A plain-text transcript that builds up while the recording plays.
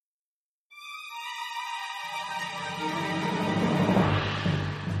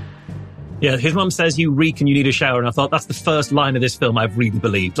Yeah, his mum says you reek and you need a shower, and I thought that's the first line of this film I've really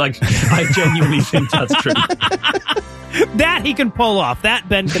believed. Like, I genuinely think that's true. That he can pull off. That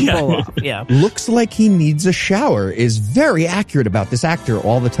Ben can pull off. Yeah. Looks like he needs a shower is very accurate about this actor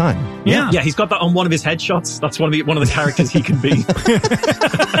all the time. Yeah, he's got that on one of his headshots. That's one of the characters he can be.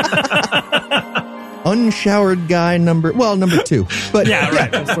 Unshowered guy number 2. But yeah,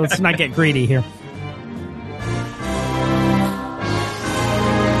 right. Let's not get greedy here.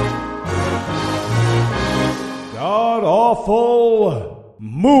 God awful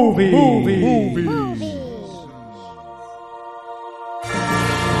movies.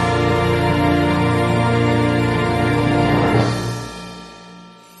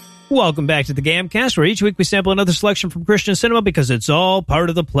 Welcome back to the Gamcast, where each week we sample another selection from Christian cinema because it's all part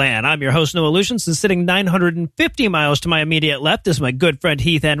of the plan. I'm your host, Noah Lucians, and sitting 950 miles to my immediate left is my good friend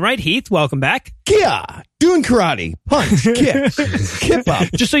Heath Enright. Heath, welcome back. Kia! Doing karate. Punch, kick, kip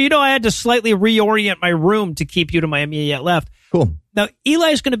up. Just so you know, I had to slightly reorient my room to keep you to my immediate left. Cool. Now,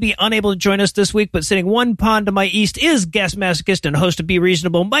 Eli's going to be unable to join us this week, but sitting one pond to my east is guest masochist and host of Be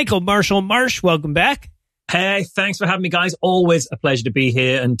Reasonable, Michael Marshall. Marsh, welcome back. Hey, thanks for having me, guys. Always a pleasure to be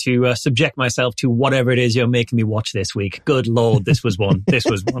here and to subject myself to whatever it is you're making me watch this week. Good Lord, this was one.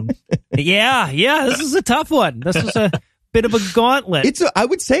 Yeah, this is a tough one. This is a bit of a gauntlet. I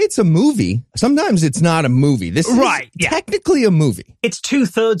would say it's a movie. Sometimes it's not a movie. This is technically a movie. It's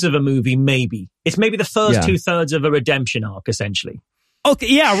 2/3 of a movie, maybe. It's maybe the first 2/3 of a redemption arc, essentially. Okay,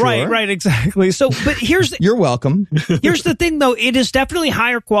 yeah, sure. right, exactly. So, but You're welcome. Here's the thing, though. It is definitely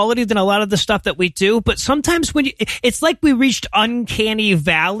higher quality than a lot of the stuff that we do, but sometimes it's like we reached uncanny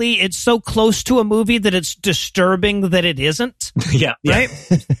valley. It's so close to a movie that it's disturbing that it isn't. Yeah. Right?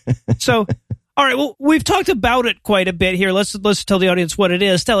 So, all right, well, we've talked about it quite a bit here. Let's tell the audience what it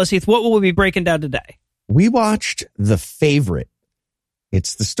is. Tell us, Heath, what will we be breaking down today? We watched The Favorite.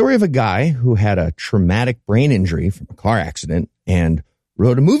 It's the story of a guy who had a traumatic brain injury from a car accident and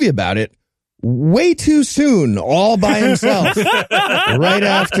wrote a movie about it way too soon, all by himself. Right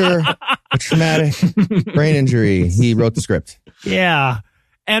after a traumatic brain injury, he wrote the script. Yeah.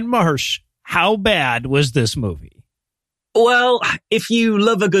 And Marsh, how bad was this movie? Well, if you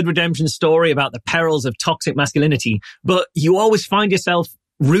love a good redemption story about the perils of toxic masculinity, but you always find yourself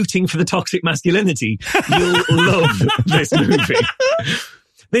rooting for the toxic masculinity, you'll love this movie.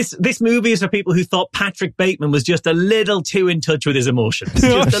 This movie is for people who thought Patrick Bateman was just a little too in touch with his emotions.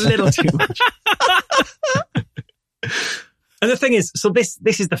 Just a little too much. And the thing is, so this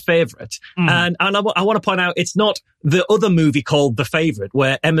is The Favorite. And I want to point out, it's not the other movie called The Favorite,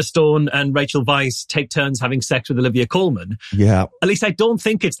 where Emma Stone and Rachel Weisz take turns having sex with Olivia Colman. Yeah. At least I don't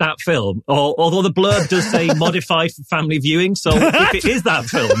think it's that film, although the blurb does say modified for family viewing. So if it is that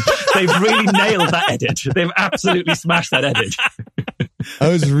film, they've really nailed that edit. They've absolutely smashed that edit. I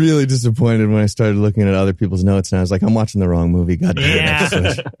was really disappointed when I started looking at other people's notes, and I was like, I'm watching the wrong movie. God damn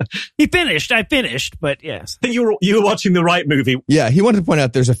it. I finished, but yes. I think you were watching the right movie. Yeah, he wanted to point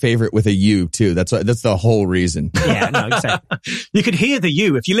out there's a favorite with a U, too. That's the whole reason. Yeah, no, exactly. You could hear the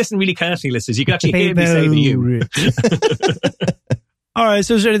U. If you listen really carefully, listeners, you could actually hear me say the U. All right,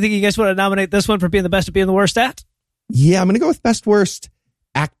 so is there anything you guys want to nominate this one for being the best at being the worst at? Yeah, I'm going to go with best worst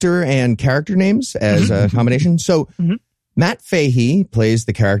actor and character names as a combination. So Matt Fahey plays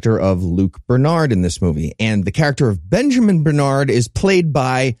the character of Luke Bernard in this movie, and the character of Benjamin Bernard is played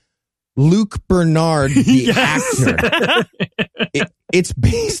by Luke Bernard, the actor. It's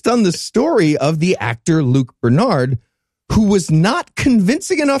based on the story of the actor Luke Bernard, who was not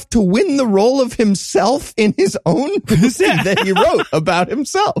convincing enough to win the role of himself in his own movie that he wrote about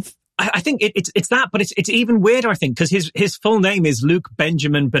himself. I think it's that, but it's even weirder, I think, because his full name is Luke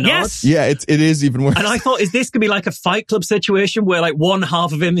Benjamin Bernard. Yes. Yeah, it is even worse. And I thought, is this going to be like a Fight Club situation where like one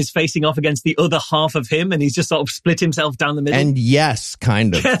half of him is facing off against the other half of him and he's just sort of split himself down the middle? And yes,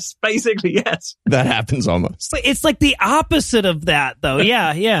 kind of. Yes, basically, yes. That happens almost. It's like the opposite of that, though.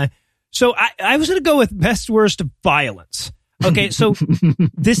 Yeah. So I was going to go with best worst violence. Okay, so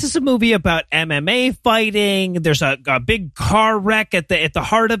this is a movie about MMA fighting. There's a big car wreck at the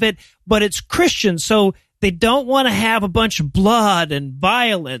heart of it, but it's Christian, so they don't want to have a bunch of blood and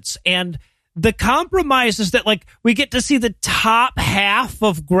violence. And the compromise is that, like, we get to see the top half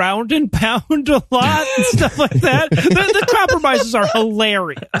of Ground and Pound a lot and stuff like that. The compromises are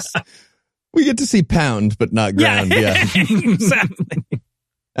hilarious. We get to see Pound, but not Ground. Yeah. Exactly.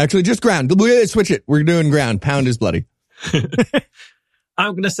 Actually, just Ground. Switch it. We're doing Ground. Pound is bloody.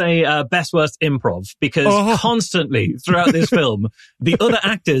 I'm going to say best worst improv, because constantly throughout this film, the other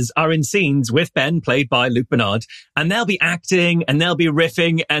actors are in scenes with Ben, played by Luke Bernard, and they'll be acting and they'll be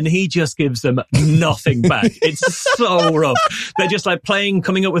riffing, and he just gives them nothing back. It's so rough. They're just like playing,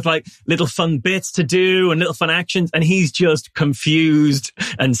 coming up with like little fun bits to do and little fun actions, and he's just confused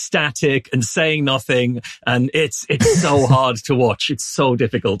and static and saying nothing, and it's so hard to watch. It's so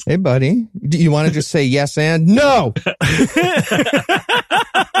difficult. Hey, buddy, do you want to just say yes and no?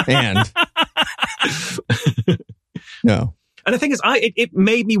 And no. And the thing is, it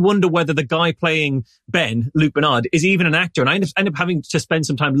made me wonder whether the guy playing Ben, Luke Bernard, is even an actor. And I end up having to spend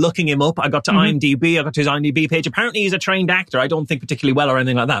some time looking him up. I got to IMDb. I got to his IMDb page. Apparently, he's a trained actor. I don't think particularly well or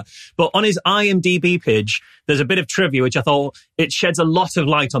anything like that. But on his IMDb page, there's a bit of trivia, which I thought it sheds a lot of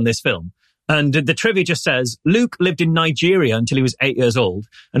light on this film. And the trivia just says, Luke lived in Nigeria until he was 8 years old.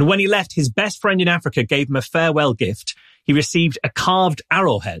 And when he left, his best friend in Africa gave him a farewell gift. He received a carved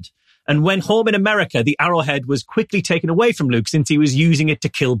arrowhead. And when home in America, the arrowhead was quickly taken away from Luke since he was using it to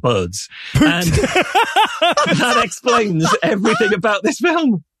kill birds. And that explains everything about this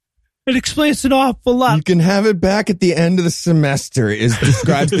film. It explains an awful lot. You can have it back at the end of the semester.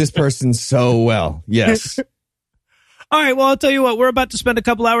 Describes this person so well. Yes. All right, well, I'll tell you what, we're about to spend a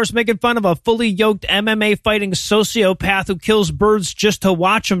couple hours making fun of a fully yoked MMA fighting sociopath who kills birds just to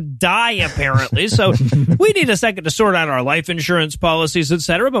watch them die, apparently. So we need a second to sort out our life insurance policies,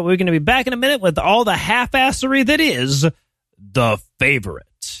 etc. But we're going to be back in a minute with all the half-assery that is The Favorite.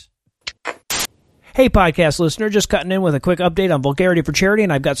 Hey, podcast listener, just cutting in with a quick update on Vulgarity for Charity,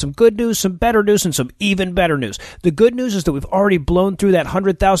 and I've got some good news, some better news, and some even better news. The good news is that we've already blown through that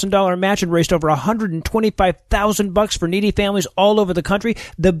 $100,000 match and raised over $125,000 for needy families all over the country.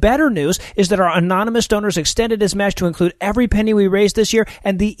 The better news is that our anonymous donors extended this match to include every penny we raised this year,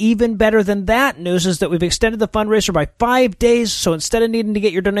 and the even better than that news is that we've extended the fundraiser by 5 days, so instead of needing to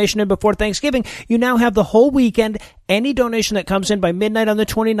get your donation in before Thanksgiving, you now have the whole weekend. Any donation that comes in by midnight on the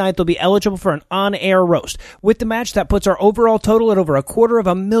 29th will be eligible for an on-air roast. With the match, that puts our overall total at over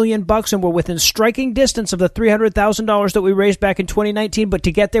 $250,000, and we're within striking distance of the $300,000 that we raised back in 2019. But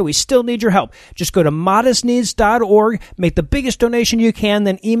to get there, we still need your help. Just go to modestneeds.org, make the biggest donation you can,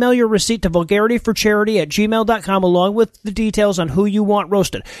 then email your receipt to vulgarityforcharity@gmail.com along with the details on who you want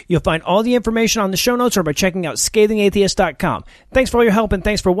roasted. You'll find all the information on the show notes or by checking out scathingatheist.com. Thanks for all your help, and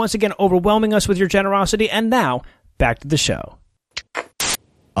thanks for once again overwhelming us with your generosity. And now, back to the show.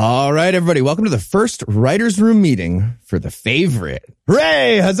 All right, everybody. Welcome to the first writer's room meeting for The Favorite.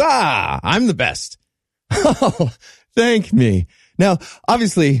 Hooray! Huzzah! I'm the best. Oh, thank me. Now,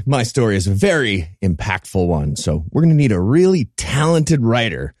 obviously, my story is a very impactful one, so we're going to need a really talented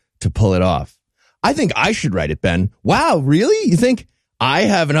writer to pull it off. I think I should write it, Ben. Wow, really? You think I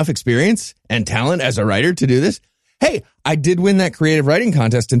have enough experience and talent as a writer to do this? Hey, I did win that creative writing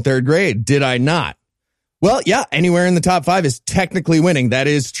contest in 3rd grade, did I not? Well, yeah, anywhere in the top 5 is technically winning. That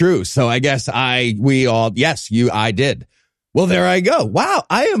is true. So I guess I did. Well, there I go. Wow,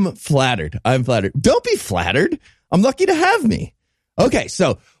 I am flattered. I'm flattered. Don't be flattered. I'm lucky to have me. Okay,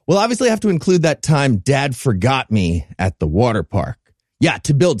 so we'll obviously have to include that time Dad forgot me at the water park. Yeah,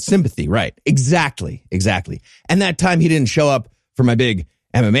 to build sympathy, right. Exactly. And that time he didn't show up for my big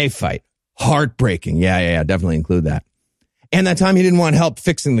MMA fight. Heartbreaking. Yeah, definitely include that. And that time he didn't want help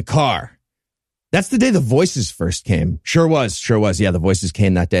fixing the car. That's the day the voices first came. Sure was. Yeah, the voices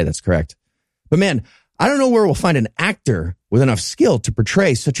came that day. That's correct. But man, I don't know where we'll find an actor with enough skill to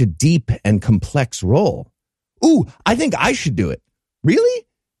portray such a deep and complex role. Ooh, I think I should do it. Really?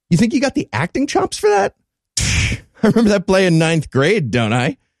 You think you got the acting chops for that? I remember that play in 9th grade, don't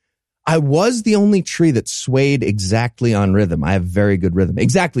I? I was the only tree that swayed exactly on rhythm. I have very good rhythm.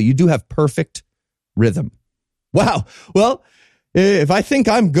 Exactly. You do have perfect rhythm. Wow. Well, if I think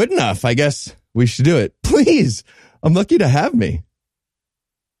I'm good enough, I guess we should do it. Please. I'm lucky to have me.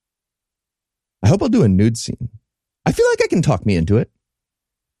 I hope I'll do a nude scene. I feel like I can talk me into it.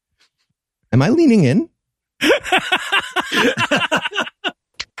 Am I leaning in?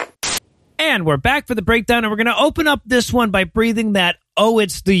 And we're back for the breakdown, and we're going to open up this one by breathing that, oh,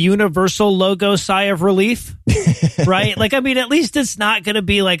 it's the Universal logo sigh of relief, right? Like, I mean, at least it's not going to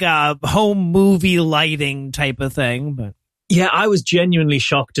be like a home movie lighting type of thing, but. Yeah, I was genuinely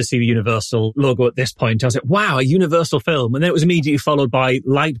shocked to see the Universal logo at this point. I was like, wow, a Universal film. And then it was immediately followed by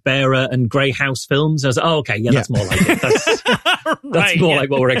Lightbearer and Grey House Films. I was like, oh, okay, yeah, that's more like it. That's more like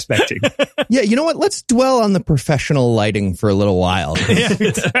what we're expecting. Yeah, you know what? Let's dwell on the professional lighting for a little while. We're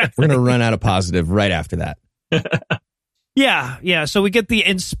going to run out of positive right after that. Yeah. So we get the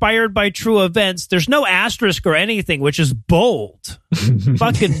inspired by true events. There's no asterisk or anything, which is bold.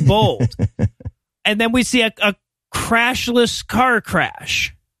 Fucking bold. And then we see a crashless car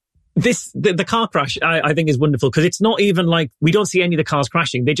crash. The car crash, I think, is wonderful because it's not even like we don't see any of the cars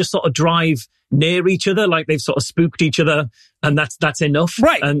crashing. They just sort of drive near each other, like they've sort of spooked each other, and that's enough.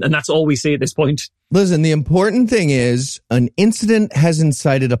 Right. And that's all we see at this point. Listen, the important thing is an incident has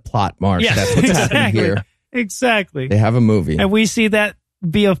incited a plot march. Yeah, That's what's happening exactly. here. Exactly. They have a movie. And we see that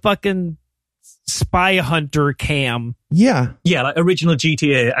via fucking spy hunter cam. Yeah. Yeah, like original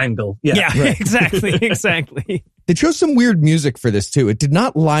GTA angle. Yeah. Right. Exactly. They chose some weird music for this, too. It did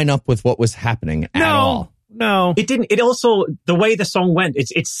not line up with what was happening at all. No. It didn't. It also, the way the song went,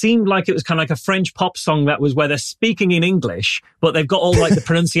 it seemed like it was kind of like a French pop song that was where they're speaking in English, but they've got all like the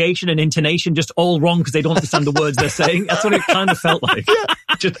pronunciation and intonation just all wrong because they don't understand the words they're saying. That's what it kind of felt like.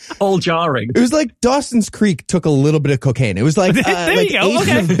 Just all jarring. It was like Dawson's Creek took a little bit of cocaine. It was like, There you go. Ace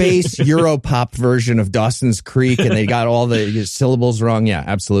Okay. of Base Europop version of Dawson's Creek, and they got all the syllables wrong. Yeah,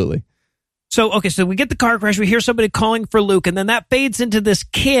 absolutely. So we get the car crash. We hear somebody calling for Luke, and then that fades into this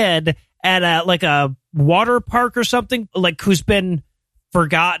kid at a water park or something, like who's been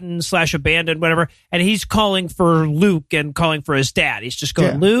forgotten / abandoned, whatever. And he's calling for Luke and calling for his dad. He's just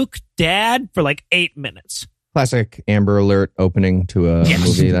going, Luke, Dad, for like 8 minutes. Classic Amber Alert opening to a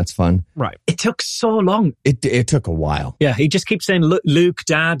movie. That's fun. Right. It took so long. It took a while. Yeah, he just keeps saying, Luke,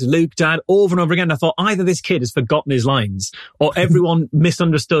 Dad, over and over again. I thought either this kid has forgotten his lines or everyone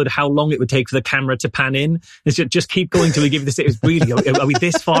misunderstood how long it would take for the camera to pan in. It's just keep going till we give this. It was really, are we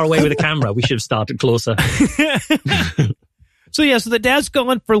this far away with the camera? We should have started closer. So the dad's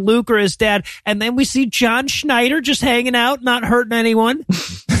going for Luke or his dad. And then we see John Schneider just hanging out, not hurting anyone,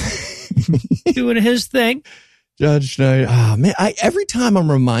 doing his thing. Judge Schneider. Oh, man. Every time I'm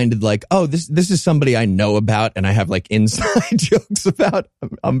reminded, like, oh, this is somebody I know about and I have like inside jokes about,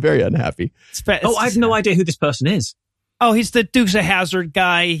 I'm very unhappy. I have no idea who this person is. Oh, he's the Dukes of Hazzard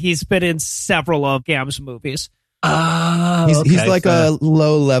guy. He's been in several of Gam's movies. He's like a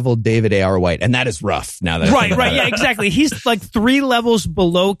low-level David A.R. White, and that is rough. Now that Right, yeah, exactly. He's like 3 levels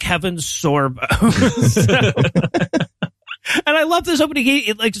below Kevin Sorbo. And I love this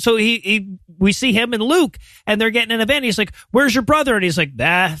opening. We see him and Luke, and they're getting in a van. He's like, "Where's your brother?" And he's like,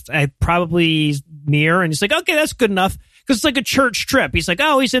 "That I probably near." And he's like, "Okay, that's good enough," because it's like a church trip. He's like,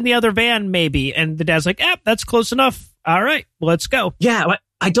 "Oh, he's in the other van, maybe." And the dad's like, that's close enough. All right, let's go. Yeah,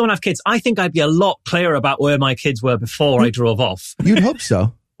 I don't have kids. I think I'd be a lot clearer about where my kids were before I drove off. You'd hope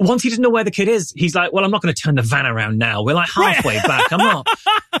so. Once he doesn't know where the kid is, he's like, well, I'm not going to turn the van around now. We're like halfway back. I'm not.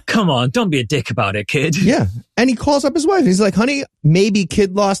 Come on, don't be a dick about it, kid. Yeah. And he calls up his wife. He's like, honey, maybe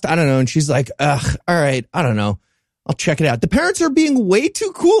kid lost. I don't know. And she's like, ugh, all right. I don't know. I'll check it out. The parents are being way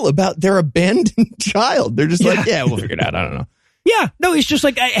too cool about their abandoned child. They're just like, yeah, we'll figure it out. I don't know. Yeah. No, he's just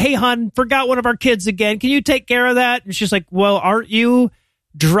like, hey, hon, forgot one of our kids again. Can you take care of that? And she's like, well, aren't you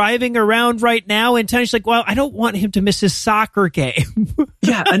driving around right now? And she's like, well, I don't want him to miss his soccer game.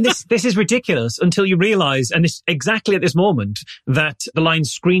 Yeah, and this is ridiculous until you realize, and it's exactly at this moment that the line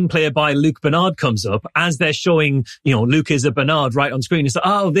screenplay by Luke Bernard comes up as they're showing, Luke is a Bernard right on screen. It's like,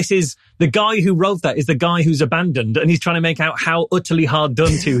 oh, this is the guy who wrote that is the guy who's abandoned, and he's trying to make out how utterly hard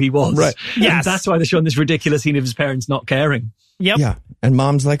done to he was. Right. Yes. And that's why they're showing this ridiculous scene of his parents not caring. Yep. Yeah. And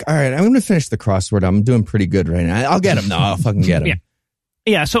mom's like, all right, I'm going to finish the crossword. I'm doing pretty good right now. I'll get him. No, I'll fucking get him. Yeah.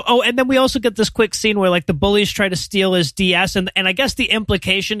 Yeah. So, and then we also get this quick scene where like the bullies try to steal his DS, and I guess the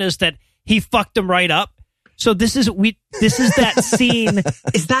implication is that he fucked them right up. So this is that scene.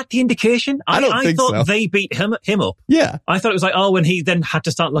 Is that the indication? I thought they beat him up. Yeah. I thought it was like, when he then had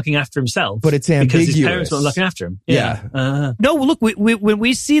to start looking after himself. But it's ambiguous. Because his parents weren't looking after him. Yeah. No, look, when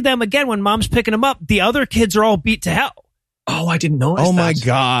we see them again, when mom's picking him up, the other kids are all beat to hell. Oh, I didn't notice that. My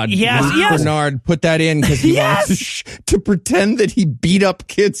God. Yes, Luke yes. Bernard put that in because he wants to pretend that he beat up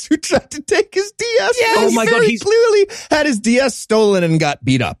kids who tried to take his DS. Yes. Oh my God. He clearly had his DS stolen and got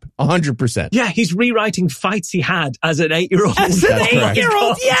beat up 100%. Yeah, he's rewriting fights he had as an 8-year-old. As an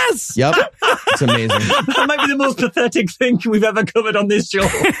 8-year-old, yes. Yep. It's amazing. That might be the most pathetic thing we've ever covered on this show.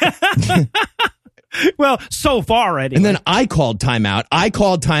 Well, so far, anyway. And then I called timeout,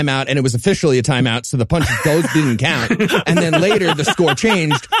 and it was officially a timeout, so the punches, those didn't count. And then later, the score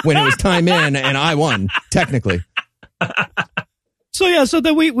changed when it was time in, and I won, technically. So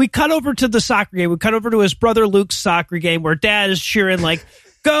then we cut over to the soccer game. We cut over to his brother Luke's soccer game where dad is cheering like,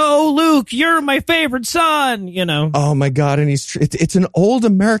 go, Luke, you're my favorite son, Oh, my God, and it's an old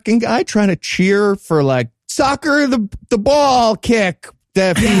American guy trying to cheer for, like, soccer, the ball, kick,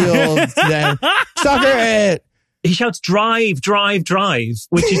 the field, then soccer it. He shouts, drive, drive, drive,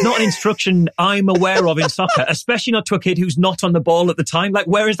 which is not an instruction I'm aware of in soccer, especially not to a kid who's not on the ball at the time. Like,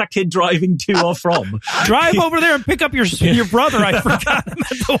 where is that kid driving to or from? Drive over there and pick up your brother. I forgot him at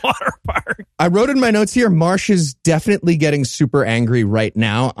the water park. I wrote in my notes here, Marsh is definitely getting super angry right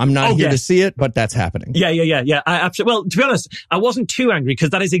now. I'm not here to see it, but that's happening. Yeah. I absolutely. Well, to be honest, I wasn't too angry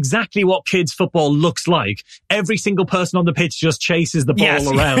because that is exactly what kids football looks like. Every single person on the pitch just chases the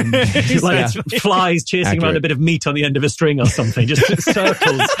ball around. It's flies chasing around a bit of meat on the end of a string or something. Just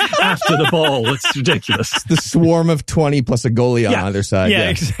circles after the ball. It's ridiculous. It's the swarm of 20 plus a goalie on either side. Yeah,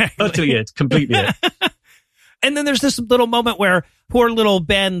 exactly. Totally it. Completely it. And then there's this little moment where poor little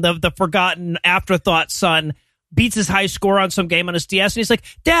Ben, the forgotten afterthought son, beats his high score on some game on his DS. And he's like,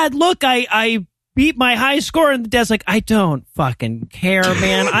 Dad, look, I beat my high score. And the dad's like, I don't fucking care,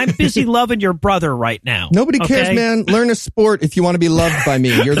 man. I'm busy loving your brother right now. Nobody cares, man. Learn a sport if you want to be loved by me.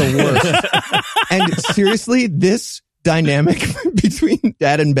 You're the worst. And seriously, this dynamic between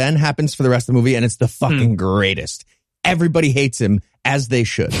Dad and Ben happens for the rest of the movie, and it's the fucking greatest. Everybody hates him, as they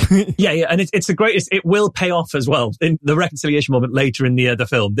should. Yeah, and it's the greatest. It will pay off as well in the reconciliation moment later in the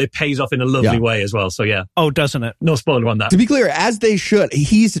film. It pays off in a lovely way as well. So yeah. Oh, doesn't it? No spoiler on that. To be clear, as they should.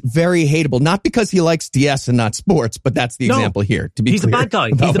 He's very hateable, not because he likes DS and not sports, but that's the example here. To be he's clear, the bad guy.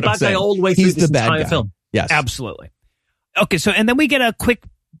 He's the bad guy all the way through this entire film. Yes, absolutely. Okay, so and then we get a quick,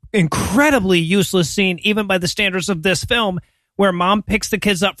 incredibly useless scene, even by the standards of this film, where Mom picks the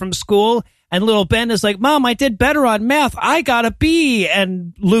kids up from school. And little Ben is like, Mom, I did better on math. I got a B.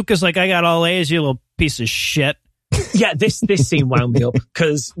 And Luke is like, I got all A's, you little piece of shit. Yeah, this scene wound me up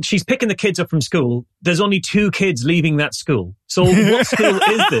because she's picking the kids up from school. There's only 2 kids leaving that school. So what school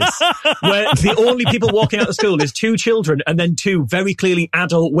is this? Where the only people walking out of school is 2 children and then 2 very clearly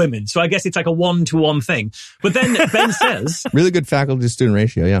adult women. So I guess it's like a 1-to-1 thing. But then Ben says... Really good faculty to student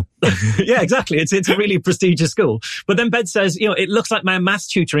ratio, yeah. Yeah, exactly. It's a really prestigious school. But then Ben says, it looks like my maths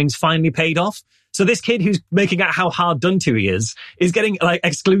tutoring's finally paid off. So this kid who's making out how hard done to he is getting like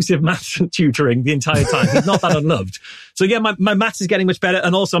exclusive maths tutoring the entire time. He's not that unloved. So yeah, my maths is getting much better.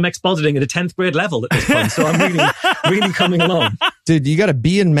 And also I'm expositing at a 10th grade level at this point. So I'm really coming along. Dude, you got a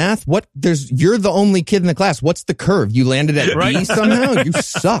B in math? You're the only kid in the class. What's the curve? You landed at B somehow? You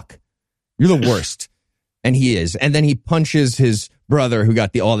suck. You're the worst. And he is. And then he punches his brother who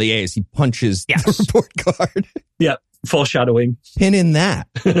got all the A's. He punches the report card. Yeah. Foreshadowing. Pin in that.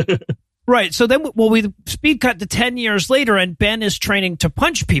 Right. So then, we speed cut to 10 years later, and Ben is training to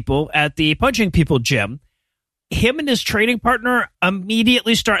punch people at the Punching People gym. Him and his training partner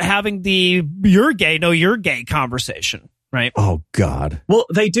immediately start having the you're gay conversation, right? Oh, God. Well,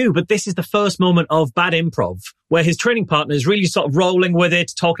 they do, but this is the first moment of bad improv where his training partner is really sort of rolling with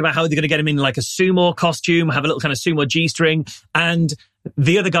it, talking about how they're going to get him in like a sumo costume, have a little kind of sumo G-string, and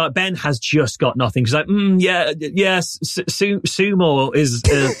the other guy, Ben, has just got nothing. He's like, yes, sumo is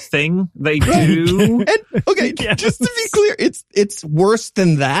a thing they do. And, okay, just to be clear, it's worse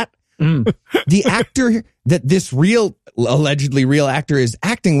than that. The actor that this allegedly real actor is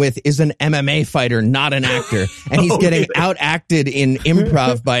acting with is an MMA fighter, not an actor. And he's getting out-acted in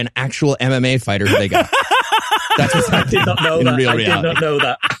improv by an actual MMA fighter who they got. That's what's happening in real reality. I did not know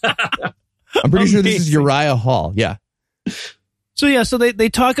that. I'm pretty sure this is Uriah Hall. Yeah. So they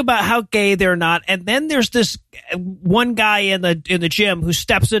talk about how gay they're not, and then there's this one guy in the gym who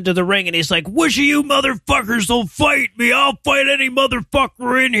steps into the ring and he's like, "Which of you motherfuckers will fight me? I'll fight any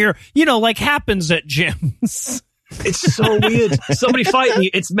motherfucker in here." Like happens at gyms. It's so weird. Somebody fight me.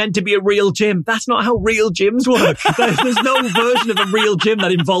 It's meant to be a real gym. That's not how real gyms work. There's no version of a real gym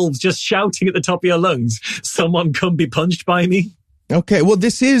that involves just shouting at the top of your lungs, "Someone come be punched by me." Okay, well,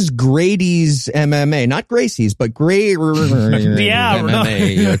 this is Grady's MMA, not Gracie's, but Grady's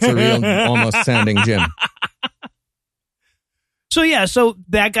MMA. It's a real, almost sounding gym. So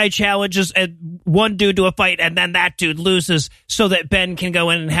that guy challenges one dude to a fight, and then that dude loses, so that Ben can go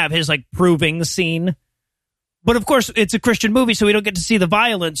in and have his like proving scene. But of course, it's a Christian movie, so we don't get to see the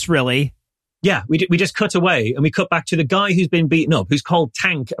violence really. Yeah, we just cut away and we cut back to the guy who's been beaten up, who's called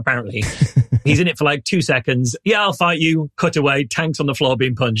Tank, apparently. He's in it for like 2 seconds. Yeah, I'll fight you. Cut away. Tank's on the floor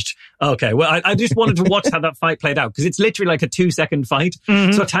being punched. Okay, well, I just wanted to watch how that fight played out because it's literally like a 2-second fight.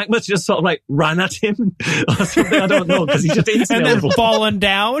 Mm-hmm. So Tank must just sort of like ran at him or something. I don't know because he's just instantly and then fallen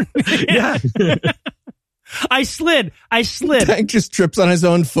down. Yeah. I slid. Tank just trips on his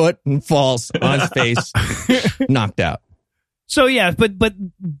own foot and falls on his face. Knocked out. So yeah, but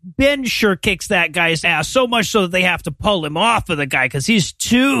Ben sure kicks that guy's ass so much so that they have to pull him off of the guy because he's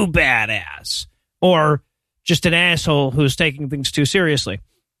too badass, or just an asshole who's taking things too seriously.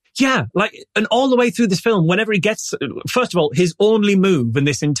 Yeah, and all the way through this film, whenever he gets, first of all, his only move in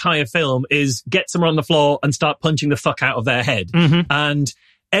this entire film is get someone on the floor and start punching the fuck out of their head. Mm-hmm. And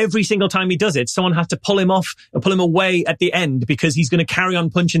every single time he does it, someone has to pull him off or pull him away at the end because he's going to carry on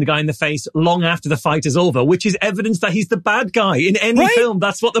punching the guy in the face long after the fight is over, which is evidence that he's the bad guy. In any film,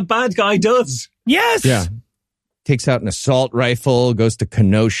 that's what the bad guy does. Yes. Yeah. Takes out an assault rifle, goes to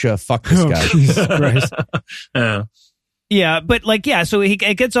Kenosha. Fuck this guy. Jesus Christ. Yeah. Yeah, but so it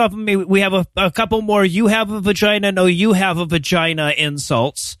gets off of me. We have a couple more "you have a vagina, no, you have a vagina"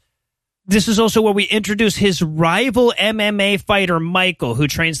 insults. This is also where we introduce his rival MMA fighter, Michael, who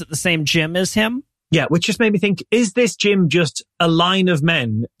trains at the same gym as him. Yeah, which just made me think, is this gym just a line of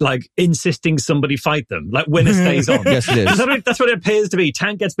men, like, insisting somebody fight them? Like, winner stays on. Yes, it is. That's what it appears to be.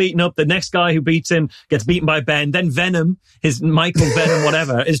 Tank gets beaten up. The next guy who beats him gets beaten by Ben. Then Venom, his Michael Venom,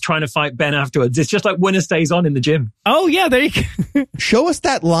 whatever, is trying to fight Ben afterwards. It's just like winner stays on in the gym. Oh, yeah, there you go. Show us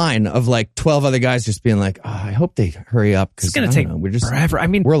that line of like 12 other guys just being like, I hope they hurry up. It's going to take forever. I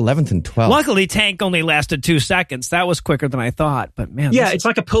mean, we're 11th and 12th. Luckily, Tank only lasted 2 seconds. That was quicker than I thought. But man, yeah, it's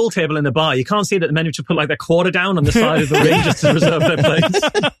like a pool table in the bar. You can't see that the men have to put like their quarter down on the side of the ring just to reserve their place.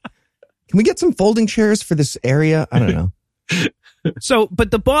 Can we get some folding chairs for this area? I don't know. So,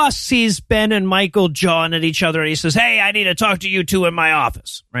 but the boss sees Ben and Michael jawing at each other, and he says, "Hey, I need to talk to you two in my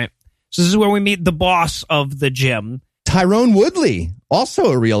office." Right. So this is where we meet the boss of the gym, Tyrone Woodley,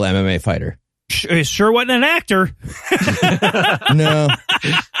 also a real MMA fighter. Sure wasn't an actor.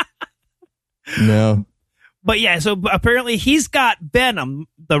 No. But yeah, so apparently he's got Venom,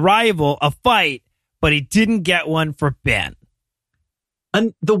 the rival, a fight, but he didn't get one for Ben.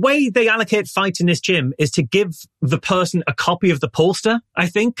 And the way they allocate fights in this gym is to give the person a copy of the poster, I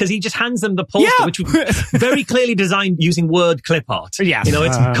think, because he just hands them the poster, which was very clearly designed using word clip art. Yeah. You know,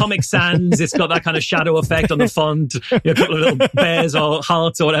 it's Comic Sans, it's got that kind of shadow effect on the font, a couple of little bears or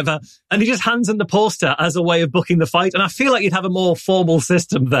hearts or whatever. And he just hands them the poster as a way of booking the fight. And I feel like you'd have a more formal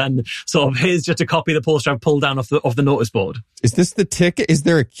system than sort of, here's just a copy of the poster I've pulled down off the notice board. Is this the ticket? Is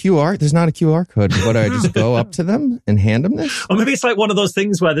there a QR? There's not a QR code. What, do I just go up to them and hand them this? Or maybe it's like one of those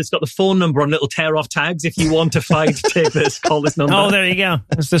things where it's got the phone number on little tear-off tags. If you want to fight, take this, call this number. Oh, there you go.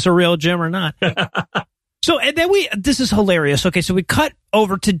 Is this a real gym or not? So, and then this is hilarious. Okay, so we cut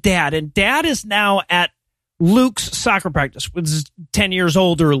over to Dad, and Dad is now at Luke's soccer practice, which is 10 years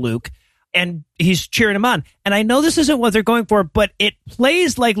older Luke, and he's cheering him on. And I know this isn't what they're going for, but it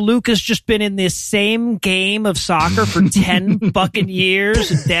plays like Luke has just been in this same game of soccer for 10 fucking years,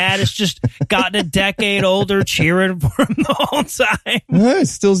 and Dad has just gotten a decade older cheering for him the whole time.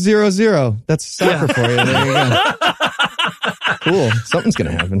 It's still 0-0. That's soccer for you. There you go. Cool. Something's going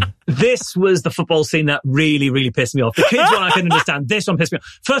to happen. This was the football scene that really, really pissed me off. The kids one I can understand. This one pissed me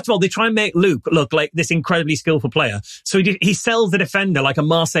off. First of all, they try and make Luke look like this incredibly skillful player. So he sells the defender like a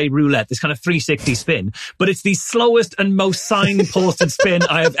Marseille roulette, this kind of 360 spin. But it's the slowest and most signposted spin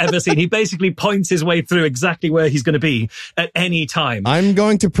I have ever seen. He basically points his way through exactly where he's going to be at any time. I'm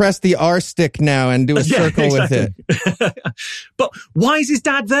going to press the R stick now and do a circle with it. But why is his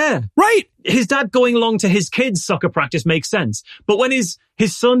dad there? Right. His dad going along to his kids' soccer practice makes sense. But when his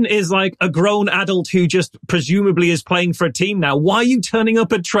son is like a grown adult who just presumably is playing for a team now, why are you turning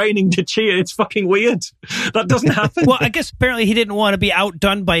up at training to cheer? It's fucking weird. That doesn't happen. Well, I guess apparently he didn't want to be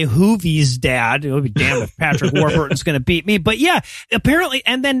outdone by Hoovie's dad. It would be damned if Patrick Warburton's going to beat me. But yeah, apparently,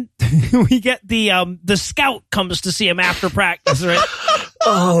 and then we get the scout comes to see him after practice, right?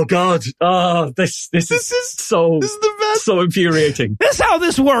 Oh God! Oh, this is the best. So infuriating. This is how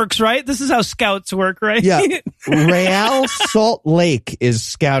this works, right? This is how scouts work, right? Yeah. Real Salt Lake is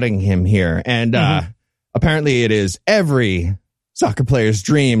scouting him here, and apparently it is every soccer player's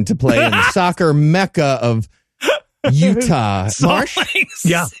dream to play in the soccer mecca of Utah. Marsh?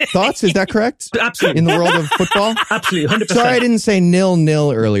 Yeah. Thoughts? Is that correct? Absolutely. In the world of football? Absolutely. 100%. Sorry, I didn't say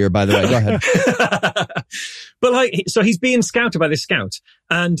 0-0 earlier, by the way. Go ahead. But so he's being scouted by this scout.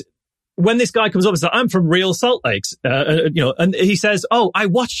 And when this guy comes up and says, I'm from Real Salt Lakes, and he says, oh, I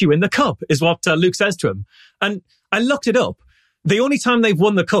watched you in the cup, is what Luke says to him. And I looked it up. The only time they've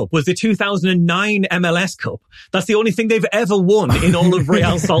won the cup was the 2009 MLS Cup. That's the only thing they've ever won in all of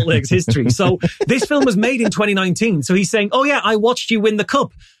Real Salt Lake's history. So this film was made in 2019. So he's saying, oh yeah, I watched you win the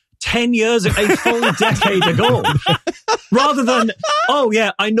cup 10 years, a full decade ago. Rather than, oh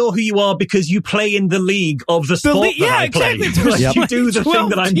yeah, I know who you are because you play in the league of the sport that I play. Exactly. Like, you do the thing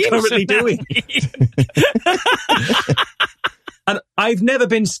that I'm currently doing. And I've never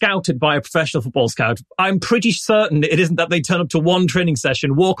been scouted by a professional football scout. I'm pretty certain it isn't that they turn up to one training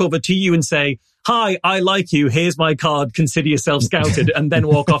session, walk over to you and say, hi, I like you. Here's my card. Consider yourself scouted, and then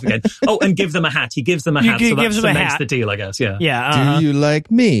walk off again. Oh, and give them a hat. He gives them a hat. So that cements the deal, I guess. Yeah. Yeah. Do you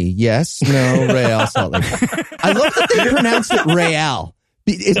like me? Yes. No. Real Salt Lake. I love that they pronounced it Real.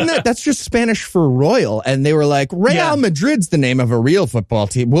 Isn't that's just Spanish for royal? And they were like, Real Madrid's the name of a real football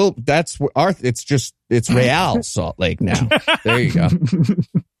team. Well, it's Real Salt Lake now. There you go.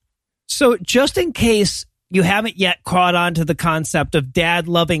 So just in case you haven't yet caught on to the concept of Dad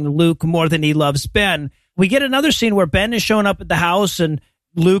loving Luke more than he loves Ben, we get another scene where Ben is showing up at the house and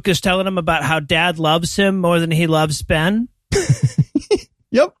Luke is telling him about how Dad loves him more than he loves Ben.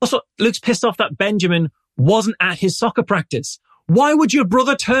 Yep. Also, Luke's pissed off that Benjamin wasn't at his soccer practice. Why would your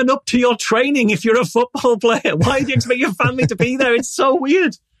brother turn up to your training if you're a football player? Why do you expect your family to be there? It's so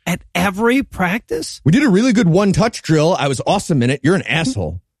weird. At every practice? We did a really good one-touch drill. I was awesome in it. You're an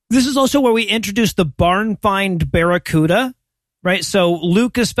asshole. This is also where we introduce the barn find Barracuda, right? So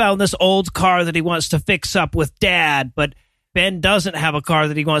Luke has found this old car that he wants to fix up with Dad, but Ben doesn't have a car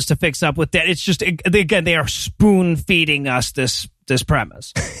that he wants to fix up with Dad. It's just, again, they are spoon-feeding us this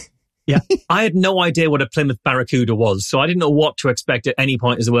premise. Yeah, I had no idea what a Plymouth Barracuda was, so I didn't know what to expect at any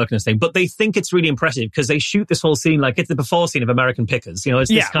point as a working thing. But they think it's really impressive because they shoot this whole scene like it's the before scene of American Pickers. You know, it's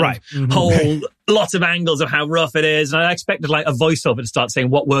this kind of whole lots of angles of how rough it is. And I expected like a voiceover to start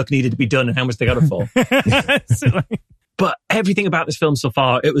saying what work needed to be done and how much they got it for. But everything about this film so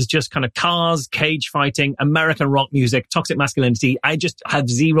far, it was just kind of cars, cage fighting, American rock music, toxic masculinity. I just had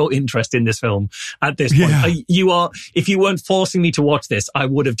zero interest in this film at this point. If you weren't forcing me to watch this, I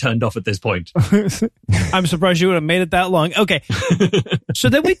would have turned off at this point. I'm surprised you would have made it that long. Okay. So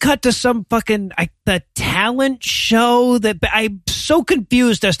then we cut to some fucking, the talent show that I'm so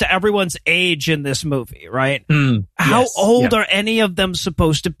confused as to everyone's age in this movie, right? How old are any of them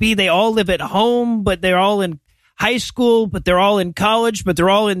supposed to be? They all live at home, but they're all in high school, but they're all in college, but they're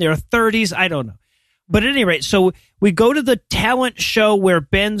all in their 30s. I don't know. But at any rate, so we go to the talent show where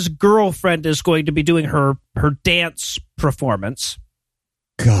Ben's girlfriend is going to be doing her dance performance.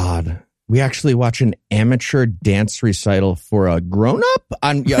 God, we actually watch an amateur dance recital for a grown-up?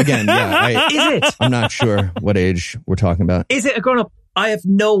 Is it? I'm not sure what age we're talking about. Is it a grown-up? I have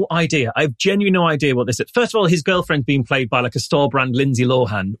no idea. I have genuinely no idea what this is. First of all, his girlfriend's being played by like a store brand Lindsay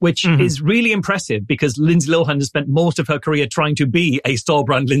Lohan, which is really impressive because Lindsay Lohan has spent most of her career trying to be a store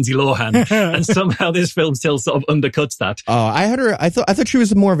brand Lindsay Lohan. And somehow this film still sort of undercuts that. Oh, I had her. I thought she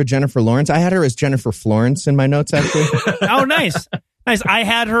was more of a Jennifer Lawrence. I had her as Jennifer Florence in my notes, actually. Oh, nice. Nice. I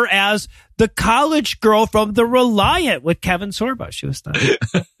had her as the college girl from The Reliant with Kevin Sorbo. She was studying.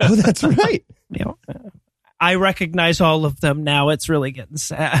 Oh, that's right. You know, I recognize all of them now. It's really getting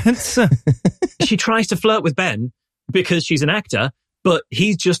sad. She tries to flirt with Ben because she's an actor, but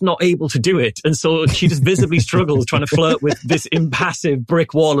he's just not able to do it. And so she just visibly struggles trying to flirt with this impassive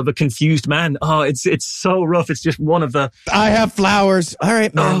brick wall of a confused man. Oh, it's so rough. It's just one of the... I have flowers. All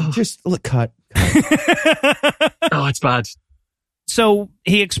right, man. Just look, cut. Oh, it's bad. So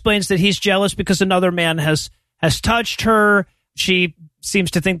he explains that he's jealous because another man has touched her. She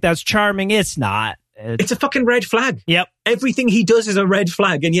seems to think that's charming. It's not. It's a fucking red flag. Yep. Everything he does is a red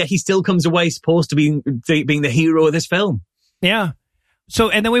flag, and yet he still comes away supposed to be being the hero of this film. Yeah. So,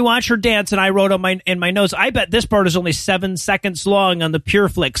 and then we watch her dance, and I wrote in my notes, I bet this part is only 7 seconds long on the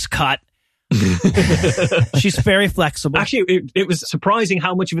PureFlix cut. She's very flexible. Actually, it was surprising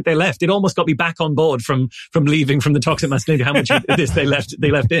how much of it they left. It almost got me back on board from leaving from the toxic masculinity, how much of this they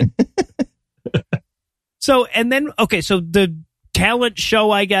left in. So, and then, okay, so the talent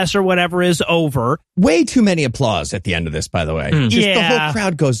show, I guess, or whatever is over. Way too many applause at the end of this, by the way. The whole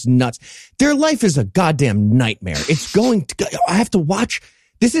crowd goes nuts. Their life is a goddamn nightmare. It's going to, I have to watch,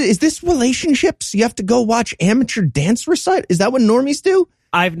 is this relationships? You have to go watch amateur dance recital? Is that what normies do?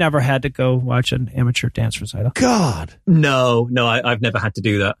 I've never had to go watch an amateur dance recital. God. No, I've never had to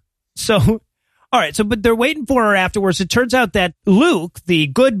do that. So, all right. So, but they're waiting for her afterwards. It turns out that Luke, the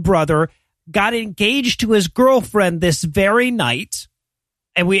good brother, got engaged to his girlfriend this very night.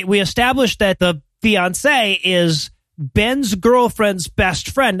 And we established that the fiance is Ben's girlfriend's best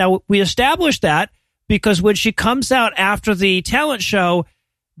friend. Now, we established that because when she comes out after the talent show,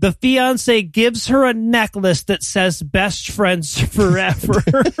 the fiance gives her a necklace that says best friends forever.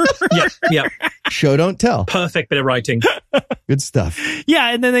 Yeah. Show don't tell. Perfect bit of writing. Good stuff. Yeah,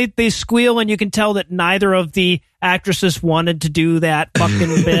 and then they squeal, and you can tell that neither of the actresses wanted to do that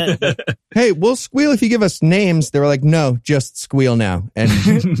fucking bit. Hey, we'll squeal if you give us names. They were like, no, just squeal now. And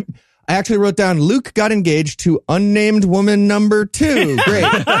I actually wrote down, Luke got engaged to unnamed woman number 2. Great.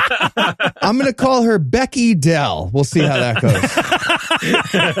 I'm going to call her Becky Dell. We'll see how that goes.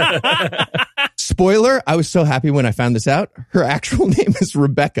 Spoiler, I was so happy when I found this out. Her actual name is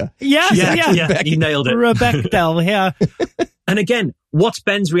Rebecca. Yes, yeah. You nailed it. Rebecca Dell, yeah. And again, what's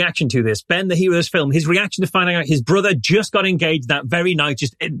Ben's reaction to this? Ben, the hero of this film, his reaction to finding out his brother just got engaged that very night,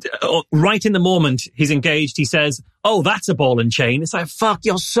 just right in the moment he's engaged, he says, "Oh, that's a ball and chain." It's like, fuck,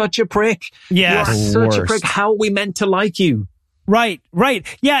 you're such a prick. Yes. You're such a prick. How are we meant to like you? Right.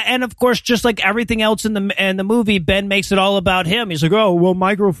 Yeah, and of course, just like everything else in the movie, Ben makes it all about him. He's like, "Oh, well,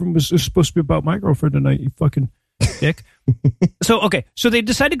 my girlfriend was supposed to be about my girlfriend tonight, you fucking dick." So they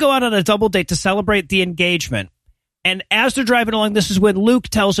decide to go out on a double date to celebrate the engagement. And as they're driving along, this is when Luke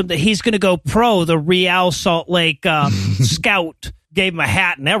tells him that he's going to go pro. The Real Salt Lake scout gave him a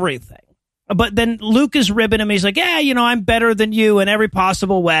hat and everything. But then Luke is ribbing him. He's like, "Yeah, I'm better than you in every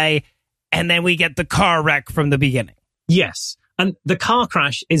possible way." And then we get the car wreck from the beginning. Yes. And the car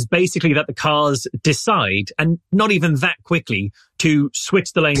crash is basically that the cars decide, and not even that quickly, to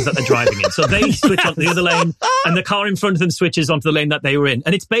switch the lanes that they're driving in. So they switch onto the other lane, and the car in front of them switches onto the lane that they were in.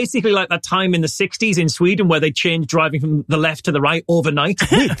 And it's basically like that time in the 60s in Sweden where they changed driving from the left to the right overnight.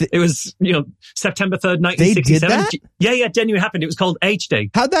 It was, September 3rd, 1967. They did that? Yeah, genuinely happened. It was called H-Day.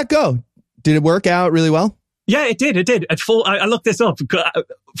 How'd that go? Did it work out really well? Yeah, it did. I looked this up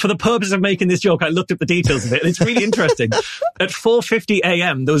for the purpose of making this joke. I looked up the details of it, and it's really interesting. At 4:50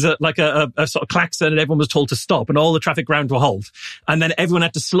 a.m., there was a sort of klaxon, and everyone was told to stop, and all the traffic ground to a halt. And then everyone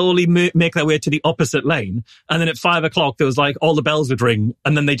had to slowly make their way to the opposite lane. And then at 5 o'clock, there was like all the bells would ring,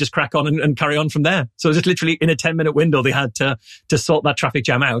 and then they just crack on and carry on from there. So it was just literally in a 10-minute window, they had to sort that traffic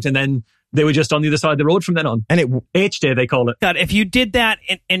jam out, and then they were just on the other side of the road from then on. And H-Day, they call it. God, if you did that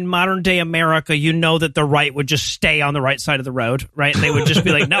in modern day America, that the right would just stay on the right side of the road, right? And they would just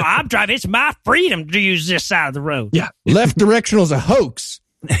be like, "No, I'm driving. It's my freedom to use this side of the road." Yeah. Left directional is a hoax.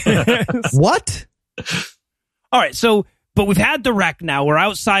 What? All right. So, but we've had the wreck now. We're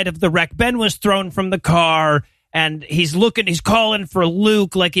outside of the wreck. Ben was thrown from the car, and he's calling for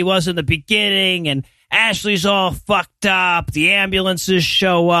Luke like he was in the beginning, and Ashley's all fucked up. The ambulances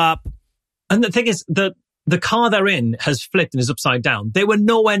show up. And the thing is, the car they're in has flipped and is upside down. They were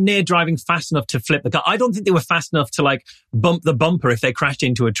nowhere near driving fast enough to flip the car. I don't think they were fast enough to bump the bumper if they crashed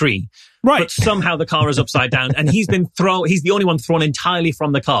into a tree. Right. But somehow the car is upside down, and he's the only one thrown entirely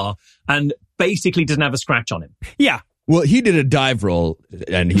from the car and basically doesn't have a scratch on him. Yeah. Well, he did a dive roll,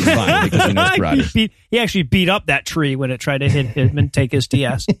 and he's fine because he knows karate. He actually beat up that tree when it tried to hit him and take his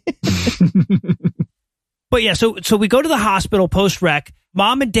DS. But yeah, so we go to the hospital post-wreck.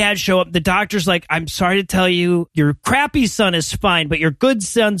 Mom and Dad show up. The doctor's like, "I'm sorry to tell you, your crappy son is fine, but your good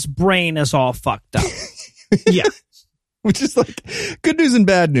son's brain is all fucked up." Yeah. Which is like good news and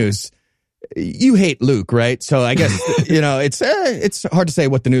bad news. You hate Luke, right? So I guess, it's hard to say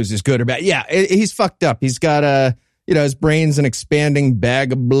what the news is good or bad. Yeah, he's fucked up. He's got his brain's an expanding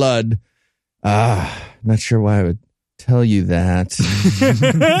bag of blood. Not sure why I would tell you that.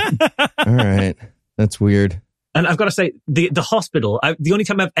 All right. That's weird. And I've got to say, the hospital, the only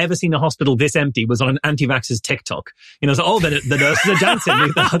time I've ever seen a hospital this empty was on an anti-vaxxers TikTok. The nurses are dancing,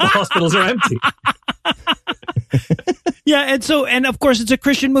 the hospitals are empty. Yeah, and of course it's a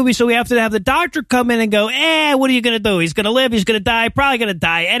Christian movie, so we have to have the doctor come in and go, what are you going to do? He's going to live, he's going to die, probably going to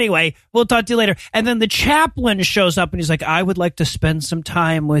die. Anyway, we'll talk to you later. And then the chaplain shows up and he's like, "I would like to spend some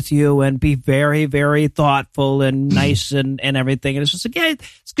time with you and be very, very thoughtful and nice and everything." And it's just like, yeah,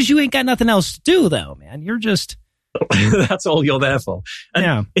 it's because you ain't got nothing else to do though, man. You're just... That's all you're there for.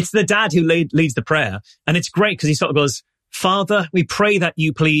 And It's the dad who leads the prayer. And it's great because he sort of goes, "Father, we pray that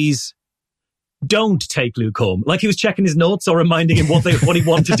you please don't take Luke home." Like he was checking his notes or reminding him what he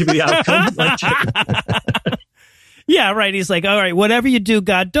wanted to be the outcome. Yeah, right. He's like, "All right, whatever you do,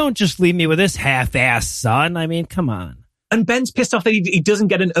 God, don't just leave me with this half-ass son. I mean, come on." And Ben's pissed off that he doesn't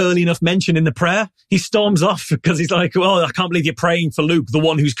get an early enough mention in the prayer. He storms off because he's like, "Well, I can't believe you're praying for Luke, the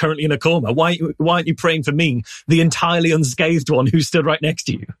one who's currently in a coma. Why aren't you praying for me, the entirely unscathed one who stood right next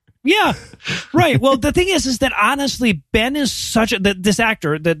to you?" Yeah, right. Well, the thing is that honestly, Ben is this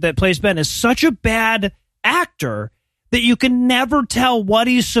actor that plays Ben is such a bad actor that you can never tell what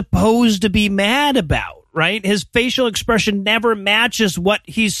he's supposed to be mad about, right? His facial expression never matches what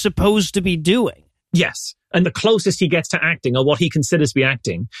he's supposed to be doing. Yes. And the closest he gets to acting, or what he considers to be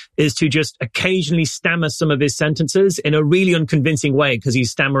acting, is to just occasionally stammer some of his sentences in a really unconvincing way because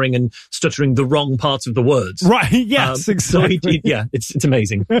he's stammering and stuttering the wrong parts of the words. Right. Yes, exactly. So it's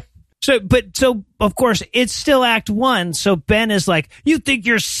amazing. So of course, it's still Act 1. So Ben is like, "You think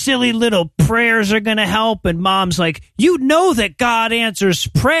your silly little prayers are going to help?" And Mom's like, "You know that God answers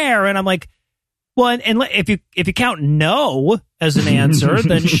prayer." And I'm like, well, and if you count no as an answer,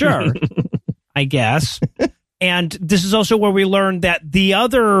 then sure. I guess. And this is also where we learned that the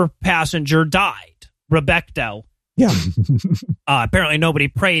other passenger died, Rebecca. Yeah. Apparently nobody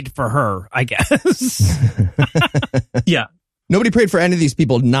prayed for her, I guess. Yeah. Nobody prayed for any of these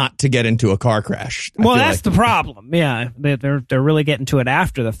people not to get into a car crash. Well, that's the problem. Yeah, they're really getting to it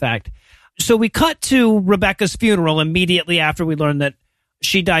after the fact. So we cut to Rebecca's funeral immediately after we learn that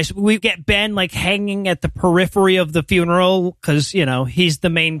she dies. We get Ben like hanging at the periphery of the funeral because, you know, he's the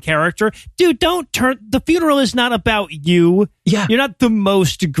main character. Dude, don't turn. The funeral is not about you. Yeah. You're not the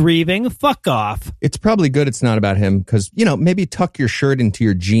most grieving. Fuck off. It's probably good it's not about him because, you know, maybe tuck your shirt into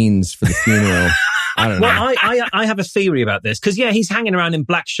your jeans for the funeral. I don't know. Well, I have a theory about this because, yeah, he's hanging around in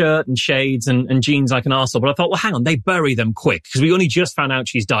black shirt and shades and jeans like an arsehole. But I thought, well, hang on, they bury them quick because we only just found out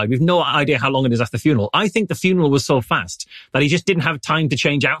she's died. We've no idea how long it is after the funeral. I think the funeral was so fast that he just didn't have time to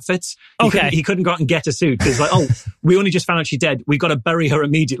change outfits. He couldn't go out and get a suit because, like, oh, we only just found out she's dead. We've got to bury her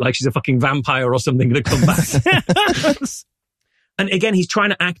immediately like she's a fucking vampire or something to come back. And again, he's trying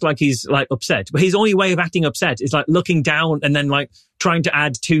to act like he's like upset, but his only way of acting upset is like looking down and then like trying to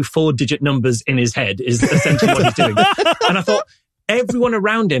add 2 4-digit numbers in his head is essentially what he's doing. And I thought everyone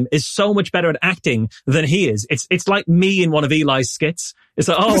around him is so much better at acting than he is. It's like me in one of Eli's skits. It's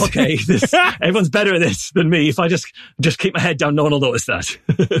like, oh, okay, everyone's better at this than me. If I just keep my head down, no one will notice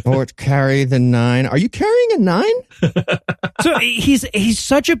that. Or carry the 9. Are you carrying a 9? So he's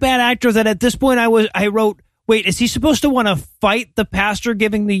such a bad actor that at this point I wrote, wait, is he supposed to want to fight the pastor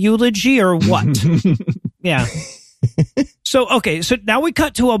giving the eulogy or what? Yeah. So now we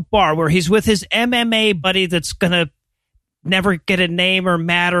cut to a bar where he's with his MMA buddy that's going to never get a name or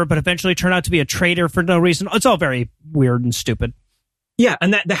matter, but eventually turn out to be a traitor for no reason. It's all very weird and stupid. Yeah,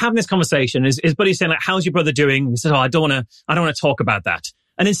 and they're having this conversation. His buddy's saying, like, how's your brother doing? He says, oh, I don't want to talk about that.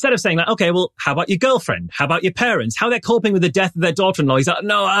 And instead of saying, like, okay, well, how about your girlfriend? How about your parents? How they're coping with the death of their daughter-in-law? He's like,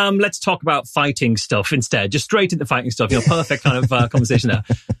 no, let's talk about fighting stuff instead. Just straight into fighting stuff. You know, perfect kind of conversation there.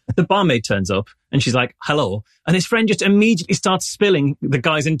 The barmaid turns up and she's like, hello. And his friend just immediately starts spilling the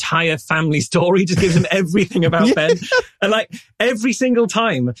guy's entire family story, just gives him everything about Ben. And like every single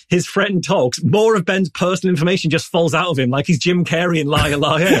time his friend talks, more of Ben's personal information just falls out of him. Like he's Jim Carrey in Liar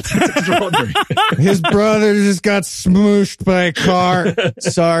Liar. It's extraordinary. His brother just got smooshed by a car.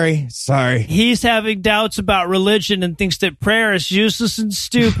 Sorry. He's having doubts about religion and thinks that prayer is useless and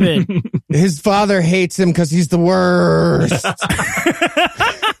stupid. His father hates him because he's the worst.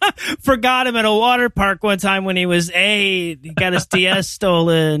 Forgot him at a water park one time when he was 8. He got his DS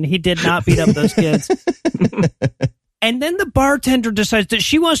stolen. He did not beat up those kids. And then the bartender decides that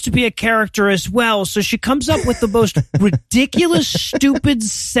she wants to be a character as well. So she comes up with the most ridiculous, stupid,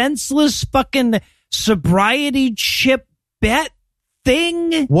 senseless fucking sobriety chip bet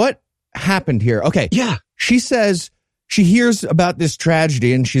thing. What happened here? Okay. Yeah. She says she hears about this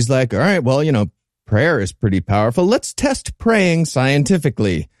tragedy and she's like, all right, well, you know, prayer is pretty powerful. Let's test praying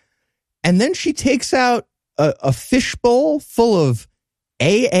scientifically. And then she takes out a fishbowl full of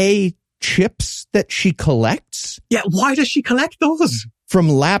AA chips that she collects. Yeah, why does she collect those? From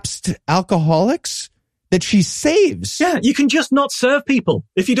lapsed alcoholics that she saves. Yeah, you can just not serve people.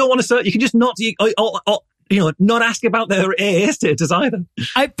 If you don't want to serve, you can just not, not ask about their AA status either.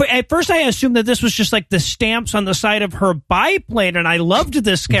 At first, I assumed that this was just like the stamps on the side of her biplane, and I loved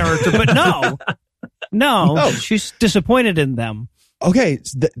this character, but no, she's disappointed in them. Okay,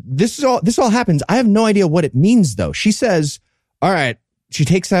 this all happens. I have no idea what it means, though. She says, all right, she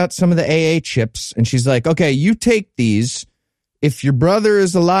takes out some of the AA chips, and she's like, okay, you take these. If your brother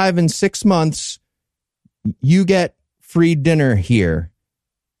is alive in 6 months, you get free dinner here.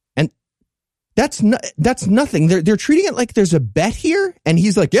 And that's nothing. They're treating it like there's a bet here, and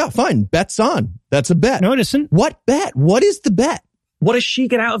he's like, yeah, fine, bet's on. That's a bet. No, it isn't. What bet? What is the bet? What does she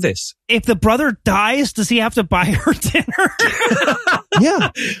get out of this? If the brother dies, does he have to buy her dinner?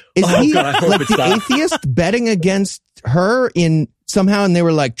 Yeah. Is he God, like the atheist betting against her in somehow? And they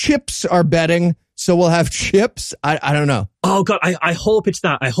were like, chips are betting, so we'll have chips. I don't know. Oh God, I hope it's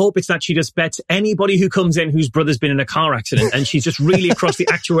that. I hope it's that she just bets anybody who comes in whose brother's been in a car accident, and she's just really across the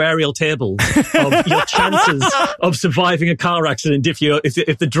actuarial table of your chances of surviving a car accident if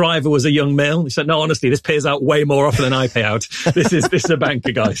the driver was a young male. She said, no, honestly, this pays out way more often than I pay out. This is a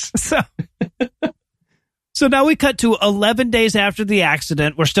banker, guys. So now we cut to 11 days after the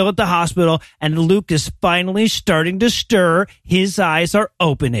accident. We're still at the hospital, and Luke is finally starting to stir. His eyes are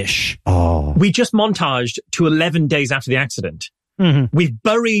openish. Oh. We just montaged to 11 days after the accident. Mm-hmm. We've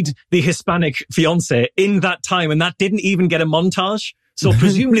buried the Hispanic fiance in that time, and that didn't even get a montage. So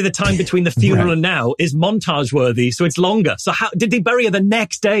presumably the time between the funeral and now is montage worthy, so it's longer. So how did they bury her the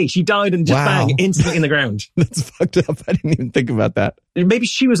next day? She died and just bang, instantly in the ground. That's fucked up. I didn't even think about that. Maybe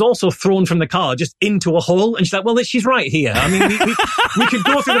she was also thrown from the car just into a hole, and she's like, well, she's right here. I mean, we could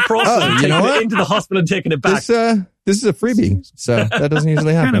go through the process of taking it into the hospital and taking it back. This is a freebie, so that doesn't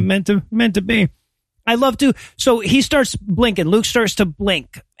usually happen. Kind of meant to be. I love to. So he starts blinking. Luke starts to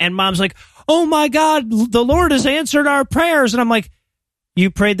blink. And Mom's like, oh my God, the Lord has answered our prayers. And I'm like, you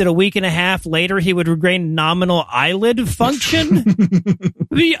prayed that a week and a half later he would regain nominal eyelid function?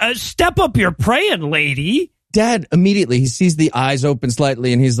 Step up your praying, lady. Dad, immediately, he sees the eyes open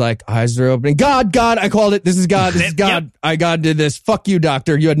slightly and he's like, eyes are opening. God, I called it. This is God. This is God. Yep. God did this. Fuck you,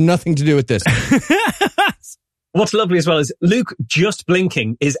 doctor. You had nothing to do with this. What's lovely as well is Luke just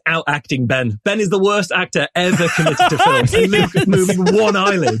blinking is out-acting Ben. Ben is the worst actor ever committed to film. And Luke moving one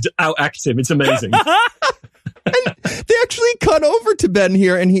eyelid out-acts him. It's amazing. And they actually cut over to Ben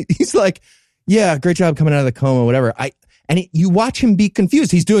here and he's like, yeah, great job coming out of the coma, whatever. You watch him be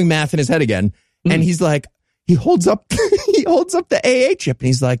confused. He's doing math in his head again. And he's like, he holds up the AA chip and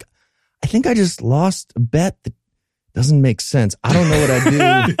he's like, I think I just lost a bet that doesn't make sense. I don't know what I do.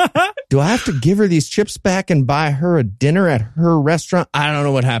 Do I have to give her these chips back and buy her a dinner at her restaurant? I don't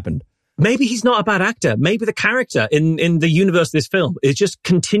know what happened. Maybe he's not a bad actor. Maybe the character in the universe of this film is just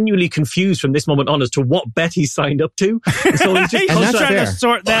continually confused from this moment on as to what bet he signed up to. So he's just trying to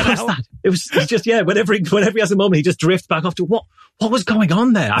sort that out. That? It was just, whenever he has a moment, he just drifts back off to what was going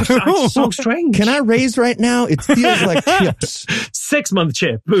on there? It's so strange. Can I raise right now? It feels like chips. 6-month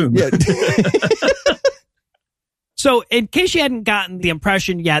chip. Boom. Yeah. So in case you hadn't gotten the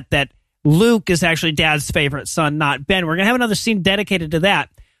impression yet that Luke is actually Dad's favorite son, not Ben, we're going to have another scene dedicated to that.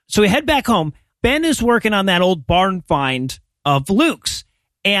 So we head back home. Ben is working on that old barn find of Luke's.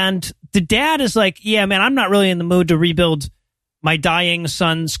 And the dad is like, yeah, man, I'm not really in the mood to rebuild my dying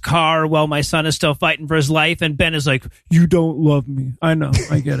son's car while my son is still fighting for his life. And Ben is like, you don't love me. I know.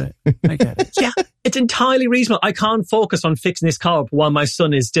 I get it. Yeah, it's entirely reasonable. I can't focus on fixing this car up while my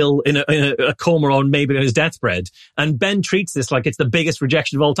son is still in a coma or maybe on his deathbed. And Ben treats this like it's the biggest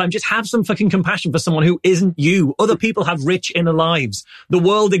rejection of all time. Just have some fucking compassion for someone who isn't you. Other people have rich inner lives. The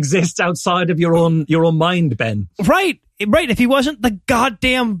world exists outside of your own mind, Ben. Right. If he wasn't the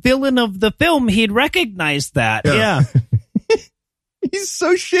goddamn villain of the film, he'd recognize that. Yeah. He's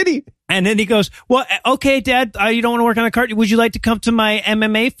so shitty. And then he goes, well, okay, Dad, you don't want to work on a cart. Would you like to come to my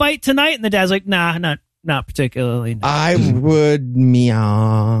MMA fight tonight? And the dad's like, nah, not particularly. No. I would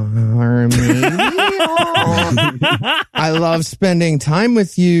meow. I love spending time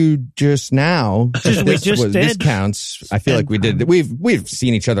with you just now. This counts. I feel like we did. We've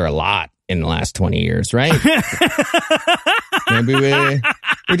seen each other a lot in the last 20 years, right? Maybe we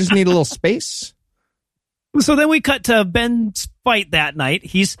just need a little space. So then we cut to Ben's fight that night.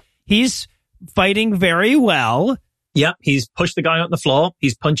 He's fighting very well. Yep, he's pushed the guy on the floor.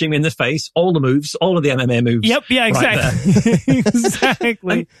 He's punching him in the face. All the moves, all of the MMA moves. Yep, yeah, exactly. Right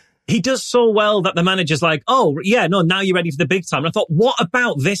exactly. And he does so well that the manager's like, oh, yeah, no, now you're ready for the big time. And I thought, what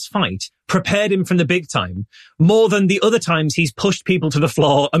about this fight prepared him from the big time more than the other times he's pushed people to the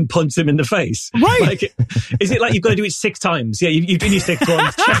floor and punched him in the face? Right. Like, is it like you've got to do it 6 times? Yeah, you've done your 6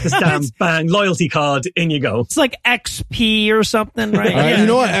 ones, check the stamp, bang, loyalty card, in you go. It's like XP or something, right? Yeah. You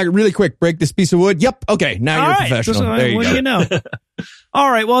know what? Really quick, break this piece of wood. Yep. Okay, now you're a professional. There you what go. Do you know?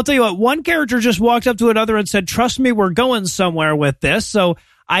 All right, well, I'll tell you what. One character just walked up to another and said, trust me, we're going somewhere with this. So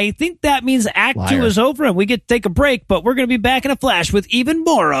I think that means Act 2 is over and we get to take a break, but we're going to be back in a flash with even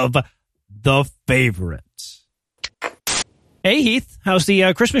more of The Favorites. Hey, Heath, how's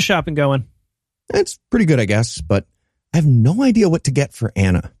the Christmas shopping going? It's pretty good, I guess, but I have no idea what to get for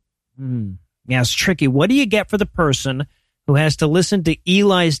Anna. Yeah, it's tricky. What do you get for the person who has to listen to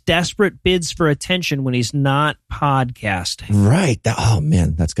Eli's desperate bids for attention when he's not podcasting? Right. Oh,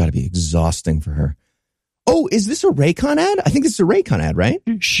 man, that's got to be exhausting for her. Oh, is this a Raycon ad? I think this is a Raycon ad, right?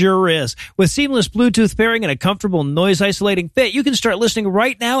 Sure is. With seamless Bluetooth pairing and a comfortable noise-isolating fit, you can start listening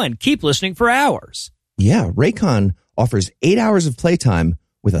right now and keep listening for hours. Yeah, Raycon offers 8 hours of playtime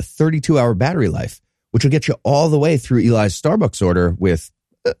with a 32-hour battery life, which will get you all the way through Eli's Starbucks order with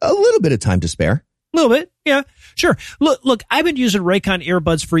a little bit of time to spare. A little bit, yeah, sure. Look, I've been using Raycon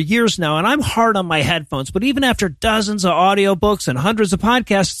earbuds for years now, and I'm hard on my headphones, but even after dozens of audiobooks and hundreds of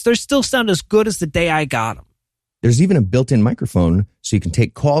podcasts, they still sound as good as the day I got them. There's even a built-in microphone so you can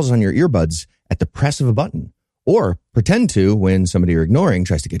take calls on your earbuds at the press of a button, or pretend to when somebody you're ignoring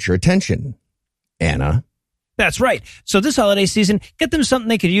tries to get your attention. Anna. That's right. So this holiday season, get them something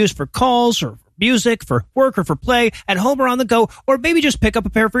they could use for calls or music, for work or for play, at home or on the go, or maybe just pick up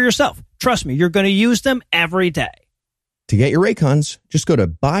a pair for yourself. Trust me, you're going to use them every day. To get your Raycons, just go to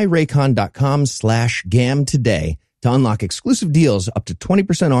buyraycon.com/gam today to unlock exclusive deals up to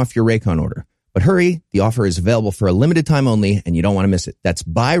 20% off your Raycon order. But hurry, the offer is available for a limited time only, and you don't want to miss it. That's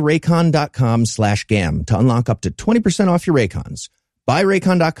buyraycon.com/gam to unlock up to 20% off your Raycons.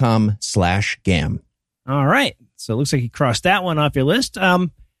 Buyraycon.com/gam. All right. So it looks like you crossed that one off your list.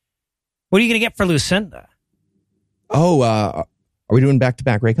 What are you going to get for Lucinda? Oh, are we doing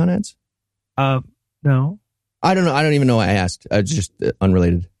back-to-back Raycon ads? No. I don't know. I don't even know why I asked. It's just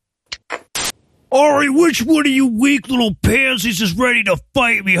unrelated. Ari, which one of you weak little pansies is ready to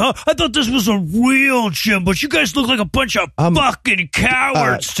fight me, huh? I thought this was a real gym, but you guys look like a bunch of fucking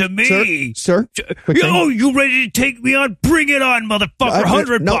cowards to me. Sir? Yo, you ready to take me on? Bring it on, motherfucker.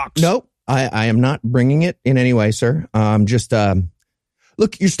 $100. No, I am not bringing it in any way, sir. Just,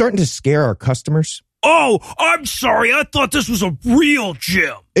 look, you're starting to scare our customers. Oh, I'm sorry. I thought this was a real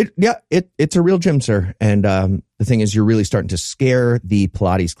gym. It's a real gym, sir. And the thing is, you're really starting to scare the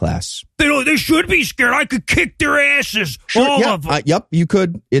Pilates class. They should be scared. I could kick their asses, all of them. Yep, you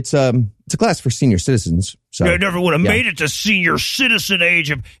could. It's a class for senior citizens. So I never would have made it to senior citizen age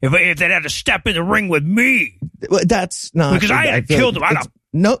if they'd had to step in the ring with me. Well, that's not because I had killed them.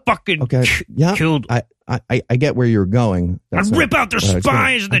 Killed them. I get where you're going. I'd rip out their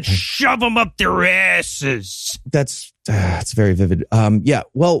spines and then shove them up their asses. That's very vivid.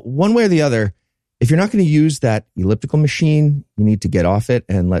 Well, one way or the other, if you're not going to use that elliptical machine, you need to get off it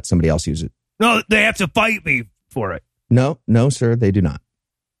and let somebody else use it. No, they have to fight me for it. No, sir, they do not.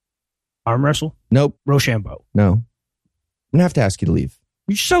 Arm wrestle? Nope. Rochambeau? No. I'm going to have to ask you to leave.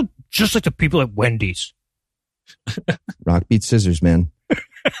 You sound just like the people at Wendy's. Rock beats scissors, man.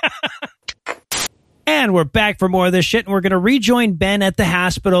 And we're back for more of this shit, and we're going to rejoin Ben at the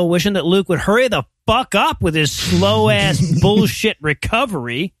hospital, wishing that Luke would hurry the fuck up with his slow-ass bullshit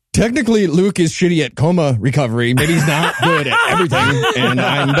recovery. Technically, Luke is shitty at coma recovery. Maybe he's not good at everything, and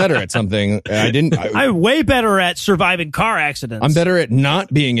I'm better at something. I'm way better at surviving car accidents. I'm better at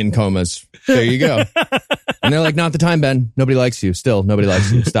not being in comas. There you go. And they're like, not the time, Ben. Nobody likes you. Still, nobody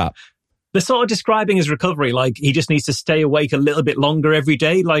likes you. Stop. They're sort of describing his recovery like he just needs to stay awake a little bit longer every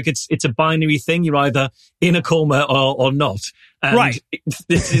day. Like it's a binary thing. You're either in a coma or not. And right.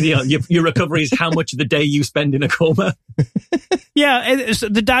 Your recovery is how much of the day you spend in a coma. Yeah. And so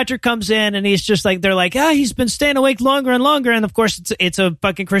the doctor comes in and he's just like, they're like, he's been staying awake longer and longer. And of course it's a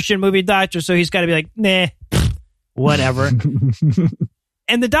fucking Christian movie doctor. So he's got to be like, nah, whatever.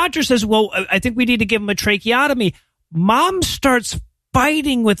 And the doctor says, well, I think we need to give him a tracheotomy. Mom starts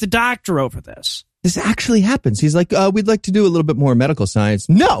fighting with the doctor over this. This actually happens. He's like, we'd like to do a little bit more medical science.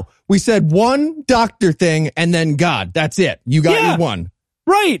 No, we said one doctor thing and then God, that's it. You got your one.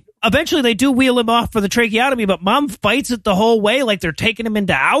 Right. Eventually they do wheel him off for the tracheotomy, but Mom fights it the whole way like they're taking him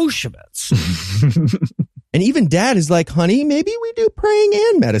into Auschwitz. And even Dad is like, honey, maybe we do praying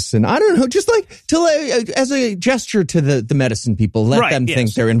and medicine. I don't know, just like as a gesture to the medicine people, let them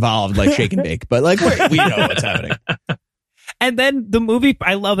think they're involved, like shake and bake. But like, we know what's happening. And then the movie,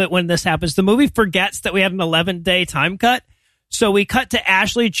 I love it when this happens. The movie forgets that we had an 11-day time cut. So we cut to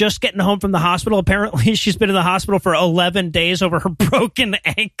Ashley just getting home from the hospital. Apparently, she's been in the hospital for 11 days over her broken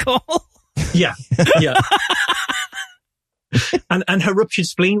ankle. Yeah. and her ruptured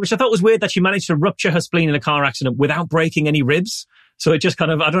spleen, which I thought was weird that she managed to rupture her spleen in a car accident without breaking any ribs. So it just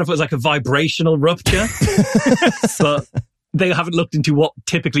kind of, I don't know if it was like a vibrational rupture, but they haven't looked into what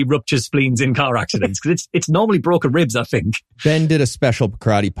typically ruptures spleens in car accidents because it's normally broken ribs, I think. Ben did a special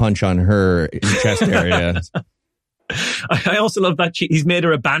karate punch on her chest area. I also love that he's made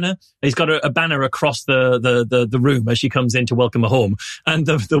her a banner. He's got a banner across the room as she comes in to welcome her home. And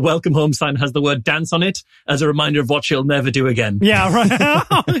the welcome home sign has the word dance on it as a reminder of what she'll never do again. Yeah, right.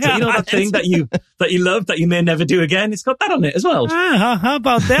 So you know that thing that you love that you may never do again? It's got that on it as well. How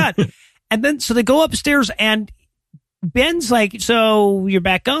about that? And then, so they go upstairs and Ben's like, so you're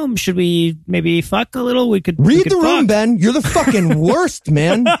back home. Should we maybe fuck a little? We could read the room, Ben. You're the fucking worst,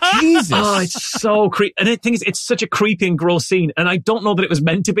 man. Jesus. Oh, it's so creepy. And the thing is, it's such a creepy and gross scene. And I don't know that it was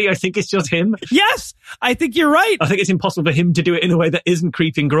meant to be. I think it's just him. Yes, I think you're right. I think it's impossible for him to do it in a way that isn't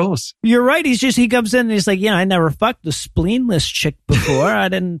creepy and gross. You're right. He comes in and he's like, yeah, I never fucked a spleenless chick before. I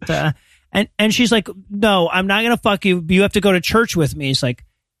didn't. And she's like, no, I'm not going to fuck you. You have to go to church with me. He's like,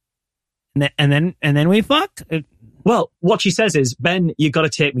 and then we fuck. Well, what she says is, Ben, you got to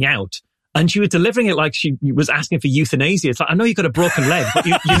take me out. And she was delivering it like she was asking for euthanasia. It's like, I know you got a broken leg, but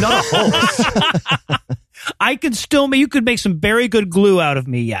you're not a horse. I could you could make some very good glue out of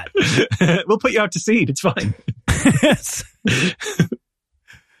me yet. We'll put you out to sea. It's fine.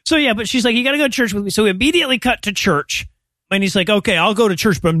 So yeah, but she's like, you got to go to church with me. So we immediately cut to church. And he's like, okay, I'll go to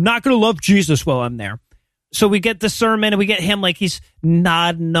church, but I'm not going to love Jesus while I'm there. So we get the sermon and we get him like he's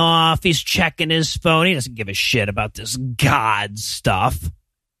nodding off. He's checking his phone. He doesn't give a shit about this God stuff.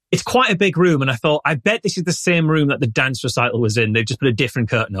 It's quite a big room. And I thought, I bet this is the same room that the dance recital was in. They've just put a different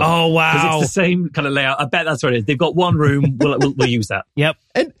curtain up. Oh, wow. Because it's the same kind of layout. I bet that's what it is. They've got one room. We'll use that. Yep.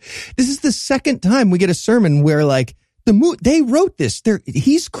 And this is the second time we get a sermon where like they wrote this.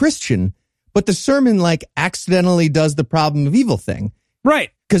 He's Christian. but the sermon like accidentally does the problem of evil thing. Right.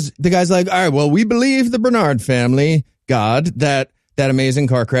 Because the guy's like, all right, well, we believe the Bernard family, God, that amazing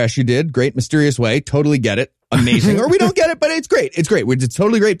car crash you did, great, mysterious way, totally get it, amazing. Or we don't get it, but it's great. It's great. It's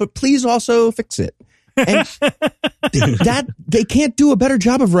totally great, but please also fix it. And that they can't do a better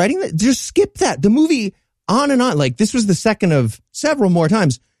job of writing that. Just skip that. The movie on and on. Like this was the second of several more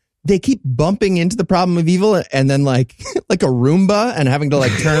times. They keep bumping into the problem of evil and then like a Roomba and having to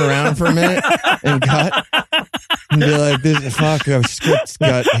like turn around for a minute and cut and be like, this fuck, our script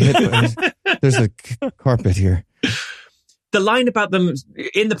got hit. There's a carpet here. The line about them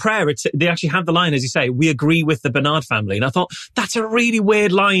in the prayer, they actually have the line, as you say, we agree with the Bernard family. And I thought, that's a really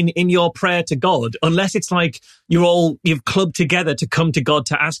weird line in your prayer to God, unless it's like you've clubbed together to come to God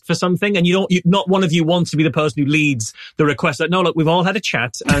to ask for something. And not one of you wants to be the person who leads the request. Like, no, look, we've all had a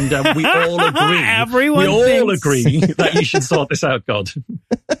chat and we all agree. We all agree that you should sort this out, God.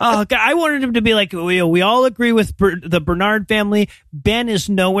 Oh, God, I wanted him to be like, we all agree with the Bernard family. Ben is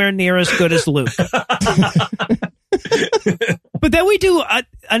nowhere near as good as Luke. But then we do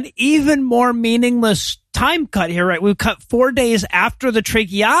an even more meaningless time cut here, right? We cut 4 days after the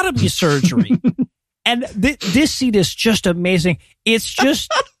tracheotomy surgery. And this scene is just amazing. It's just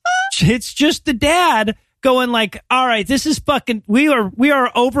the dad going like, all right, this is fucking, we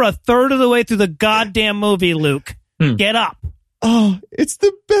are over a third of the way through the goddamn movie, Luke. Get up. Oh, it's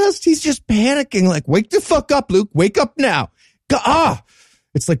the best. He's just panicking like, wake the fuck up, Luke. Wake up now.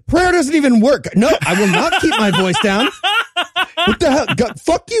 It's like prayer doesn't even work. No, I will not keep my voice down. What the hell? God,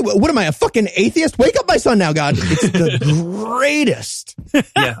 fuck you. What am I, a fucking atheist? Wake up my son now, God. It's the greatest.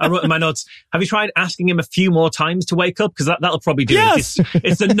 Yeah, I wrote in my notes, have you tried asking him a few more times to wake up? Because that'll probably do it.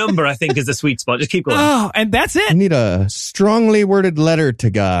 It's the number, I think, is the sweet spot. Just keep going. Oh, and that's it. You need a strongly worded letter to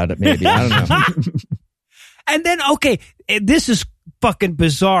God, maybe. I don't know. And then, okay, this is fucking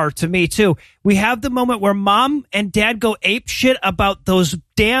bizarre to me too. We have the moment where mom and dad go ape shit about those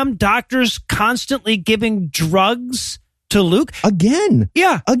damn doctors constantly giving drugs to Luke. Again.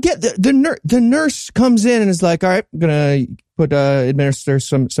 Yeah. Again. The nurse comes in and is like, all right, I'm going to administer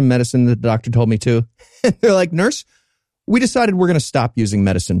some medicine that the doctor told me to. And they're like, nurse, we decided we're going to stop using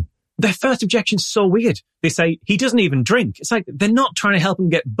medicine. Their first objection's so weird. They say, he doesn't even drink. It's like, they're not trying to help him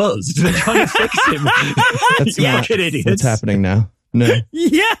get buzzed. They're trying to fix him. That's fucking idiots. What's happening now? No.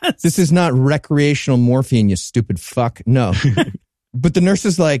 Yes. This is not recreational morphine, you stupid fuck. No. But the nurse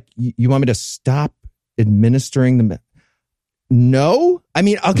is like, you want me to stop administering the No? I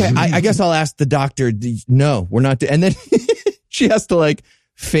mean, okay, I guess I'll ask the doctor. No, we're not. And then she has to like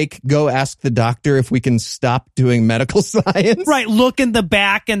fake go ask the doctor if we can stop doing medical science. Right. Look in the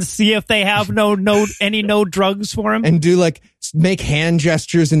back and see if they have no drugs for him. And do like make hand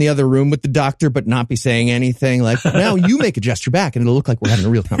gestures in the other room with the doctor, but not be saying anything. Like, now you make a gesture back and it'll look like we're having a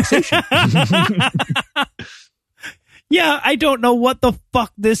real conversation. Yeah, I don't know what the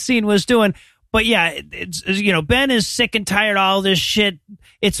fuck this scene was doing. But yeah, it's, Ben is sick and tired of all this shit.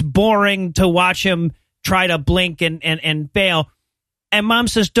 It's boring to watch him try to blink and fail. And mom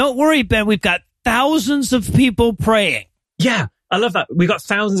says, don't worry, Ben, we've got thousands of people praying. Yeah, I love that. We've got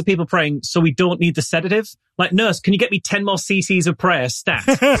thousands of people praying, so we don't need the sedative. Like, nurse, can you get me 10 more CCs of prayer stat?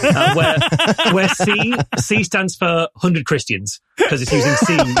 Where C stands for 100 Christians, because it's using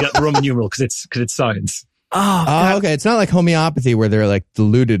C, the Roman numeral, because it's science. Oh, okay. It's not like homeopathy where they're like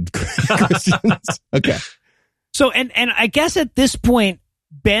deluded Christians. Okay. So, and I guess at this point,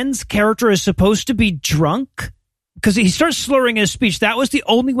 Ben's character is supposed to be drunk because he starts slurring his speech. That was the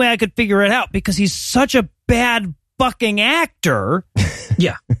only way I could figure it out because he's such a bad fucking actor.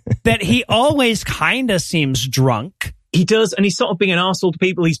 Yeah. That he always kind of seems drunk. He does, and he's sort of being an arsehole to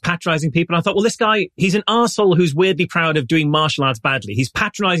people. He's patronizing people. And I thought, well, this guy, he's an arsehole who's weirdly proud of doing martial arts badly. He's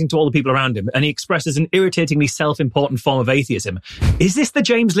patronizing to all the people around him, and he expresses an irritatingly self-important form of atheism. Is this the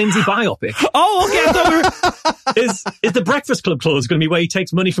James Lindsay biopic? Oh, okay. I thought Is the Breakfast Club clause going to be where he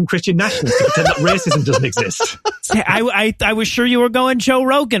takes money from Christian nationalists to pretend that racism doesn't exist? I was sure you were going Joe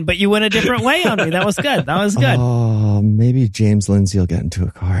Rogan, but you went a different way on me. That was good. That was good. Oh, maybe James Lindsay will get into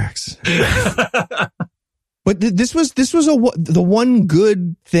a car accident. But this was the one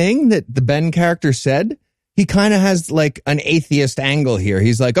good thing that the Ben character said. He kind of has like an atheist angle here.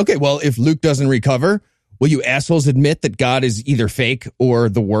 He's like, okay, well, if Luke doesn't recover, will you assholes admit that God is either fake or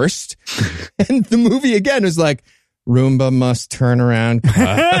the worst? And the movie again is like, Roomba must turn around.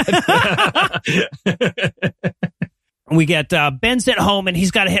 We get Ben's at home and he's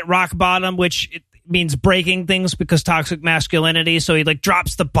got to hit rock bottom, which means breaking things because toxic masculinity. So he like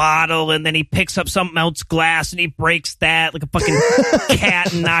drops the bottle and then he picks up something else glass and he breaks that like a fucking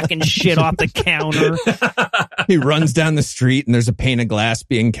cat knocking shit off the counter. He runs down the street and there's a pane of glass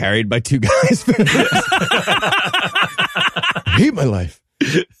being carried by two guys. I hate my life.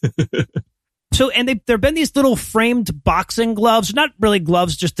 So, and there have been these little framed boxing gloves, not really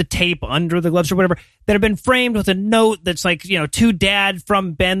gloves, just the tape under the gloves or whatever, that have been framed with a note that's like, to Dad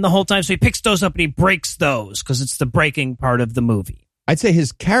from Ben the whole time. So he picks those up and he breaks those because it's the breaking part of the movie. I'd say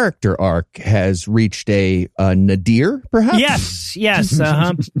his character arc has reached a nadir, perhaps? Yes.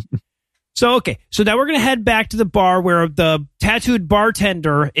 Uh-huh. So now we're going to head back to the bar where the tattooed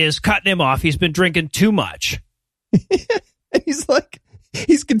bartender is cutting him off. He's been drinking too much. And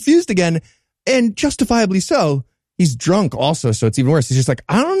he's confused again. And justifiably so. He's drunk also, so it's even worse. He's just like,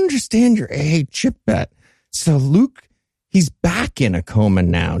 I don't understand your AA chip bet. So Luke, he's back in a coma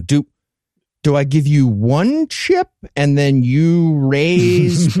now. Do I give you one chip and then you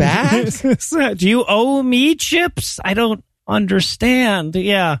raise back? Do you owe me chips? I don't understand.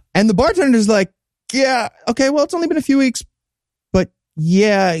 Yeah. And the bartender's like, yeah, okay, well, it's only been a few weeks, but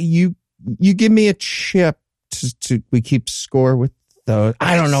yeah, you give me a chip to we keep score with those.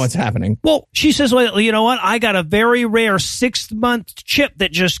 I don't know what's happening. Well, she says, well, you know what? I got a very rare 6-month chip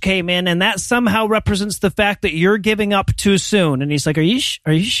that just came in, and that somehow represents the fact that you're giving up too soon. And he's like, are you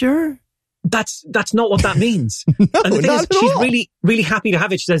sure? That's not what that means. No, and the thing not is, at she's all. really, really happy to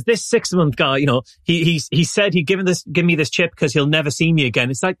have it. She says, this 6-month guy, he said he'd give me this chip because he'll never see me again.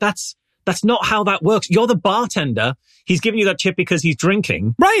 It's like, that's not how that works. You're the bartender. He's giving you that chip because he's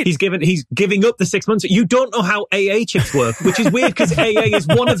drinking. Right. He's giving up the 6 months. You don't know how AA chips work, which is weird because AA is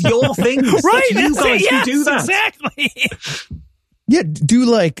one of your things. Right. That's you guys who do that. Exactly. Yeah, do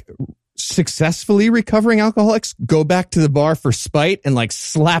like successfully recovering alcoholics go back to the bar for spite and like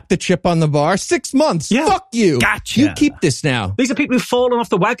slap the chip on the bar? 6 months. Yeah. Fuck you. Gotcha. You keep this now. These are people who've fallen off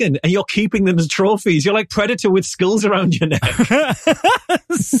the wagon and you're keeping them as trophies. You're like Predator with skulls around your neck.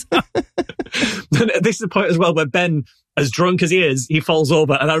 This is the point as well where Ben, as drunk as he is, he falls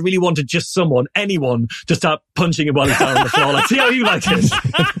over and I really wanted just anyone to start punching him while he's down on the floor. Like, see how you like it.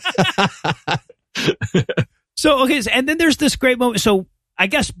 So, and then there's this great moment. So I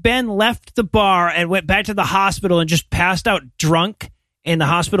guess Ben left the bar and went back to the hospital and just passed out drunk in the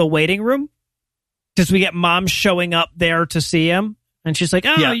hospital waiting room. Because we get Mom showing up there to see him. And she's like,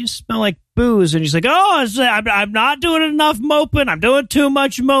 you smell like booze. And he's like, I'm not doing enough moping. I'm doing too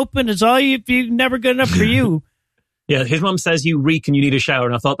much moping. It's all you never good enough for you. Yeah, his mum says you reek and you need a shower.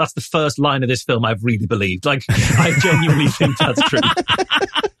 And I thought that's the first line of this film I've really believed. Like, I genuinely think that's true.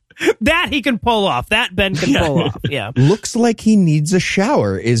 That he can pull off. That Ben can pull off. Yeah. Looks like he needs a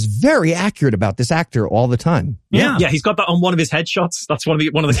shower is very accurate about this actor all the time. Yeah, he's got that on one of his headshots. That's one of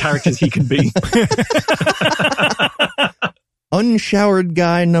the characters he can be. Unshowered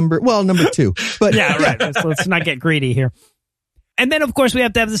guy number 2. But yeah, right. Let's not get greedy here. And then, of course, we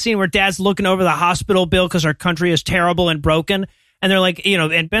have to have the scene where Dad's looking over the hospital bill because our country is terrible and broken. And they're like,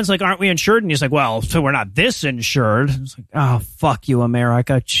 and Ben's like, aren't we insured? And he's like, well, so we're not this insured. It's like, oh, fuck you,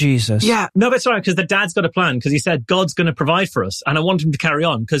 America. Jesus. Yeah. No, but it's all right because the dad's got a plan because he said God's going to provide for us. And I want him to carry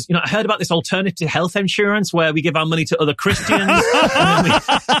on because, I heard about this alternative health insurance where we give our money to other Christians.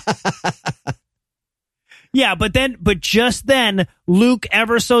 Yeah, but just then, Luke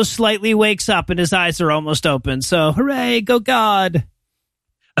ever so slightly wakes up and his eyes are almost open. So, hooray, go God.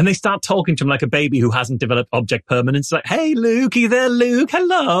 And they start talking to him like a baby who hasn't developed object permanence. It's like, hey, Luke, are you there, Luke?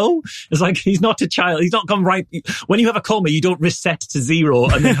 Hello. It's like, he's not a child. He's not gone right. When you have a coma, you don't reset to 0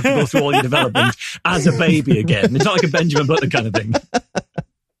 and then have to go through all your development as a baby again. It's not like a Benjamin Button kind of thing.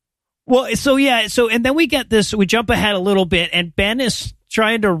 Well, so and then we get this, we jump ahead a little bit and Ben is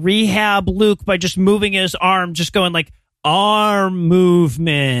trying to rehab Luke by just moving his arm, just going like, arm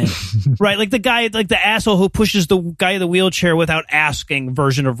movement, right? Like the guy, like the asshole who pushes the guy in the wheelchair without asking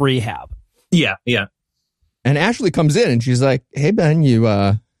version of rehab. Yeah, yeah. And Ashley comes in and she's like, hey, Ben, you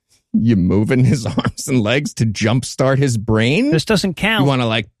moving his arms and legs to jumpstart his brain? This doesn't count. You want to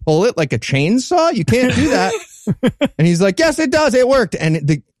like pull it like a chainsaw? You can't do that. And he's like, yes, it does. It worked.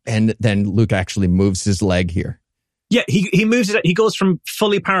 And then Luke actually moves his leg here. Yeah, he moves it. He goes from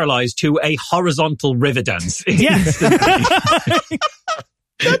fully paralyzed to a horizontal river dance. Yes.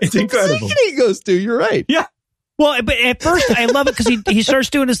 It's incredible. He goes to. You're right. Yeah. Well, but at first I love it because he starts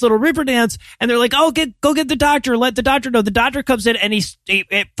doing his little river dance, and they're like, "Oh, go get the doctor. Let the doctor know." The doctor comes in, and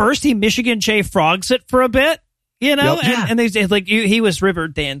at first he Michigan J Frogs it for a bit, Yep. and they say like he was river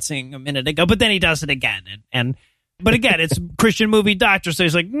dancing a minute ago, but then he does it again, and But again, it's Christian movie doctor, so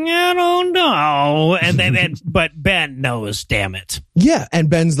he's like, I don't know. But Ben knows, damn it. Yeah, and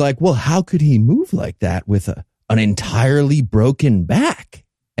Ben's like, well, how could he move like that with an entirely broken back?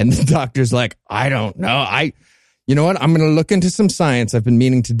 And the doctor's like, I don't know. You know what? I'm going to look into some science. I've been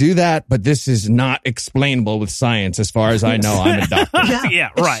meaning to do that, but this is not explainable with science as far as I know. I'm a doctor.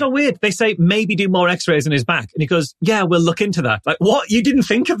 Yeah, It's right. so weird. They say maybe do more x-rays in his back. And he goes, yeah, we'll look into that. Like, what? You didn't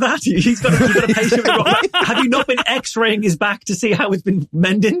think of that? He's got a patient with wrong back. Have you not been x-raying his back to see how it's been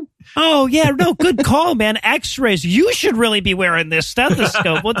mending? Oh, yeah, no, good call, man. X-rays. You should really be wearing this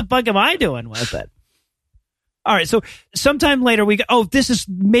stethoscope. What the fuck am I doing with it? All right, so sometime later we go, this is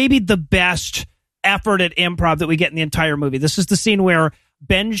maybe the best effort at improv that we get in the entire movie. This is the scene where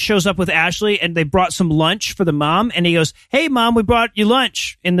Ben shows up with Ashley and they brought some lunch for the mom, and he goes, hey, Mom, we brought you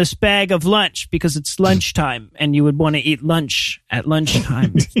lunch in this bag of lunch because it's lunchtime and you would want to eat lunch at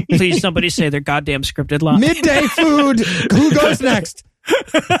lunchtime. Please, somebody say their goddamn scripted line. Midday food. Who goes next?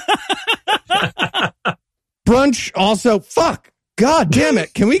 Brunch also. Fuck. God damn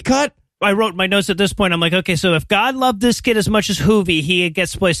it. Can we cut? I wrote my notes at this point. I'm like, okay, so if God loved this kid as much as Hoovie, he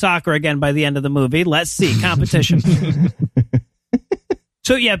gets to play soccer again by the end of the movie. Let's see. Competition.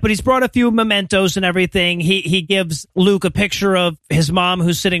 So, yeah, but he's brought a few mementos and everything. He gives Luke a picture of his mom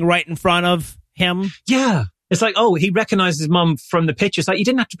who's sitting right in front of him. Yeah. It's like, he recognizes his mum from the picture. It's like, you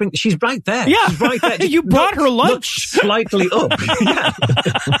didn't have to bring... She's right there. Yeah. She's right there. You brought her lunch. Look slightly up. Yeah.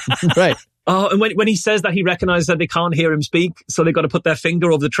 Right. Oh, and when he says that, he recognizes that they can't hear him speak, so they've got to put their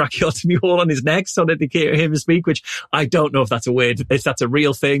finger over the tracheotomy hole on his neck so that they can't hear him speak, which I don't know if that's a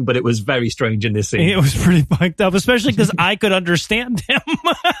real thing, but it was very strange in this scene. It was pretty fucked up, especially because I could understand him.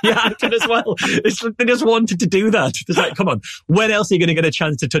 Yeah, I could as well. They just wanted to do that. It's like, come on, when else are you going to get a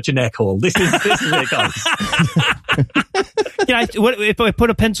chance to touch a neck hole? This is it, guys. Yeah, if I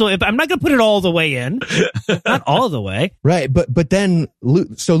put a pencil, I'm not going to put it all the way in. Not all the way. Right. But then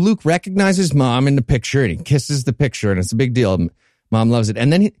Luke recognizes Mom in the picture and he kisses the picture and it's a big deal. Mom loves it.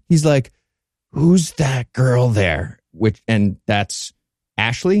 And then he's like, who's that girl there? And that's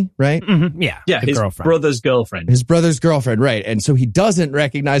Ashley, right? Mm-hmm. Yeah. Yeah. His brother's girlfriend. His brother's girlfriend. Right. And so he doesn't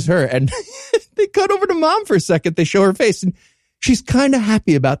recognize her. And they cut over to Mom for a second. They show her face and she's kind of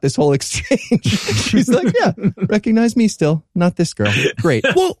happy about this whole exchange. She's like, yeah, recognize me still, not this girl. Great.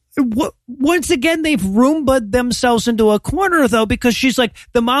 Well, once again, they've Roomba'd themselves into a corner, though, because she's like,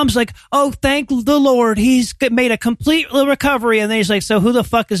 the mom's like, oh, thank the Lord, he's made a complete recovery. And then he's like, so who the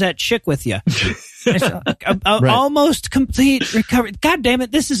fuck is that chick with you? Right. Almost complete recovery. God damn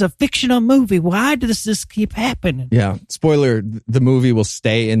it, this is a fictional movie. Why does this keep happening? Yeah. Spoiler, the movie will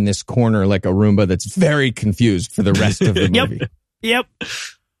stay in this corner like a Roomba that's very confused for the rest of the movie. Yep.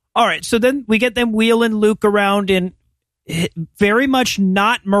 All right, so then we get them wheeling Luke around in very much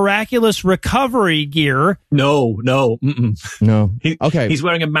not miraculous recovery gear. No. Okay. He's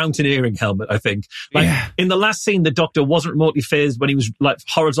wearing a mountaineering helmet, I think. In the last scene, the doctor wasn't remotely phased when he was like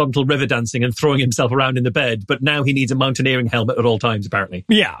horizontal river dancing and throwing himself around in the bed, but now he needs a mountaineering helmet at all times, apparently.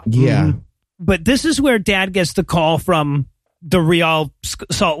 Yeah. Yeah. But this is where Dad gets the call from the Real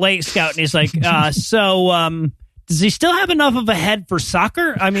Salt Lake Scout, and he's like, does he still have enough of a head for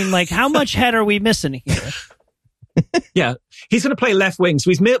soccer? I mean, like, how much head are we missing here? Yeah, he's going to play left wing, so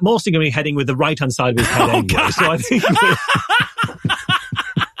he's mostly going to be heading with the right-hand side of his head anyway. God. So I think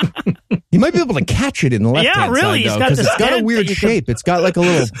you might be able to catch it in the left-hand really, side, though, because it's got a weird shape. It's got like a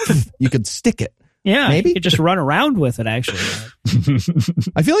little... you could stick it. Yeah, maybe you could just run around with it, actually.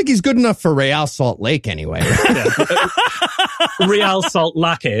 I feel like he's good enough for Real Salt Lake anyway. Real Salt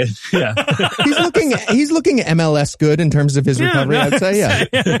Lake. Yeah. He's looking MLS good in terms of his recovery, I'd say. Yeah.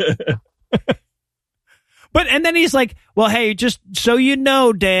 But, and then he's like, well, hey, just so you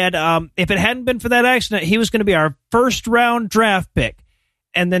know, Dad, if it hadn't been for that accident, he was going to be our first round draft pick.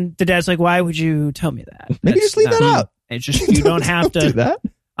 And then the dad's like, why would you tell me that? Maybe just leave that out. It's just, you don't have to do that.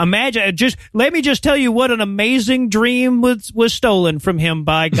 Imagine, let me just tell you what an amazing dream was stolen from him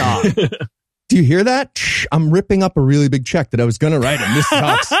by God. Do you hear that? I'm ripping up a really big check that I was going to write him. This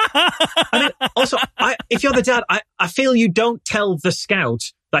sucks. I mean, also, if you're the dad, I feel you don't tell the scout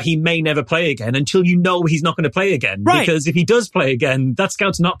that he may never play again until you know he's not going to play again. Right. Because if he does play again, that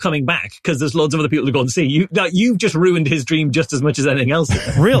scout's not coming back because there's loads of other people to go and see. You've just ruined his dream just as much as anything else.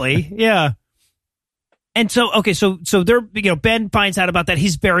 Really? Yeah. And so, okay, so they're, Ben finds out about that.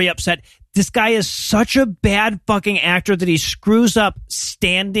 He's very upset. This guy is such a bad fucking actor that he screws up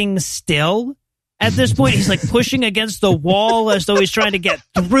standing still. At this point, he's like pushing against the wall as though he's trying to get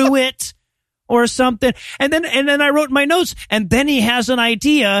through it or something. And then I wrote in my notes, and then he has an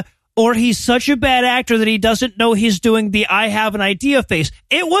idea, or he's such a bad actor that he doesn't know he's doing the I have an idea face.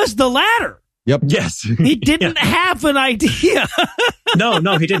 It was the latter. Yep. Yes. He didn't have an idea.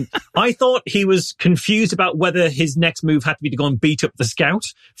 No, he didn't. I thought he was confused about whether his next move had to be to go and beat up the scout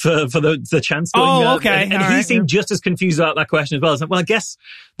for the chance. Going, okay. And he seemed just as confused about that question as well. I was like, well, I guess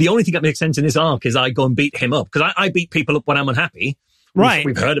the only thing that makes sense in this arc is I go and beat him up, because I beat people up when I'm unhappy. Right.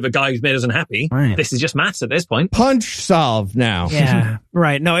 We've heard of a guy who's made us unhappy. Right. This is just maths at this point. Punch solved now. Yeah.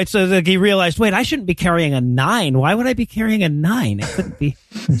 Right. No, it's like he realized, wait, I shouldn't be carrying a 9. Why would I be carrying a 9? It couldn't be.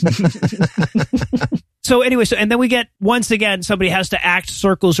 So anyway, and then we get, once again, somebody has to act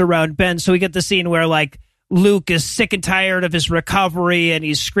circles around Ben. So we get the scene where like Luke is sick and tired of his recovery and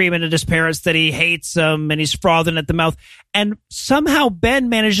he's screaming at his parents that he hates them and he's frothing at the mouth. And somehow Ben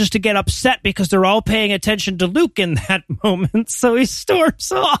manages to get upset because they're all paying attention to Luke in that moment. So he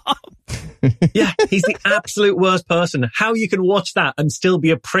storms off. Yeah, he's the absolute worst person. How you can watch that and still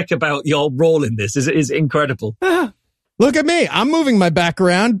be a prick about your role in this is incredible. Look at me. I'm moving my back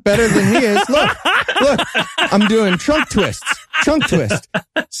around better than he is. Look, I'm doing trunk twist,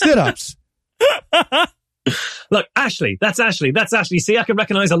 sit-ups. Look, Ashley. That's Ashley. See, I can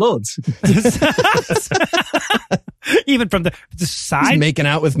recognize her loads. Even from the side. He's making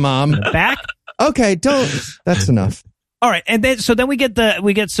out with mom. Back. Okay, that's enough. All right, and then we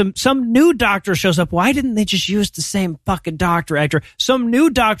get some new doctor shows up. Why didn't they just use the same fucking doctor actor? Some new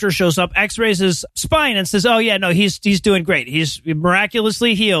doctor shows up, X-rays his spine, and says, "Oh yeah, no, he's doing great. He's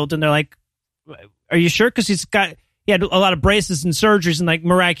miraculously healed." And they're like, "Are you sure?" Because he had a lot of braces and surgeries, and like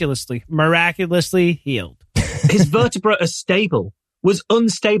miraculously healed. His vertebra are stable. Was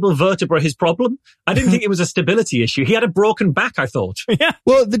unstable vertebra his problem? I didn't think it was a stability issue. He had a broken back, I thought. Yeah.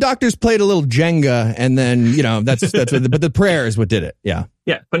 Well, the doctors played a little Jenga, and then, that's what, but the prayer is what did it. Yeah.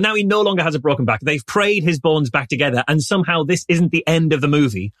 Yeah. But now he no longer has a broken back. They've prayed his bones back together, and somehow this isn't the end of the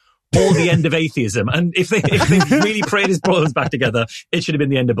movie or the end of atheism. And if they really prayed his bones back together, it should have been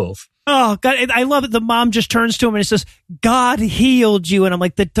the end of both. Oh, God, I love it. The mom just turns to him and says, "God healed you." And I'm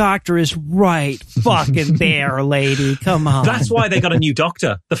like, the doctor is right fucking there, lady. Come on. That's why they got a new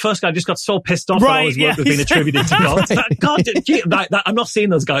doctor. The first guy just got so pissed off that all his work was being attributed to God. I'm not seeing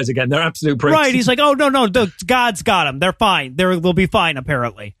those guys again. They're absolute pricks. Right. He's like, oh, no, God's got them. They're fine. They'll be fine,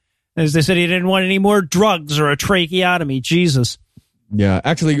 apparently. As they said, he didn't want any more drugs or a tracheotomy. Jesus. Yeah,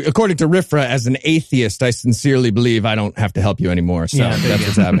 actually, according to Rifra, as an atheist, I sincerely believe I don't have to help you anymore. So that's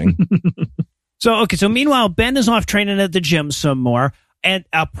what's happening. So meanwhile, Ben is off training at the gym some more, and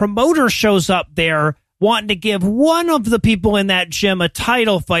a promoter shows up there wanting to give one of the people in that gym a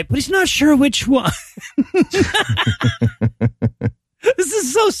title fight, but he's not sure which one. This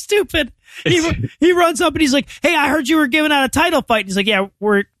is so stupid. He runs up and he's like, "Hey, I heard you were giving out a title fight." And he's like, "Yeah,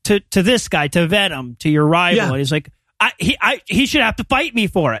 we're to this guy, to Venom, to your rival." Yeah. And he's like, he should have to fight me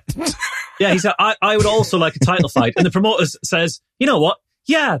for it. Yeah, he said, I would also like a title fight. And the promoter says, "You know what?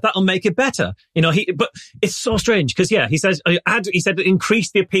 Yeah, that'll make it better." But it's so strange because, he says, he said it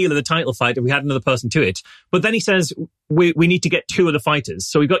increased the appeal of the title fight if we had another person to it. But then he says, we need to get 2 of the fighters.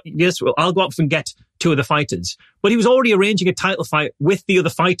 So I'll go up and get 2 of the fighters. But he was already arranging a title fight with the other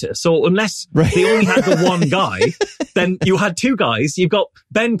fighter. So unless they only had the one guy, then you had 2 guys. You've got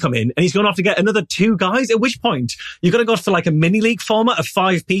Ben come in and he's going to have to get another 2 guys. At which point you're going to go for like a mini league format of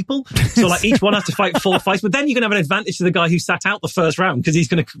 5 people. So like each one has to fight 4 fights. But then you're going to have an advantage to the guy who sat out the first round because he's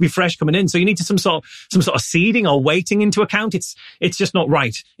going to be fresh coming in. So you need some sort of seeding or weighting into account. It's just not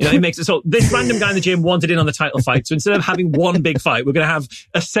right. It makes it so this random guy in the gym wanted in on the title fight. So instead of having one big fight, we're going to have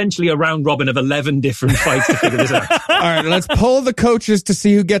essentially a round robin of 11 different fights to figure this out. All right, let's poll the coaches to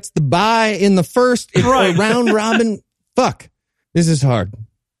see who gets the bye in the first round robin. Fuck, this is hard.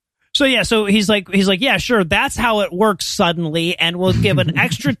 So he's like, yeah, sure, that's how it works suddenly, and we'll give an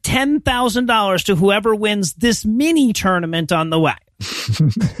extra $10,000 to whoever wins this mini tournament on the way.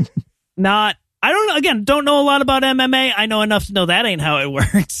 Don't know a lot about MMA. I know enough to know that ain't how it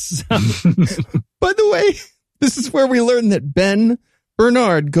works. So. By the way, this is where we learn that Ben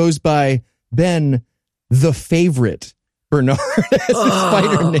Bernard goes by Ben the Favorite Bernard as his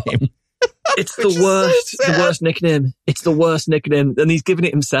fighter name. It's the worst nickname. It's the worst nickname, and he's giving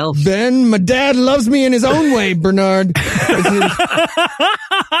it himself. Ben, my dad loves me in his own way, Bernard.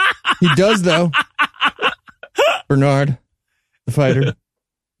 He does, though. Bernard, the fighter.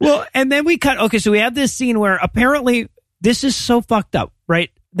 Well, and then we cut. Okay, so we have this scene where apparently this is so fucked up,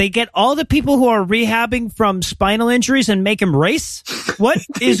 right? They get all the people who are rehabbing from spinal injuries and make them race. What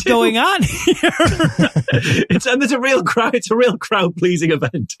is going on here? And there's a real crowd. It's a real crowd pleasing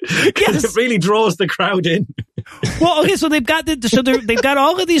event. Yes. It really draws the crowd in. Well, okay, so they've got they've got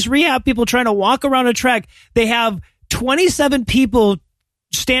all of these rehab people trying to walk around a track. They have 27 people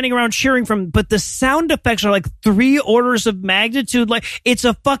standing around cheering from, but the sound effects are like 3 orders of magnitude. Like it's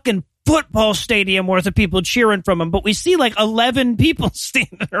a fucking football stadium worth of people cheering from him, but we see like 11 people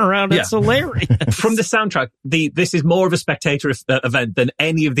standing around. It's hilarious. From the soundtrack, this is more of a spectator event than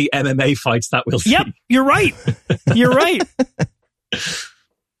any of the MMA fights that we'll see. Yep, you're right. You're right.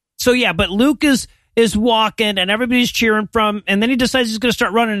 So yeah, but Luke is walking and everybody's cheering from, and then he decides he's going to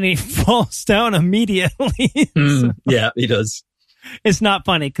start running and he falls down immediately. Yeah, he does. It's not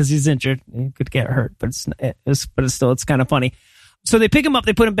funny because he's injured. He could get hurt, but it's kind of funny. So they pick him up,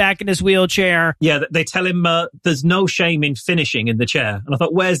 they put him back in his wheelchair. Yeah, they tell him there's no shame in finishing in the chair. And I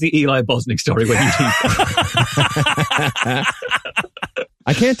thought, where's the Eli Bosnick story when you need that?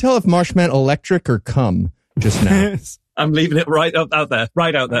 I can't tell if Marsh meant electric or cum just now. I'm leaving it right out there.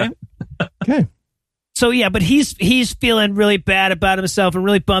 Okay. So yeah, but he's feeling really bad about himself and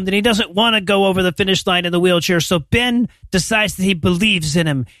really bummed, and he doesn't want to go over the finish line in the wheelchair. So Ben decides that he believes in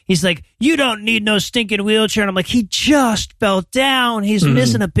him. He's like, "You don't need no stinking wheelchair." And I'm like, "He just fell down. He's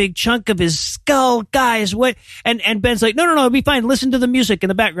missing a big chunk of his skull, guys. What?" And Ben's like, "No, it'll be fine. Listen to the music in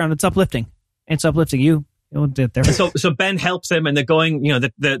the background. It's uplifting. It's uplifting you." So Ben helps him, and they're going,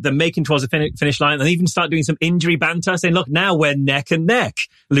 they're making towards the finish line, and they even start doing some injury banter, saying, "Look, now we're neck and neck,"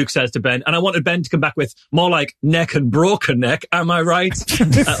 Luke says to Ben. And I wanted Ben to come back with more like neck and broken neck. Am I right?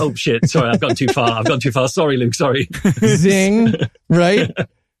 Oh shit. Sorry, I've gone too far. Sorry, Luke. Sorry. Zing. Right.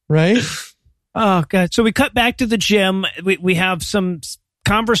 Oh God. So we cut back to the gym. We have some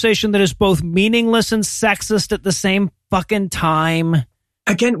conversation that is both meaningless and sexist at the same fucking time.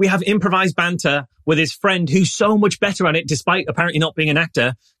 Again, we have improvised banter with his friend who's so much better at it, despite apparently not being an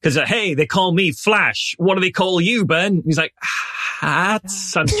actor. Because, hey, they call me Flash. What do they call you, Ben? He's like,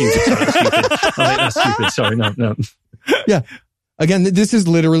 hats. I'm stupid. That's stupid. Sorry, no. Yeah. Again, this is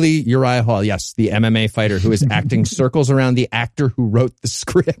literally Uriah Hall. Yes, the MMA fighter who is acting circles around the actor who wrote the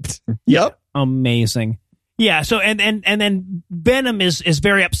script. Yep. Amazing. Yeah, so and then Venom is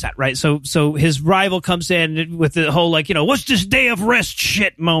very upset, right? So his rival comes in with the whole what's this day of rest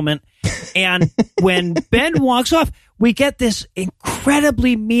shit moment. And when Ben walks off, we get this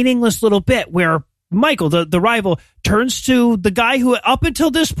incredibly meaningless little bit where Michael, the rival, turns to the guy who up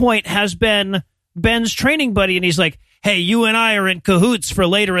until this point has been Ben's training buddy, and he's like, "Hey, you and I are in cahoots for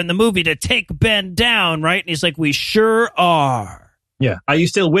later in the movie to take Ben down, right?" And he's like, "We sure are." Yeah. Are you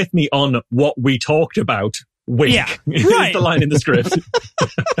still with me on what we talked about? Wink. Yeah, right. The line in the script.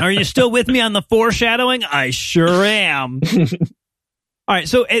 Are you still with me on the foreshadowing? I sure am. All right.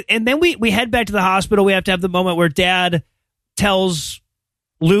 So, and then we head back to the hospital. We have to have the moment where Dad tells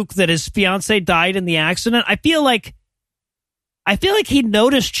Luke that his fiance died in the accident. I feel like he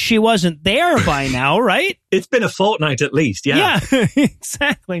noticed she wasn't there by now, right? It's been a fortnight at least. Yeah,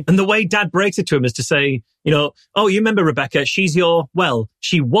 exactly. And the way Dad breaks it to him is to say, "Oh, you remember Rebecca? She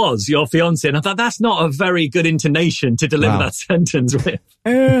was your fiance." And I thought that's not a very good intonation to deliver that sentence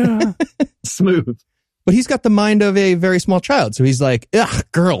with. Smooth. But he's got the mind of a very small child. So he's like, "Ugh,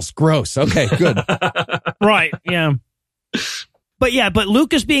 girls, gross. Okay, good." Right. Yeah. But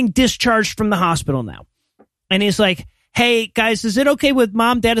Luke is being discharged from the hospital now. And he's like, "Hey guys, is it okay with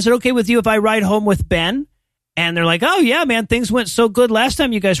Mom, Dad? Is it okay with you if I ride home with Ben?" And they're like, "Oh yeah, man, things went so good last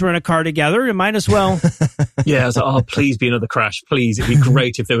time you guys were in a car together. You might as well." Yeah, I was like, "Oh, please be another crash. Please. It'd be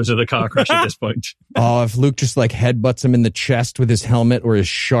great if there was another car crash at this point." Oh, if Luke just headbutts him in the chest with his helmet or his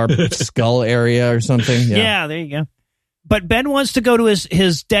sharp skull area or something. Yeah, there you go. But Ben wants to go to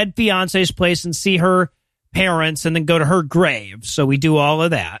his dead fiance's place and see her parents and then go to her grave. So we do all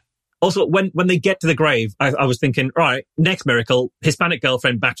of that. Also, when they get to the grave, I was thinking, all right, next miracle, Hispanic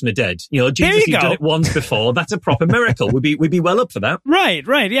girlfriend back from the dead. Jesus, you've done it once before. That's a proper miracle. We'd be well up for that. Right,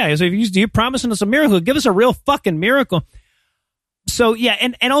 yeah. So if you're promising us a miracle, give us a real fucking miracle. So yeah,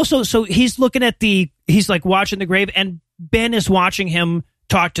 and also, so he's looking at he's watching the grave, and Ben is watching him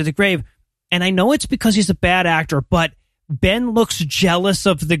talk to the grave. And I know it's because he's a bad actor, but Ben looks jealous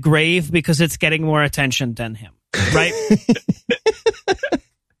of the grave because it's getting more attention than him, right?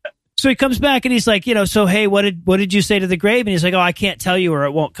 So he comes back and he's like, so hey, what did you say to the grave? And he's like, "Oh, I can't tell you or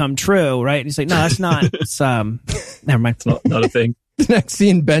it won't come true," right? And he's like, "No, that's not. It's never mind. It's not a thing." The next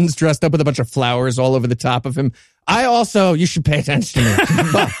scene, Ben's dressed up with a bunch of flowers all over the top of him. You should pay attention to me.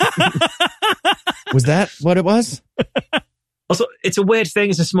 Was that what it was? Also, it's a weird thing.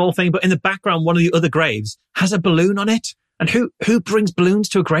 It's a small thing, but in the background, one of the other graves has a balloon on it. And who brings balloons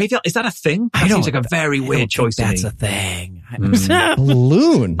to a graveyard? Is that a thing? That seems like a very weird choice to me. That's a thing.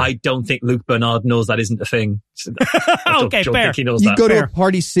 Balloon? I don't think Luke Bernard knows that isn't a thing. I Okay, don't fair. think he knows You that. go to a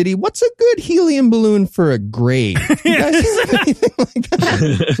party city. What's a good helium balloon for a grave? You guys have anything like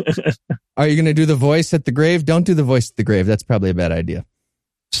that? Are you going to do the voice at the grave? Don't do the voice at the grave. That's probably a bad idea.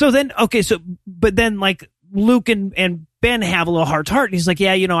 So then, but then Luke and Ben have a little heart to heart. And he's like,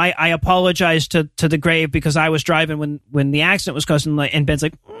 yeah, I apologized to the grave because I was driving when the accident was caused. And Ben's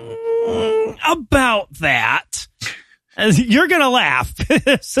like, about that. You're going to laugh.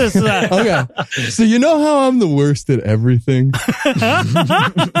 Says, okay. So you know how I'm the worst at everything?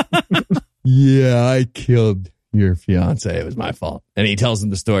 Yeah, I killed your fiance. It was my fault. And he tells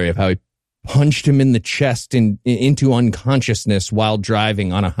him the story of how he punched him in the chest into unconsciousness while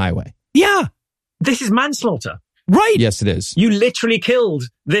driving on a highway. Yeah. This is manslaughter. Right. Yes, it is. You literally killed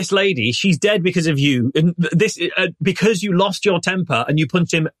this lady. She's dead because of you. And this, because you lost your temper and you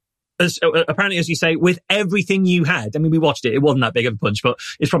punched him, apparently, as you say, with everything you had. I mean, we watched it. It wasn't that big of a punch, but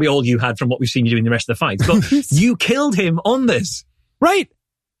it's probably all you had from what we've seen you do in the rest of the fights. But you killed him on this. Right.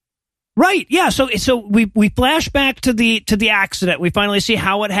 Right. Yeah. So we flash back to the accident. We finally see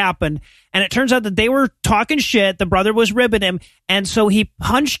how it happened. And it turns out that they were talking shit. The brother was ribbing him. And so he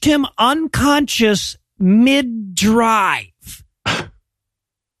punched him unconscious mid-drive.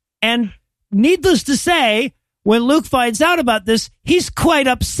 And needless to say, when Luke finds out about this, he's quite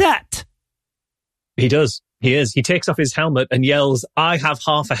upset. He does. He is. He takes off his helmet and yells, I have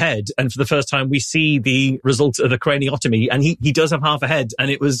half a head. And for the first time, we see the results of the craniotomy. And he does have half a head.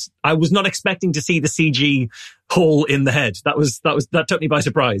 And I was not expecting to see the CG hole in the head. That took me by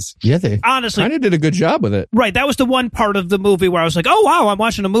surprise. Yeah, they honestly kind of did a good job with it. Right. That was the one part of the movie where I was like, oh, wow, I'm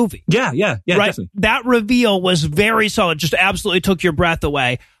watching a movie. Yeah, right? Definitely. That reveal was very solid. Just absolutely took your breath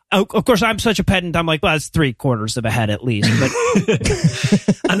away. Of course, I'm such a pedant. I'm like, well, it's 3/4 of a head at least. But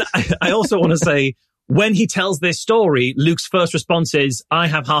and I also want to say, when he tells this story, Luke's first response is, I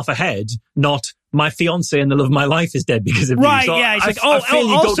have half a head, not my fiance and the love of my life is dead because of you. Right, so yeah. He's I feel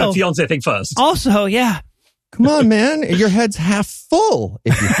you go to the fiance thing first. Also, yeah. Come on, man. Your head's half full.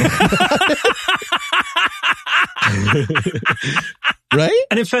 If you think about it. Right?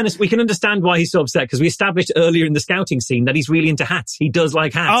 And in fairness, we can understand why he's so upset because we established earlier in the scouting scene that he's really into hats. He does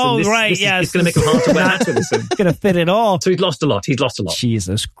like hats. Oh, and right. Yeah. It's going to make him hard to wear hats with this thing. Going to fit it all. So he's lost a lot.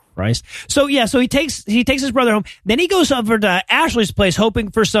 Jesus Christ. So yeah, so he takes his brother home. Then he goes over to Ashley's place hoping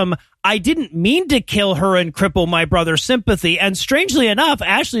for some, I didn't mean to kill her and cripple my brother's sympathy. And strangely enough,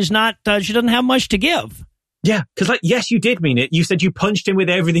 Ashley's not, she doesn't have much to give. Yeah, because yes, you did mean it. You said you punched him with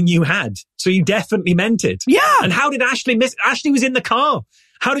everything you had. So you definitely meant it. Yeah. And how did Ashley miss? Ashley was in the car.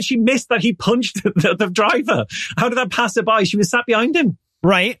 How did she miss that he punched the driver? How did that pass her by? She was sat behind him.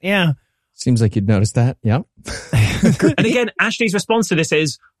 Right, yeah. Seems like you'd noticed that, yeah. And again, Ashley's response to this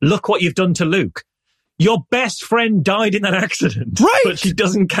is, look what you've done to Luke. Your best friend died in that accident. Right. But she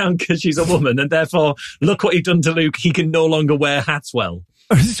doesn't count because she's a woman. And therefore, look what you've done to Luke. He can no longer wear hats well.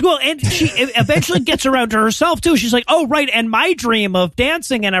 Well, and she eventually gets around to herself too. She's like, "Oh, right, and my dream of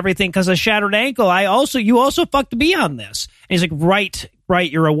dancing and everything because of shattered ankle. You also fucked me on this." And he's like,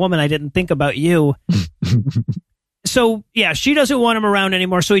 "Right, you're a woman. I didn't think about you." So yeah, she doesn't want him around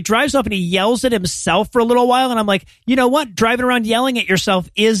anymore. So he drives up and he yells at himself for a little while. And I'm like, you know what? Driving around yelling at yourself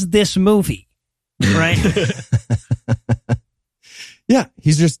is this movie, right? Yeah,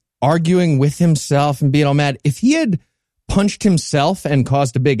 he's just arguing with himself and being all mad. If he had punched himself and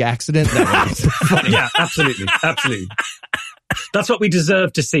caused a big accident, that would be funny. Yeah, absolutely. That's what we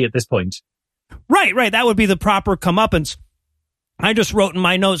deserve to see at this point. Right. That would be the proper comeuppance. I just wrote in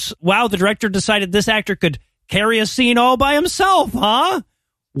my notes, wow, the director decided this actor could carry a scene all by himself, huh?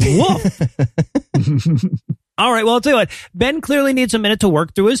 Woof. All right, well, I'll tell you what. Ben clearly needs a minute to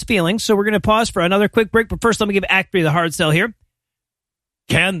work through his feelings, so we're going to pause for another quick break. But first, let me give Act 3 the hard sell here.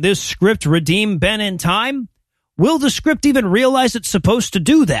 Can this script redeem Ben in time? Will the script even realize it's supposed to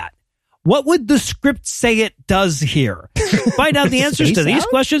do that? What would the script say it does here? Find out the answers to these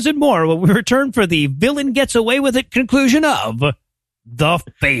questions and more when we return for the villain gets away with it conclusion of The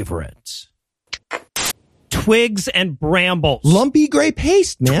Favorite. Twigs and brambles. Lumpy gray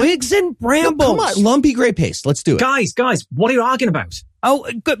paste, man. Twigs and brambles. No, come on, lumpy gray paste. Let's do it. Guys, what are you arguing about? Oh,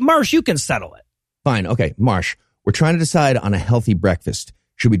 good. Marsh, you can settle it. Fine. Okay, Marsh, we're trying to decide on a healthy breakfast.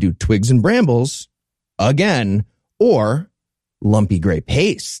 Should we do twigs and brambles again or lumpy gray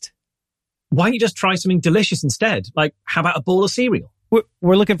paste? Why don't you just try something delicious instead? Like, how about a bowl of cereal?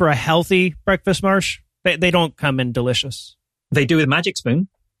 We're looking for a healthy breakfast, Marsh. They don't come in delicious. They do with Magic Spoon.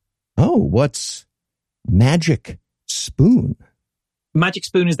 Oh, what's Magic Spoon? Magic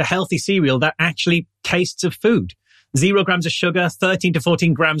Spoon is the healthy cereal that actually tastes of food. 0 grams of sugar, 13 to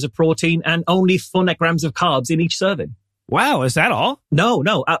 14 grams of protein, and only 4 grams of carbs in each serving. Wow, is that all? No,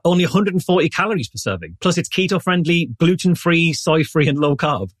 only 140 calories per serving. Plus it's keto-friendly, gluten-free, soy-free, and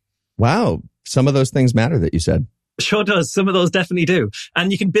low-carb. Wow, some of those things matter that you said. Sure does. Some of those definitely do.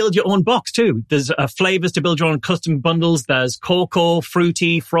 And you can build your own box too. There's flavors to build your own custom bundles. There's cocoa,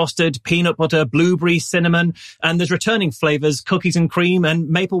 fruity, frosted, peanut butter, blueberry, cinnamon. And there's returning flavors, cookies and cream and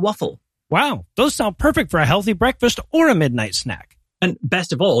maple waffle. Wow, those sound perfect for a healthy breakfast or a midnight snack. And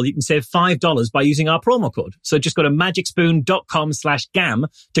best of all, you can save $5 by using our promo code. So just go to magicspoon.com/GAM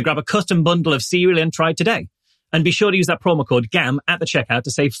to grab a custom bundle of cereal and try today. And be sure to use that promo code GAM at the checkout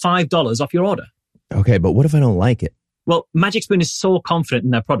to save $5 off your order. Okay, but what if I don't like it? Well, Magic Spoon is so confident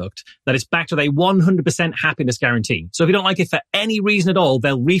in their product that it's backed with a 100% happiness guarantee. So if you don't like it for any reason at all,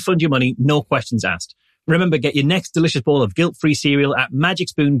 they'll refund your money, no questions asked. Remember, get your next delicious bowl of guilt-free cereal at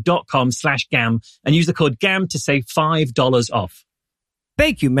magicspoon.com/GAM and use the code GAM to save $5 off.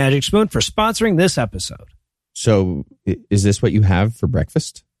 Thank you, Magic Spoon, for sponsoring this episode. So is this what you have for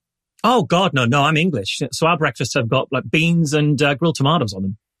breakfast? Oh, God, no, I'm English. So our breakfasts have got like beans and grilled tomatoes on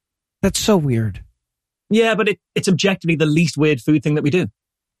them. That's so weird. Yeah, but it's objectively the least weird food thing that we do.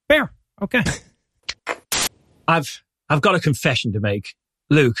 Fair. Okay. I've got a confession to make.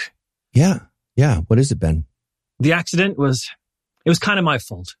 Luke. Yeah. What is it, Ben? The accident was kind of my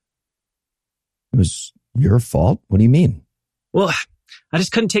fault. It was your fault? What do you mean? Well, I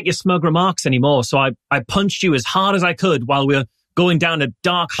just couldn't take your smug remarks anymore, so I punched you as hard as I could while we were going down a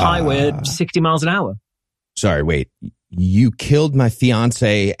dark highway at 60 miles an hour. Sorry, wait. You killed my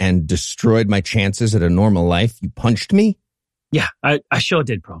fiance and destroyed my chances at a normal life? You punched me? Yeah, I sure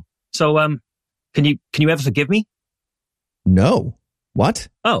did, bro. So, can you ever forgive me? No. What?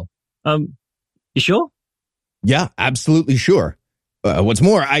 Oh, you sure? Yeah, absolutely sure. What's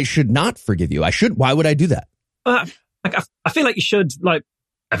more, I should not forgive you. Why would I do that? I feel like you should,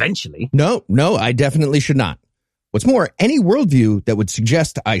 eventually. No, I definitely should not. What's more, any worldview that would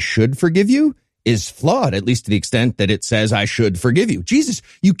suggest I should forgive you is flawed, at least to the extent that it says I should forgive you. Jesus,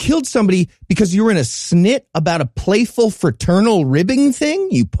 you killed somebody because you were in a snit about a playful fraternal ribbing thing?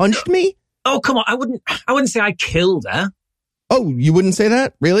 You punched me? Oh, come on. I wouldn't say I killed her. Oh, you wouldn't say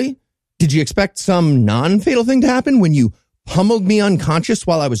that? Really? Did you expect some non-fatal thing to happen when you pummeled me unconscious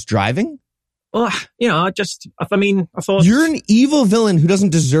while I was driving? Well, I thought... You're an evil villain who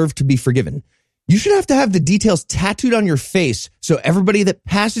doesn't deserve to be forgiven. You should have the details tattooed on your face so everybody that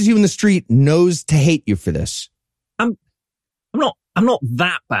passes you in the street knows to hate you for this. I'm not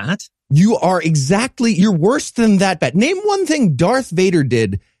that bad. You're worse than that bad. Name one thing Darth Vader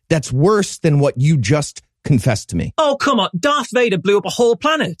did that's worse than what you just confessed to me. Oh, come on. Darth Vader blew up a whole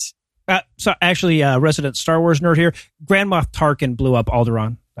planet. So actually, resident Star Wars nerd here, Grand Moff Tarkin blew up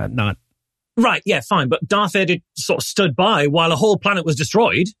Alderaan, not... Right, yeah, fine. But Darth Vader sort of stood by while a whole planet was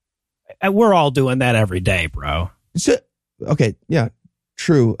destroyed. We're all doing that every day, bro. Okay, yeah,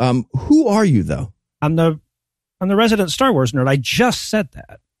 true. Who are you, though? I'm the resident Star Wars nerd. I just said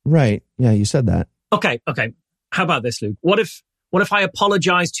that. Right, yeah, you said that. Okay. How about this, Luke? What if I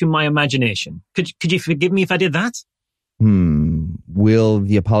apologize to my imagination? Could you forgive me if I did that? Will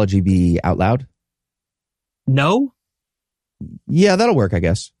the apology be out loud? No? Yeah, that'll work, I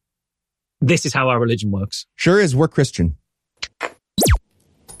guess. This is how our religion works. Sure is. We're Christian.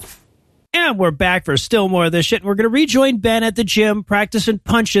 And we're back for still more of this shit. We're going to rejoin Ben at the gym, practicing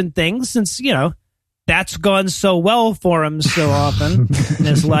punching things since, that's gone so well for him so often in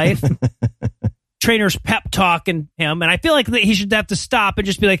his life. Trainer's pep talking him. And I feel like that he should have to stop and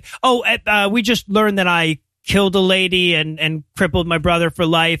just be like, we just learned that I killed a lady and crippled my brother for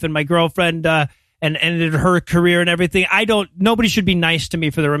life and my girlfriend and ended her career and everything. Nobody should be nice to me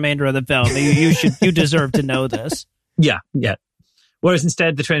for the remainder of the film. You deserve to know this. Yeah. Whereas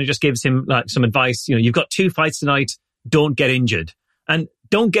instead, the trainer just gives him some advice. You've got 2 fights tonight. Don't get injured. And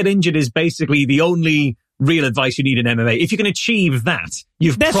don't get injured is basically the only real advice you need in MMA. If you can achieve that,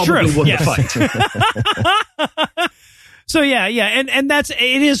 that's probably won the fight. So yeah. And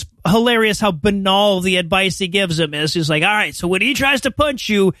it is hilarious how banal the advice he gives him is. He's like, all right, so when he tries to punch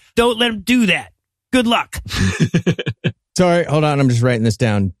you, don't let him do that. Good luck. Sorry, hold on. I'm just writing this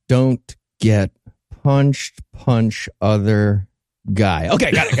down. Don't get punched, punch other guy.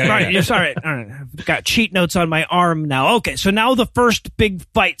 Okay, got it. Right, yeah, sorry. All right. I've got cheat notes on my arm now. Okay, so now the first big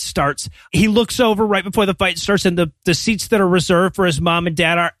fight starts. He looks over right before the fight starts, and the seats that are reserved for his mom and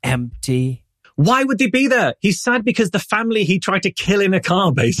dad are empty. Why would they be there? He's sad because the family he tried to kill in a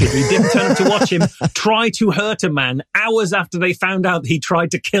car, basically, didn't turn up to watch him try to hurt a man hours after they found out he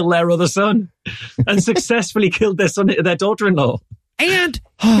tried to kill their other son and successfully killed their daughter-in-law. And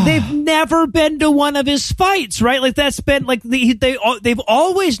they've never been to one of his fights, right? Like that's been like they've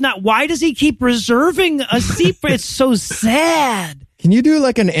always not. Why does he keep reserving a seat for? It's so sad. Can you do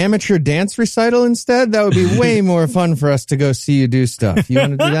like an amateur dance recital instead? That would be way more fun for us to go see you do stuff. You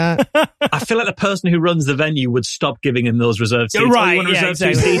want to do that? I feel like the person who runs the venue would stop giving him those reserved seats. Right, you want to yeah, reserve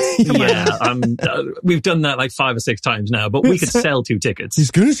exactly. 2 seats? Yeah, we've done that like 5 or 6 times now, but we could sell 2 tickets.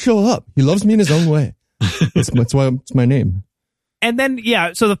 He's going to show up. He loves me in his own way. That's why it's my name. And then,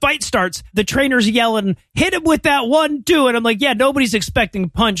 so the fight starts. The trainer's yelling, hit him with that 1-2. And I'm like, yeah, nobody's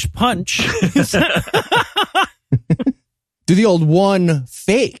expecting punch. Do the old 1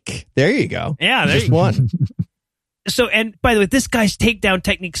 fake. There you go. Yeah, there just you go. 1. So, and by the way, this guy's takedown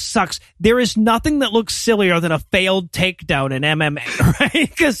technique sucks. There is nothing that looks sillier than a failed takedown in MMA, right?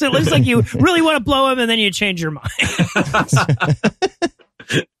 Because it looks like you really want to blow him and then you change your mind.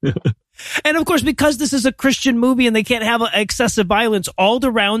 And of course, because this is a Christian movie and they can't have excessive violence, all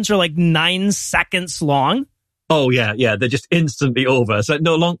the rounds are like 9 seconds long. Oh, yeah. They're just instantly over. So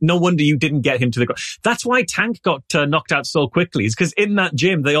no wonder you didn't get him to the ground. That's why Tank got knocked out so quickly. It's because in that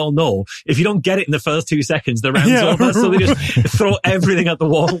gym, they all know if you don't get it in the first 2 seconds, the round's over. So they just throw everything at the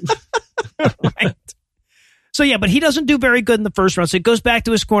wall. Right. So yeah, but he doesn't do very good in the first round. So he goes back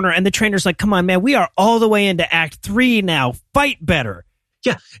to his corner and the trainer's like, come on, man, we are all the way into Act 3 now. Fight better.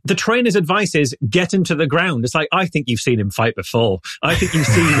 Yeah, the trainer's advice is get him to the ground. It's like, I think you've seen him fight before. I think you've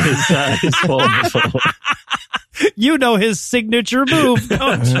seen his form before. You know his signature move,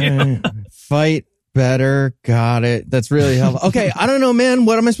 don't you? Fight better. Got it. That's really helpful. Okay, I don't know, man.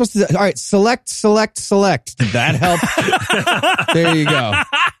 What am I supposed to do? All right, select. Did that help? There you go.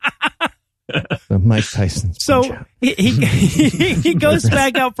 The Mike Tyson. So he goes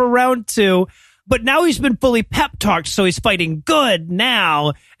back out for round 2. But now he's been fully pep talked, so he's fighting good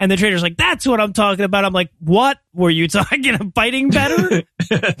now. And the trainer's like, that's what I'm talking about. I'm like, what were you talking about? Fighting better?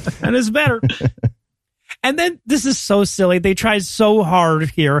 That is better. And then this is so silly. They tried so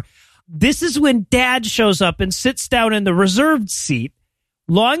hard here. This is when Dad shows up and sits down in the reserved seat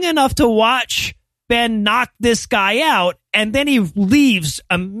long enough to watch Ben knock this guy out. And then he leaves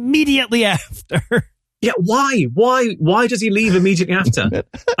immediately after. Yeah, why? Why does he leave immediately after?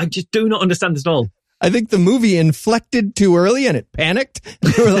 I just do not understand this at all. I think the movie inflected too early and it panicked.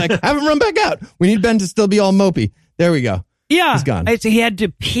 They were like, have him run back out. We need Ben to still be all mopey. There we go. Yeah. He's gone. He had to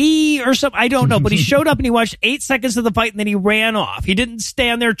pee or something. I don't know. But he showed up and he watched 8 seconds of the fight and then he ran off. He didn't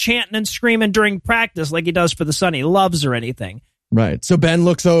stand there chanting and screaming during practice like he does for the son he loves or anything. Right. So Ben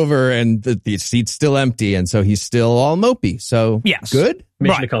looks over and the seat's still empty. And so he's still all mopey. So yes. Good.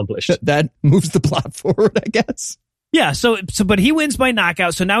 Mission accomplished. That moves the plot forward, I guess. Yeah. So, but he wins by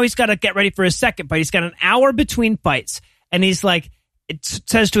knockout. So now he's got to get ready for his second fight. He's got an hour between fights. And he's like, it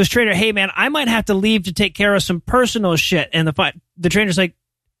says to his trainer, hey, man, I might have to leave to take care of some personal shit. And the trainer's like,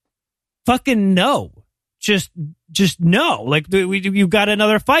 fucking no. Just no. Like, you got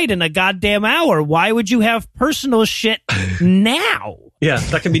another fight in a goddamn hour. Why would you have personal shit now? Yeah,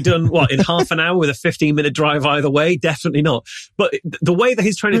 that can be done, in half an hour with a 15-minute drive either way? Definitely not. But the way that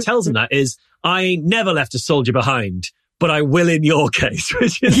his trainer tells him that is, I ain't never left a soldier behind, but I will in your case.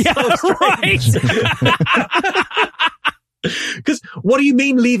 Which is so right. Because what do you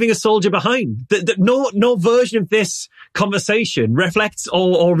mean leaving a soldier behind? No version of this conversation reflects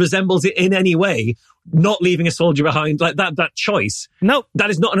or resembles it in any way. Not leaving a soldier behind, like that choice. No, that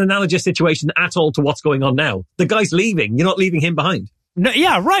is not an analogous situation at all to what's going on now. The guy's leaving. You're not leaving him behind. No,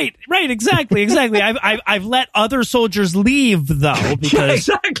 yeah, right, exactly. I've let other soldiers leave though because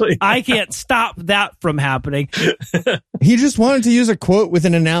exactly. I can't stop that from happening. He just wanted to use a quote with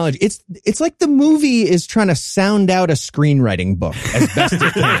an analogy. It's like the movie is trying to sound out a screenwriting book as best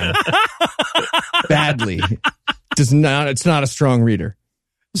it can. Badly. It's not a strong reader.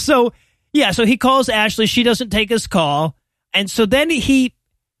 So he calls Ashley. She doesn't take his call. And so then he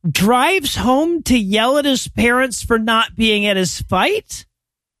drives home to yell at his parents for not being at his fight.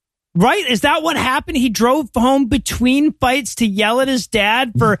 Right? Is that what happened? He drove home between fights to yell at his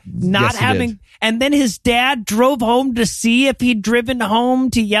dad for not having, and then his dad drove home to see if he'd driven home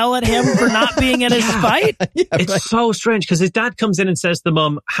to yell at him for not being at his fight. Yeah, it's so strange because his dad comes in and says to the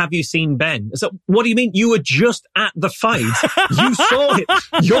mum, have you seen Ben? So what do you mean? You were just at the fight. You saw it.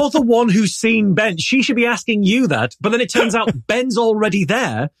 You're the one who's seen Ben. She should be asking you that. But then it turns out Ben's already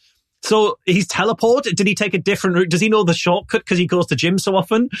there. So he's teleported. Did he take a different route? Does he know the shortcut because he goes to gym so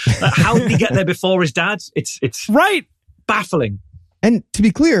often? How did he get there before his dad? It's right. Baffling. And to be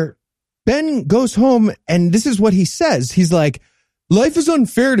clear, Ben goes home and this is what he says. He's like, life is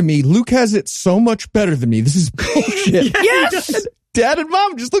unfair to me. Luke has it so much better than me. This is bullshit. Yes. Dad and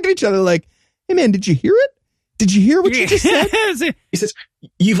mom just look at each other like, hey man, did you hear it? Did you hear what you just said? He says,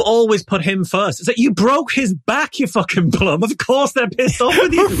 you've always put him first. It's like, you broke his back, you fucking plum. Of course they're pissed off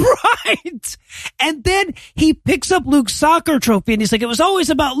with you. Right. And then he picks up Luke's soccer trophy and he's like, it was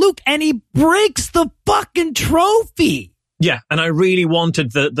always about Luke. And he breaks the fucking trophy. Yeah, and I really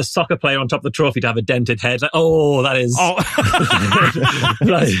wanted the soccer player on top of the trophy to have a dented head. Like, oh, that is... Oh.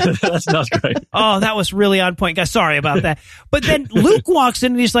 That's not great. Oh, that was really on point, guys. Sorry about that. But then Luke walks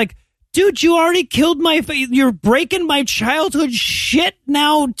in and he's like, dude, you already killed you're breaking my childhood shit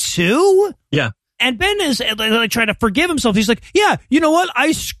now too? Yeah. And Ben is like trying to forgive himself. He's like, yeah, you know what?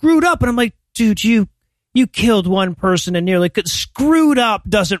 I screwed up. And I'm like, dude, you killed one person and nearly screwed up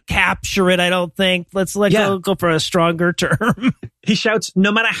doesn't capture it, I don't think. Let's go for a stronger term. He shouts,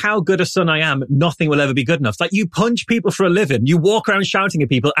 no matter how good a son I am, nothing will ever be good enough. It's like, you punch people for a living, you walk around shouting at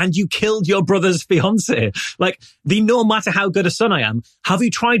people, and you killed your brother's fiance. Like, no matter how good a son I am, have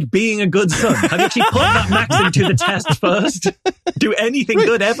you tried being a good son? Have you actually put that maxim to the test first? Do anything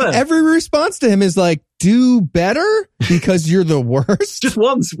good ever? Every response to him is like, do better because you're the worst. Just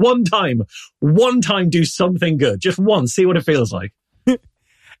once, one time do something good. Just once, see what it feels like.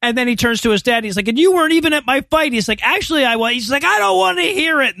 And then he turns to his dad. He's like, and you weren't even at my fight. He's like, actually, I was. He's like, I don't want to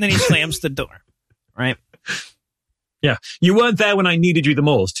hear it. And then he slams the door. Right? Yeah. You weren't there when I needed you the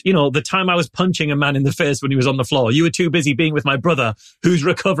most. You know, the time I was punching a man in the face when he was on the floor. You were too busy being with my brother who's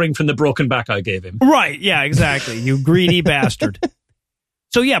recovering from the broken back I gave him. Right. Yeah, exactly. You greedy bastard.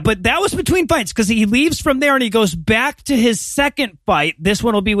 So, yeah, but that was between fights because he leaves from there and he goes back to his second fight. This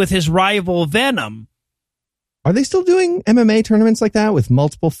one will be with his rival Venom. Are they still doing MMA tournaments like that with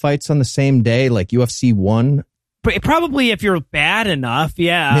multiple fights on the same day, like UFC 1? Probably if you're bad enough,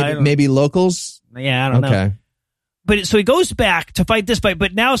 yeah. Maybe locals? Yeah, I don't know. But so he goes back to fight this fight,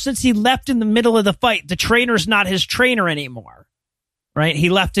 but now since he left in the middle of the fight, the trainer's not his trainer anymore, right? He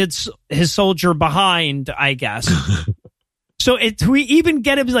left his soldier behind, I guess. So we even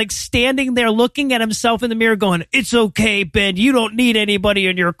get him like standing there looking at himself in the mirror going, it's okay, Ben, you don't need anybody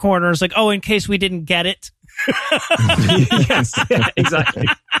in your corner. It's like, oh, in case we didn't get it. Yes, yeah, exactly.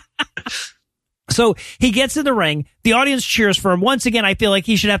 So he gets in the ring. The audience cheers for him. Once again, I feel like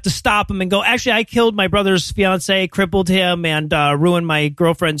he should have to stop him and go, actually, I killed my brother's fiance, crippled him, and ruined my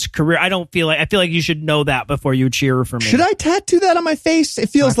girlfriend's career. I feel like you should know that before you cheer for me. Should I tattoo that on my face? It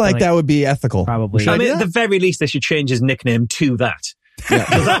feels like that would be ethical. Probably. I mean, at the very least, they should change his nickname to that. Yeah.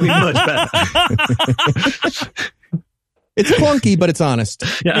 Because that'd be much better. It's clunky, but it's honest.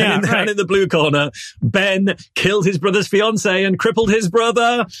 Yeah, and in the blue corner, Ben killed his brother's fiance and crippled his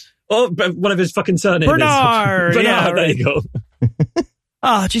brother. Oh, one of his fucking surnames. Bernard. Yeah, right. There you go.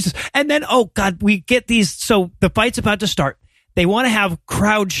 Oh, Jesus. And then, oh, God, we get these. So the fight's about to start. They want to have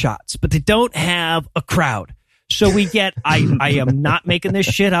crowd shots, but they don't have a crowd. So we get, I am not making this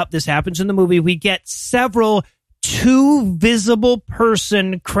shit up. This happens in the movie. We get several 2 visible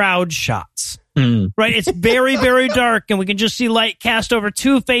person crowd shots. Right? It's very, very dark, and we can just see light cast over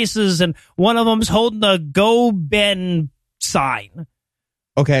 2 faces, and one of them's holding a Go Ben sign.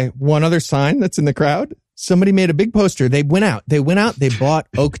 Okay, one other sign that's in the crowd. Somebody made a big poster. They went out, they bought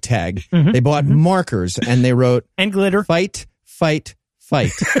oak tag. They bought markers, and they wrote... And glitter. Fight, fight,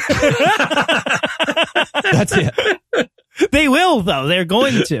 fight. That's it. They will, though. They're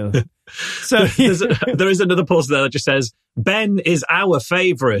going to. So there is another poster there that just says, Ben is our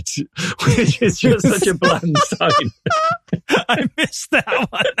favorite, which is just such a bland sign. I missed that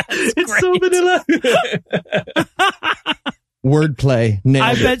one. It's so vanilla. Wordplay.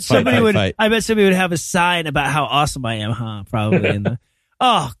 I bet somebody would have a sign about how awesome I am, huh? Probably.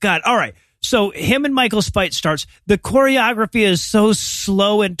 Oh, God. All right. So him and Michael's fight starts. The choreography is so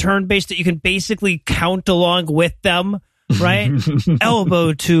slow and turn-based that you can basically count along with them. Right?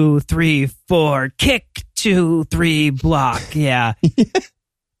 Elbow 2, 3, 4, kick 2, 3, block. Yeah.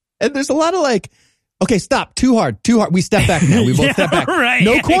 And there's a lot of like, okay, stop. Too hard. We step back now. We both step back. Right.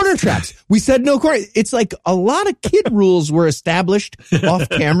 No corner traps. We said no corner. It's like a lot of kid rules were established off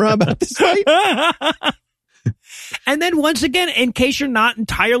camera about this fight. And then once again, in case you're not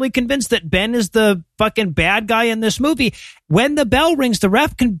entirely convinced that Ben is the fucking bad guy in this movie, when the bell rings, the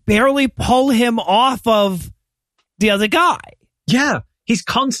ref can barely pull him off of the other guy. Yeah. He's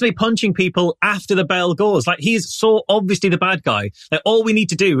constantly punching people after the bell goes. Like, he's so obviously the bad guy. Like, all we need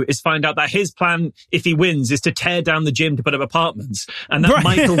to do is find out that his plan, if he wins, is to tear down the gym to put up apartments. And that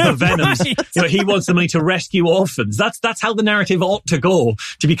Michael the Venom's, he wants the money to rescue orphans. That's how the narrative ought to go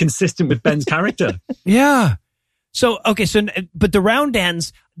to be consistent with Ben's character. Yeah. So, okay. So, but the round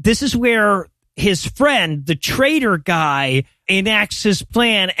ends. This is where his friend, the traitor guy, enacts his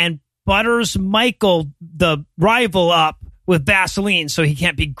plan and butters Michael, the rival, up with Vaseline so he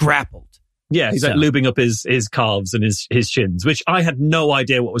can't be grappled. Yeah, he's like lubing up his calves and his shins, which I had no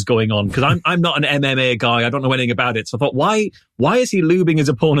idea what was going on because I'm not an MMA guy. I don't know anything about it. So I thought, why is he lubing his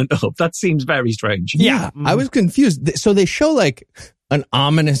opponent up? That seems very strange. Yeah, I was confused. So they show like an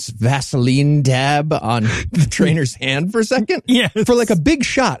ominous Vaseline dab on the trainer's hand for a second. Yeah, for like a big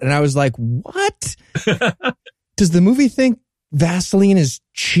shot, and I was like, what? Does the movie think Vaseline is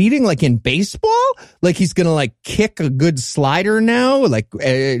cheating like in baseball? Like he's gonna like kick a good slider now? Like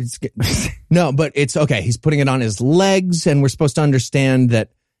no, but it's okay. He's putting it on his legs, and we're supposed to understand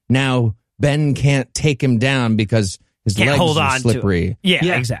that now Ben can't take him down because his legs are slippery.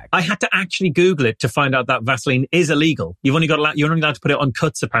 Yeah, exactly. I had to actually Google it to find out that Vaseline is illegal. You're only allowed to put it on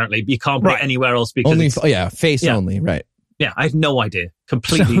cuts apparently, but you can't put it anywhere else because face only, right? Yeah, I had no idea.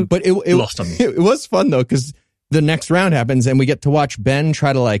 Completely, but it lost on me. It was fun though because the next round happens and we get to watch Ben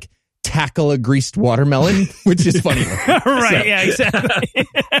try to like tackle a greased watermelon, which is funny. Right, yeah, exactly.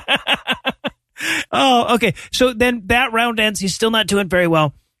 Oh, okay. So then that round ends. He's still not doing very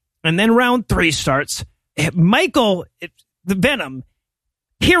well. And then round 3 starts. Michael, the Venom,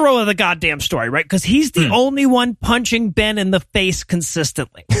 hero of the goddamn story, right? Because he's the only one punching Ben in the face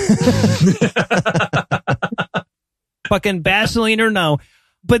consistently. Fucking Vaseline or no.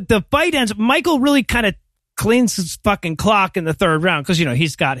 But the fight ends. Michael really kind of cleans his fucking clock in the 3rd round because,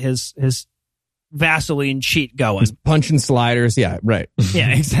 he's got his Vaseline cheat going. He's punching sliders. Yeah, right.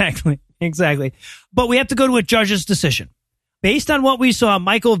 Yeah, exactly. But we have to go to a judge's decision. Based on what we saw,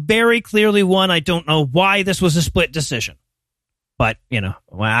 Michael very clearly won. I don't know why this was a split decision. But, I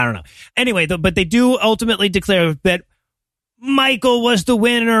don't know. Anyway, but they do ultimately declare that Michael was the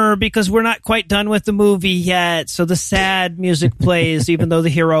winner because we're not quite done with the movie yet. So the sad music plays even though the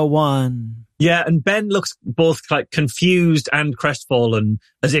hero won. Yeah, and Ben looks both like confused and crestfallen,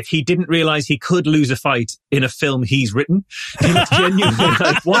 as if he didn't realize he could lose a fight in a film he's written. He looks genuinely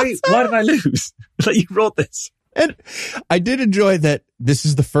like, why did I lose? Like, you wrote this. And I did enjoy that this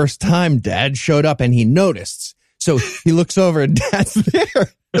is the first time Dad showed up and he noticed. So he looks over and Dad's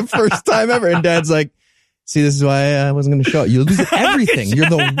there the first time ever. And Dad's like, see, this is why I wasn't going to show up. You lose everything. You're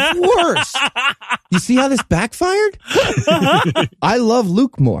the worst. You see how this backfired? I love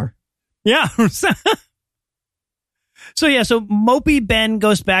Luke more. Yeah. So Mopey Ben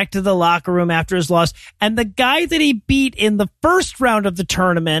goes back to the locker room after his loss, and the guy that he beat in the first round of the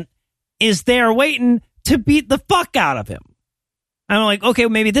tournament is there waiting to beat the fuck out of him. I'm like, okay, well,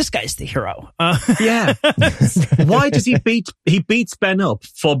 maybe this guy's the hero. Yeah. Why does he beats Ben up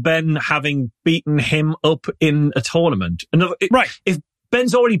for Ben having beaten him up in a tournament? Right. If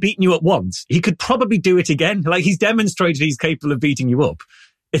Ben's already beaten you up once, he could probably do it again. Like, he's demonstrated he's capable of beating you up.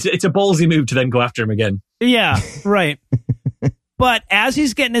 It's a ballsy move to then go after him again. Yeah, right. But as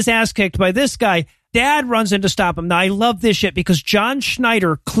he's getting his ass kicked by this guy, Dad runs in to stop him. Now, I love this shit because John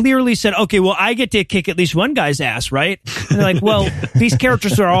Schneider clearly said, okay, well, I get to kick at least one guy's ass, right? And they're like, well, these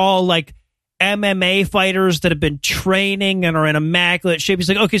characters are all like MMA fighters that have been training and are in immaculate shape. He's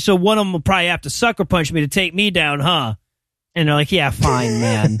like, okay, so one of them will probably have to sucker punch me to take me down, huh? And they're like, yeah, fine,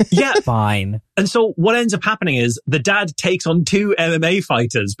 man. Yeah. Fine. And so what ends up happening is the dad takes on 2 MMA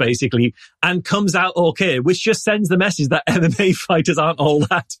fighters, basically, and comes out okay, which just sends the message that MMA fighters aren't all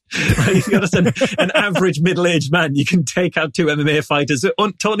that. Right? If you're just an average middle-aged man, you can take out 2 MMA fighters. It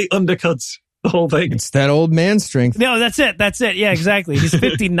totally undercuts the whole thing. It's that old man strength. No, that's it. Yeah, exactly. He's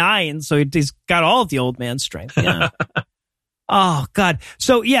 59, so he's got all of the old man strength. Yeah. Oh, God.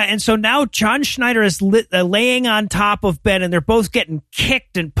 So, yeah. And so now John Schneider is laying on top of Ben and they're both getting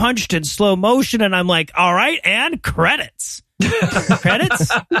kicked and punched in slow motion. And I'm like, all right. And credits. Credits?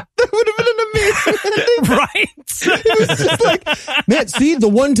 That would have been an amazing ending. Right. It was just like, man, see, the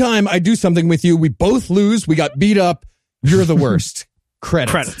one time I do something with you, we both lose. We got beat up. You're the worst.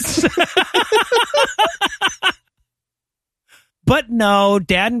 Credits. But no,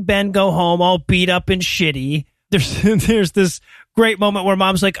 Dad and Ben go home all beat up and shitty. There's this great moment where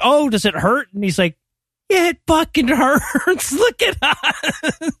Mom's like, oh, does it hurt? And he's like, yeah, it fucking hurts. Look at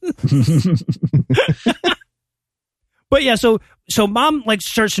us. But yeah, so Mom like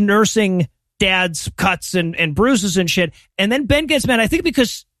starts nursing Dad's cuts and bruises and shit. And then Ben gets mad, I think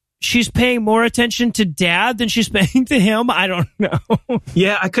because she's paying more attention to Dad than she's paying to him. I don't know.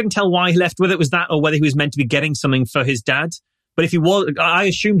 Yeah, I couldn't tell why he left, whether it was that or whether he was meant to be getting something for his dad. But if he was, I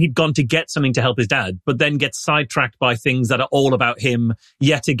assume he'd gone to get something to help his dad, but then gets sidetracked by things that are all about him,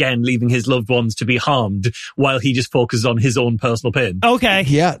 yet again, leaving his loved ones to be harmed while he just focuses on his own personal pain. Okay.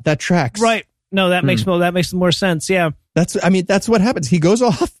 Yeah, that tracks. Right. No, that makes more sense. Yeah. That's what happens. He goes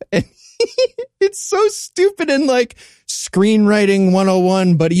off and it's so stupid and like screenwriting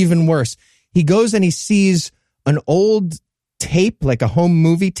 101, but even worse. He goes and he sees an old tape, like a home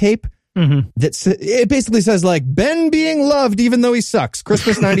movie tape it basically says like Ben being loved even though he sucks.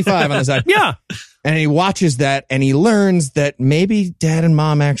 Christmas 95 on the side. Yeah. And he watches that and he learns that maybe dad and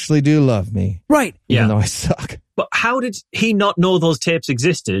mom actually do love me. Right. Even though I suck. But how did he not know those tapes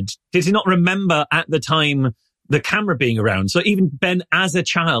existed? Did he not remember at the time the camera being around? So even Ben as a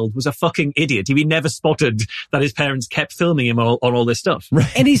child was a fucking idiot. He never spotted that his parents kept filming him on all this stuff.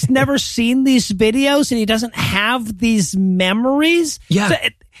 Right. And he's never seen these videos and he doesn't have these memories. Yeah. So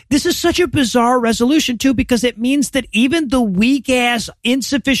this is such a bizarre resolution too, because it means that even the weak ass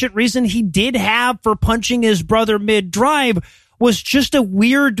insufficient reason he did have for punching his brother mid-drive was just a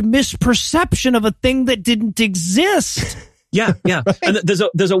weird misperception of a thing that didn't exist. Yeah, yeah. Right. And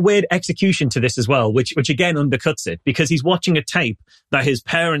there's a weird execution to this as well, which again undercuts it, because he's watching a tape that his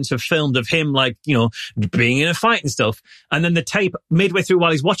parents have filmed of him, like, you know, being in a fight and stuff. And then the tape, midway through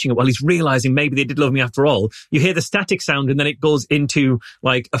while he's watching it, while he's realizing maybe they did love me after all, you hear the static sound and then it goes into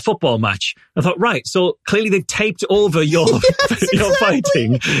like a football match. I thought, right, so clearly they've taped over your your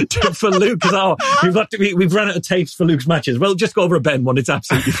fighting for Luke. Oh, we've run out of tapes for Luke's matches. Well, just go over a Ben one. It's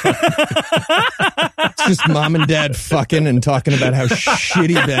absolutely fine. It's just mom and dad fucking and talking about how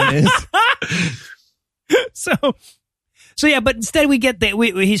shitty Ben is. So yeah, but instead we get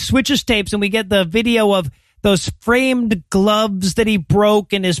he switches tapes and we get the video of those framed gloves that he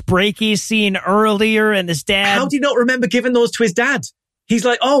broke in his breaky scene earlier, and his dad. How do you not remember giving those to his dad? He's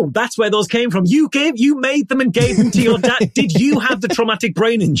like, oh, that's where those came from. You made them and gave them to your dad. Did you have the traumatic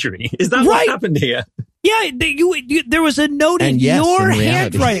brain injury? Is that what happened here? Yeah, there was a note in your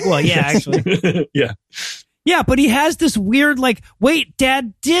handwriting. Well, yeah, actually. Yeah. Yeah, but he has this weird, like, wait,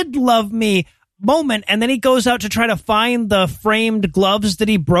 dad did love me moment, and then he goes out to try to find the framed gloves that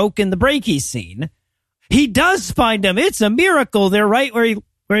he broke in the breaky scene. He does find them. It's a miracle. They're right where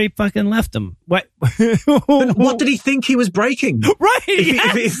he fucking left them. What? What did he think he was breaking? Right,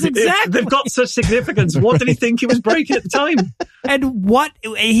 yes, exactly. If they've got such significance. What did he think he was breaking at the time? And what,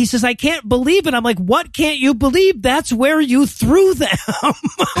 he says, I can't believe it. I'm like, what can't you believe? That's where you threw them.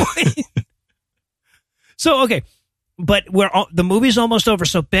 So, okay, but the movie's almost over,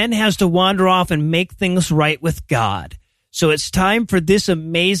 so Ben has to wander off and make things right with God. So it's time for this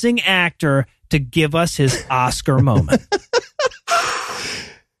amazing actor to give us his Oscar moment.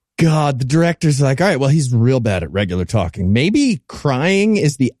 God, the director's like, all right, well, he's real bad at regular talking. Maybe crying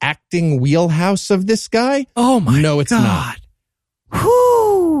is the acting wheelhouse of this guy? Oh, my God. No, it's not.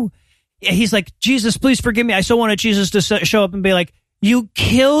 Whoo! Yeah, he's like, Jesus, please forgive me. I so wanted Jesus to show up and be like, you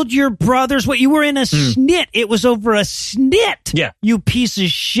killed your brothers. What? You were in a snit. It was over a snit. Yeah. You piece of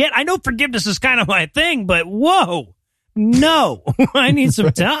shit. I know forgiveness is kind of my thing, but whoa. No. I need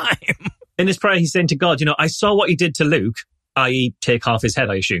some time. In his prayer, he's saying to God, you know, I saw what you did to Luke, i.e. take half his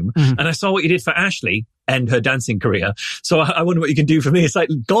head, I assume. Mm-hmm. And I saw what you did for Ashley, end her dancing career. So I wonder what you can do for me. It's like,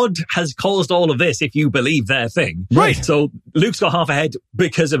 God has caused all of this if you believe their thing. Right. So Luke's got half a head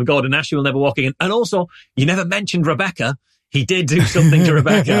because of God, and Ashley will never walk in. And also, you never mentioned Rebecca. He did do something to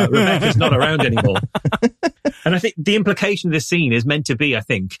Rebecca. Rebecca's not around anymore. And I think the implication of this scene is meant to be, I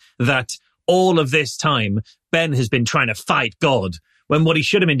think, that all of this time, Ben has been trying to fight God, when what he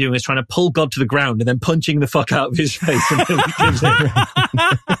should have been doing is trying to pull God to the ground and then punching the fuck out of his face until he gives in.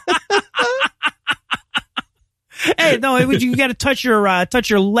 Hey, no, you got to touch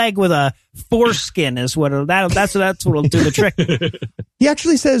your leg with a foreskin is what that's what'll do the trick. He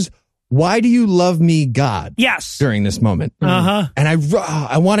actually says, why do you love me, God? Yes. During this moment. Uh-huh. And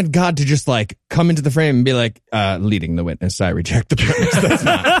I wanted God to just like come into the frame and be like, leading the witness, I reject the premise. That's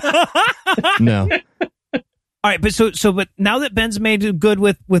not. No. All right, but now that Ben's made good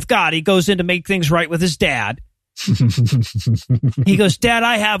with God, he goes in to make things right with his dad. He goes, Dad,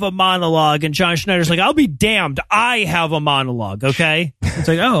 I have a monologue. And John Schneider's like, I'll be damned. I have a monologue. Okay. It's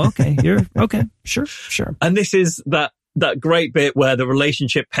like, oh, okay. You're okay. Sure. And this is that great bit where the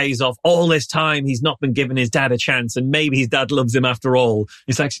relationship pays off. All this time, he's not been giving his dad a chance, and maybe his dad loves him after all.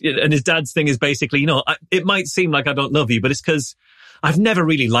 It's like, and his dad's thing is basically, you know, it might seem like I don't love you, but it's because I've never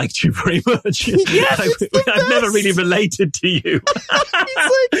really liked you very much. Yes, I've never really related to you. He's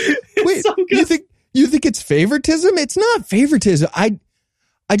like, wait, so you think it's favoritism? It's not favoritism. I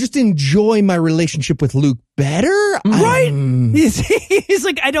just enjoy my relationship with Luke better. Right? He's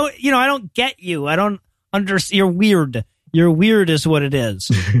like, I don't get you. I don't understand. You're weird. You're weird is what it is.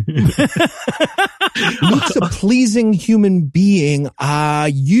 Luke's a pleasing human being.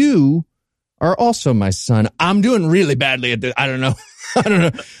 You are also my son. I'm doing really badly at this. I don't know. I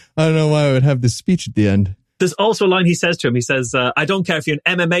don't know why I would have this speech at the end. There's also a line he says to him. He says, I don't care if you're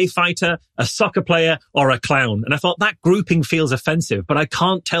an MMA fighter, a soccer player, or a clown. And I thought that grouping feels offensive, but I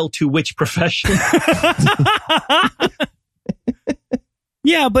can't tell to which profession.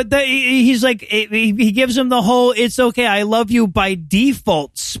 Yeah, but he's like, he gives him the whole "it's okay, I love you" by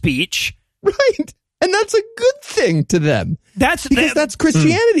default speech. Right. And that's a good thing to them. That's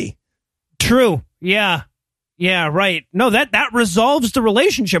Christianity. True. Yeah. Yeah, right. No, that resolves the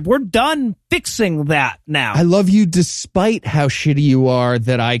relationship. We're done fixing that now. I love you despite how shitty you are,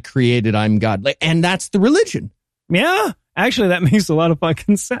 that I created, I'm God. And that's the religion. Yeah. Actually, that makes a lot of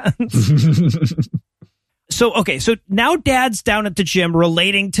fucking sense. So now Dad's down at the gym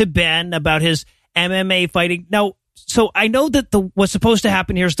relating to Ben about his MMA fighting. Now, so I know that what's supposed to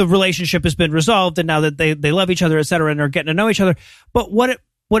happen here is the relationship has been resolved, and now that they love each other, et cetera, and are getting to know each other. But what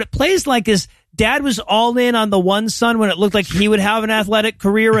it plays like is Dad was all in on the one son when it looked like he would have an athletic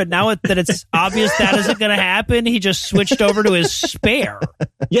career, and now that it's obvious that isn't going to happen, he just switched over to his spare.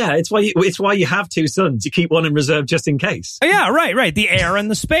 Yeah, it's why you have two sons. You keep one in reserve just in case. Yeah, right. The heir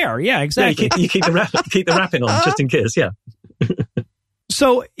and the spare. Yeah, exactly. Yeah, you keep the wrapping on just in case. Yeah.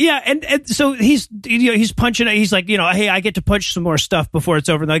 So yeah, and so he's punching it. He's like, hey, I get to punch some more stuff before it's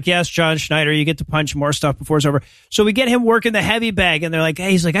over. And they're like, yes, John Schneider, you get to punch more stuff before it's over. So we get him working the heavy bag, and they're like,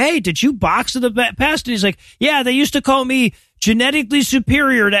 he's like, hey, did you box in the past? And he's like, yeah, they used to call me genetically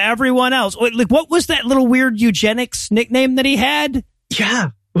superior to everyone else. Like, what was that little weird eugenics nickname that he had?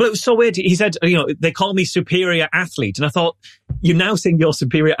 Yeah. Well, it was so weird. He said, they call me superior athlete. And I thought, you're now saying you're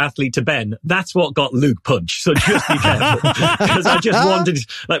superior athlete to Ben. That's what got Luke punched. So just be careful. Because I just wanted,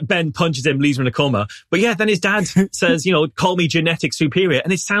 Ben punches him, leaves him in a coma. But yeah, then his dad says, call me genetic superior.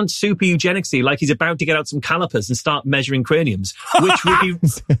 And it sounds super eugenicsy, like he's about to get out some calipers and start measuring craniums, which would be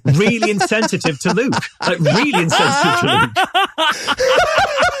really insensitive to Luke. Like, really insensitive to Luke.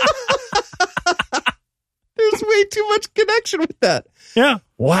 There's way too much connection with that. Yeah.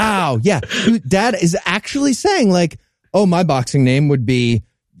 Wow. Yeah. Dad is actually saying, like, oh, my boxing name would be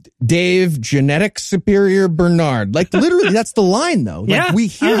Dave Genetic Superior Bernard. Like, literally, that's the line, though. Like, yeah. We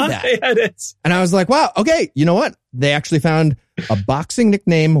hear that. Yeah, it is. And I was like, wow, okay, you know what? They actually found a boxing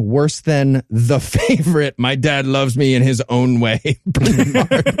nickname worse than the favorite, my dad loves me in his own way,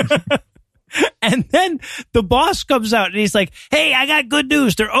 Bernard. And then the boss comes out and he's like, hey, I got good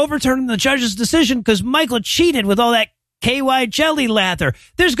news. They're overturning the judge's decision because Michael cheated with all that KY jelly lather.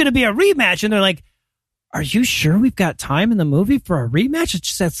 There's going to be a rematch. And they're like, are you sure we've got time in the movie for a rematch?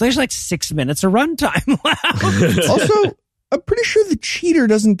 It's just, there's like 6 minutes of runtime left. Also, I'm pretty sure the cheater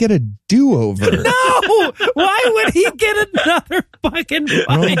doesn't get a do-over. No! Why would he get another fucking fight?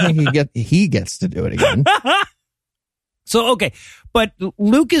 I don't think he gets to do it again. So, okay. But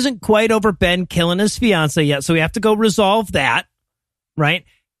Luke isn't quite over Ben killing his fiance yet, so we have to go resolve that, right?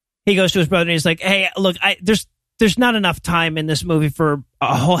 He goes to his brother and he's like, hey, look, there's not enough time in this movie for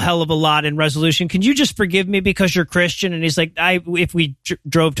a whole hell of a lot in resolution. Can you just forgive me because you're Christian? And he's like, if we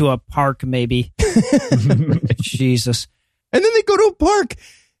drove to a park, maybe. Jesus. And then they go to a park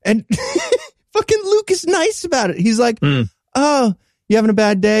and fucking Luke is nice about it. He's like, oh, you having a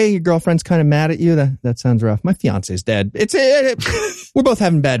bad day? Your girlfriend's kind of mad at you? That sounds rough. My fiance's dead. We're both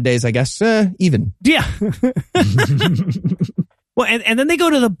having bad days, I guess. Even. Yeah. Well, and then they go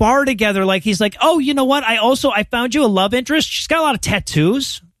to the bar together. Like, he's like, oh, you know what? I found you a love interest. She's got a lot of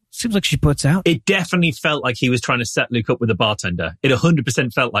tattoos. Seems like she puts out. It definitely felt like he was trying to set Luke up with a bartender. It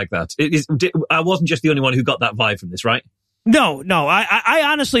 100% felt like that. I wasn't just the only one who got that vibe from this, right? No. I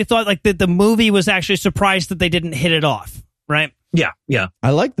honestly thought like that the movie was actually surprised that they didn't hit it off, right? Yeah. I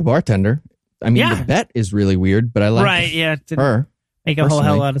like the bartender. I mean, the bet is really weird, but I like her. Make a whole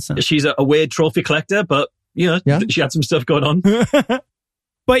hell lot of sense. She's a weird trophy collector, but she had some stuff going on.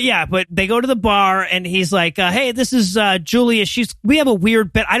 But they go to the bar and he's like, hey, this is Julia. We have a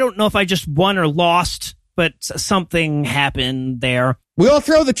weird bet. I don't know if I just won or lost, but something happened there. We all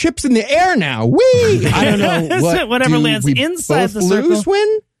throw the chips in the air now. Whee! I don't know. Whatever lands inside the circle. Lose,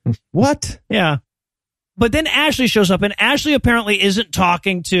 win? What? Yeah. But then Ashley shows up, and Ashley apparently isn't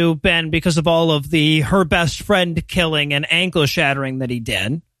talking to Ben because of all of her best friend killing and ankle shattering that he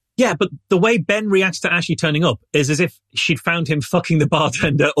did. Yeah, but the way Ben reacts to Ashley turning up is as if she'd found him fucking the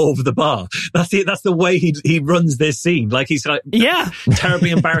bartender over the bar. That's the way he runs this scene. Like, he's like, terribly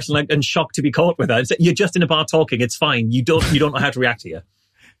embarrassed and shocked to be caught with her. You're just in a bar talking. It's fine. You don't know how to react here.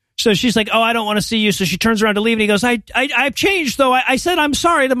 So she's like, oh, I don't want to see you. So she turns around to leave, and he goes, I've changed, though. I said I'm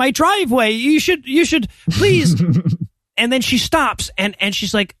sorry to my driveway. You should please. And then she stops, and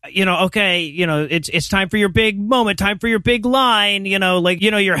she's like, okay, it's time for your big moment, time for your big line,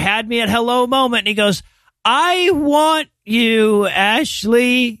 your had me at hello moment. And he goes, I want you,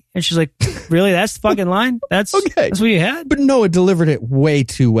 Ashley. And she's like, really? That's the fucking line? That's okay. That's what you had? But Noah delivered it way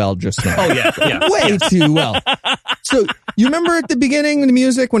too well just now. Oh, yeah. Way too well. So you remember at the beginning of the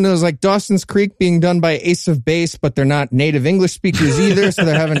music when it was like Dawson's Creek being done by Ace of Base, but they're not native English speakers either, so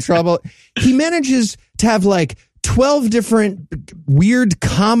they're having trouble. He manages to have like 12 different weird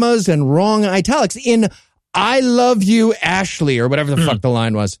commas and wrong italics in "I love you, Ashley," or whatever the fuck the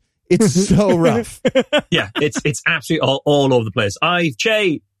line was. It's so rough. Yeah, it's absolutely all over the place. I've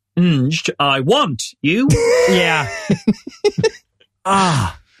changed. I want you. Yeah.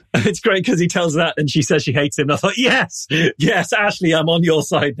 It's great because he tells that and she says she hates him. And I thought, yes, Ashley, I'm on your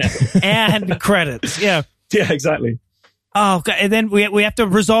side now. And credits. Yeah. Yeah, exactly. Oh, God. And then we have to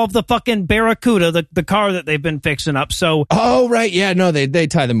resolve the fucking Barracuda, the car that they've been fixing up. So. Oh, right. Yeah, no, they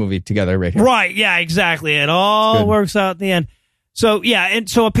tie the movie together right here. Right. Yeah, exactly. It all works out in the end. So, yeah. And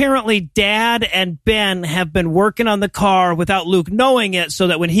so apparently Dad and Ben have been working on the car without Luke knowing it so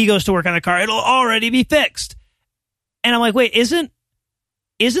that when he goes to work on the car, it'll already be fixed. And I'm like, wait, isn't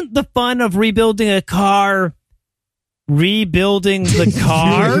the fun of rebuilding a car rebuilding the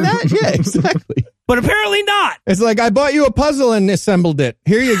car? Yeah, exactly. But apparently not. It's like, I bought you a puzzle and assembled it.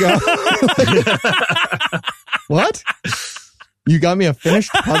 Here you go. What? You got me a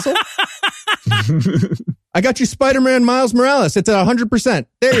finished puzzle? I got you Spider-Man Miles Morales. It's at 100%.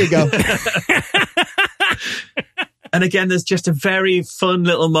 There you go. And again, there's just a very fun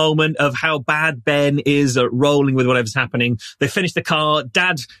little moment of how bad Ben is at rolling with whatever's happening. They finish the car.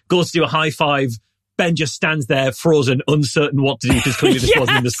 Dad goes to do a high five. Ben just stands there, frozen, uncertain what to do because clearly this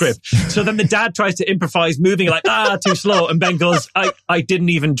wasn't in the script. So then the dad tries to improvise, moving like, too slow. And Ben goes, I didn't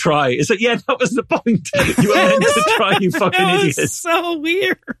even try. It's like, yeah, that was the point. You were meant to try, you fucking idiot. It's so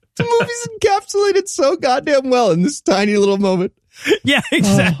weird. The movie's encapsulated so goddamn well in this tiny little moment. Yeah,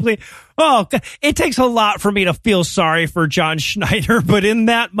 exactly. Oh, God. It takes a lot for me to feel sorry for John Schneider, but in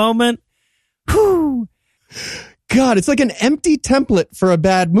that moment, whew. God, it's like an empty template for a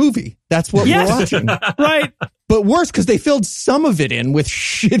bad movie. That's what we're watching. Right. But worse, because they filled some of it in with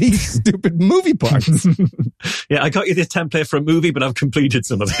shitty, stupid movie parts. Yeah, I got you this template for a movie, but I've completed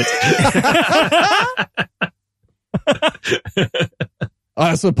some of it. I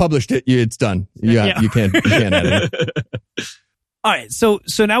also published it. It's done. You can't edit it. All right, so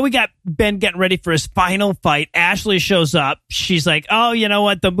now we got Ben getting ready for his final fight. Ashley shows up. She's like, "Oh, you know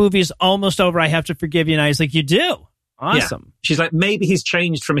what? The movie's almost over. I have to forgive you." And he's like, "You do? Awesome." Yeah. She's like, "Maybe he's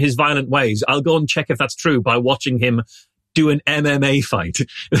changed from his violent ways. I'll go and check if that's true by watching him do an MMA fight.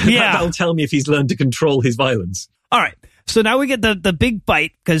 Yeah, that'll tell me if he's learned to control his violence." All right, so now we get the big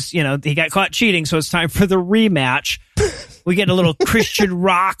fight because he got caught cheating, so it's time for the rematch. We get a little Christian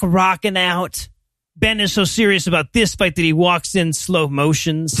rock rocking out. Ben is so serious about this fight that he walks in slow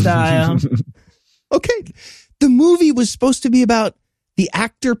motion style. Okay. The movie was supposed to be about the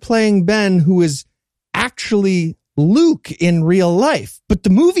actor playing Ben who is actually Luke in real life. But the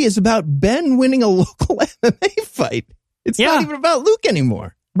movie is about Ben winning a local MMA fight. It's not even about Luke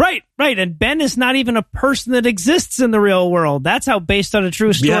anymore. Right. And Ben is not even a person that exists in the real world. That's how based on a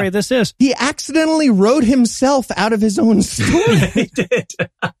true story this is. He accidentally wrote himself out of his own story. He did.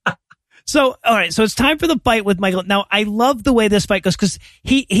 So, all right. So it's time for the fight with Michael. Now, I love the way this fight goes because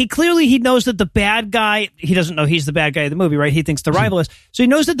he clearly knows that the bad guy, he doesn't know he's the bad guy of the movie, right? He thinks the rival is. So he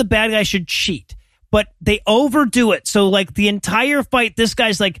knows that the bad guy should cheat, but they overdo it. So like the entire fight, this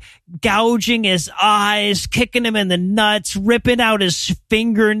guy's like gouging his eyes, kicking him in the nuts, ripping out his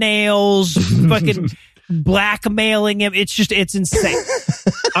fingernails, fucking blackmailing him. It's insane.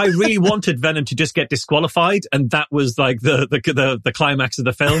 I really wanted Venom to just get disqualified, and that was like the climax of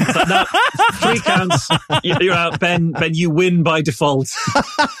the film. But no, 3 counts. You're out, Ben. Ben, you win by default.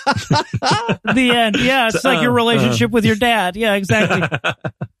 The end. Yeah, it's like your relationship with your dad. Yeah, exactly.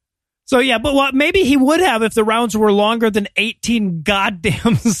 So yeah, but maybe he would have if the rounds were longer than 18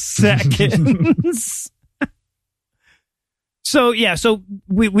 goddamn seconds. So yeah, so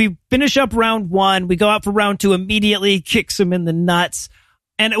we finish up round 1. We go out for round 2 immediately, kicks him in the nuts.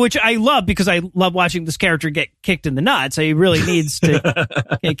 And which I love because I love watching this character get kicked in the nuts. So he really needs to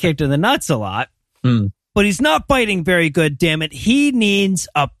get kicked in the nuts a lot. But he's not fighting very good, damn it. He needs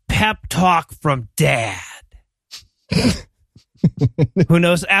a pep talk from Dad. Who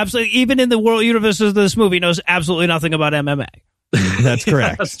knows absolutely, even in the world universe of this movie, knows absolutely nothing about MMA. That's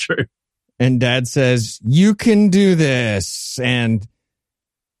correct. That's true. And Dad says, "You can do this." And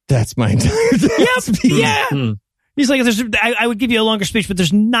that's my entire speech. Yeah. He's like, I would give you a longer speech, but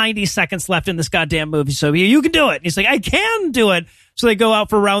there's 90 seconds left in this goddamn movie, so you can do it. And he's like, I can do it. So they go out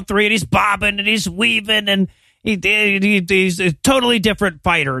for round 3, and he's bobbing, and he's weaving, and he's a totally different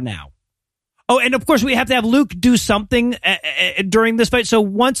fighter now. Oh, and of course, we have to have Luke do something during this fight. So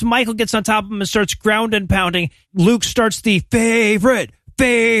once Michael gets on top of him and starts ground and pounding, Luke starts the favorite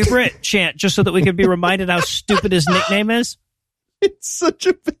favorite chant, just so that we could be reminded how stupid his nickname is. It's such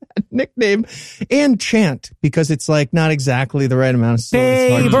a bad nickname. And chant, because it's like not exactly the right amount of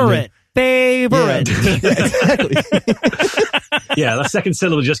Favorite. Yeah, exactly. Yeah, that second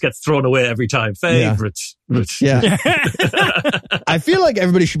syllable just gets thrown away every time. Favorite. Yeah. I feel like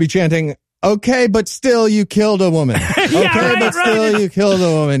everybody should be chanting, okay, but still you killed a woman. Still you killed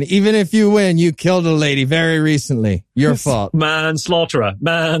a woman. Even if you win, you killed a lady very recently. Your fault. Manslaughterer.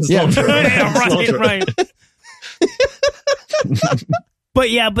 Right.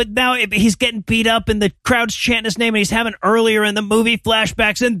 But now he's getting beat up and the crowd's chanting his name and he's having earlier in the movie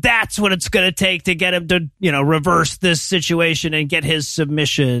flashbacks, and that's what it's going to take to get him to, reverse this situation and get his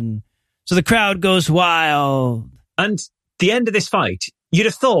submission. So the crowd goes wild. And the end of this fight, you'd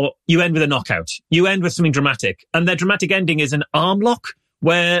have thought you end with a knockout. You end with something dramatic. And their dramatic ending is an arm lock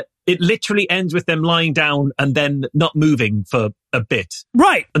where it literally ends with them lying down and then not moving for a bit.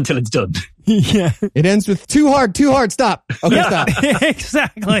 Right. Until it's done. Yeah. It ends with too hard, stop. Okay, stop.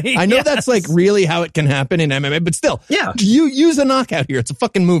 Exactly. I know that's like really how it can happen in MMA, but still. Yeah. You use a knockout here. It's a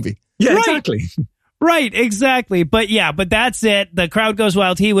fucking movie. Yeah, Right. exactly. Right, exactly. But that's it. The crowd goes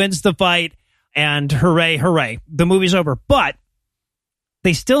wild. He wins the fight. And hooray, hooray. The movie's over. But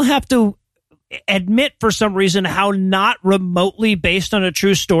they still have to admit for some reason how not remotely based on a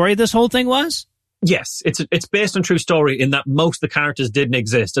true story this whole thing was. Yes, it's based on true story in that most of the characters didn't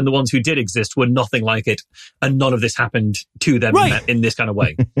exist, and the ones who did exist were nothing like it, and none of this happened to them in this kind of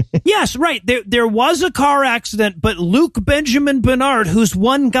way. Yes, right. There was a car accident, but Luke Benjamin Bernard, who's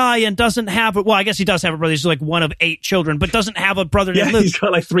one guy and doesn't have well, I guess he does have a brother. He's like one of 8 children, but doesn't have a brother named Luke. He's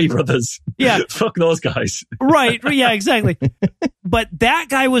got like 3 brothers. Yeah. Fuck those guys. Right. Yeah, exactly. But that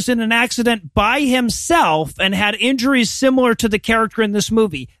guy was in an accident by himself and had injuries similar to the character in this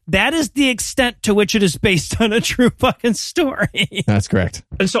movie. That is the extent to which it is based on a true fucking story. That's correct.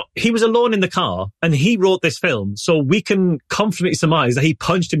 And so he was alone in the car and he wrote this film, so we can confidently surmise that he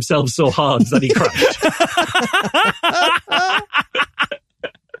punched himself so hard that he crashed.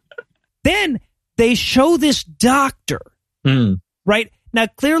 Then they show this doctor, right? Now,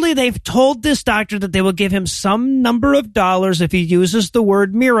 clearly they've told this doctor that they will give him some number of dollars if he uses the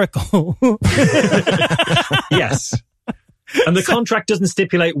word miracle. Yes. And the contract doesn't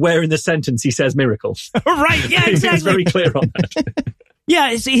stipulate where in the sentence he says miracle. Right, yeah, exactly. He's very clear on that.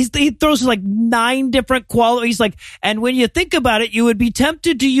 Yeah, he throws like 9 different qualities. He's like, and when you think about it, you would be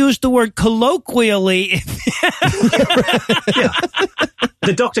tempted to use the word colloquially. Yeah.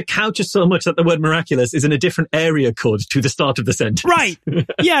 The doctor couches so much that the word miraculous is in a different area code to the start of the sentence. Right.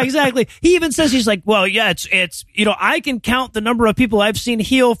 Yeah, exactly. He even says, he's like, well, yeah, it's I can count the number of people I've seen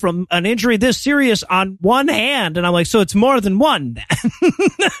heal from an injury this serious on one hand. And I'm like, so it's more than one.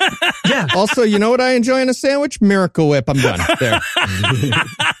 Yeah. Also, you know what I enjoy in a sandwich? Miracle Whip. I'm done. There.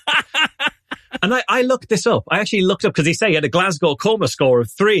 And I looked this up. I actually looked up because they say he had a Glasgow coma score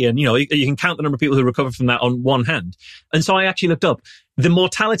of 3, and you can count the number of people who recovered from that on one hand. And so I actually looked up the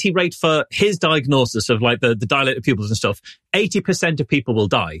mortality rate for his diagnosis of like the dilated pupils and stuff. 80% of people will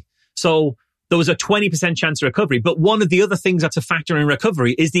die. So there was a 20% chance of recovery. But one of the other things that's a factor in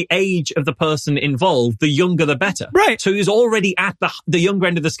recovery is the age of the person involved. The younger, the better. Right. So he was already at the younger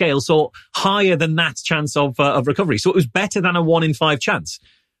end of the scale, so higher than that chance of recovery. So it was better than a 1 in 5 chance.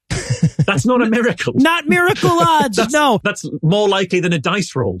 That's not a miracle. Not miracle odds. No. That's more likely than a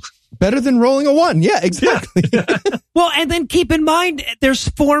dice roll. Better than rolling a 1. Yeah, exactly. Yeah. Well, and then keep in mind, there's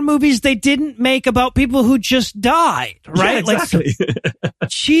 4 movies they didn't make about people who just died, right? Yeah, exactly. Like,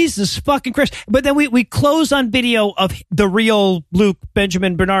 Jesus fucking Christ. But then we close on video of the real Luke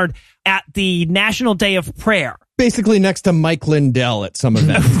Benjamin Bernard at the National Day of Prayer. Basically next to Mike Lindell at some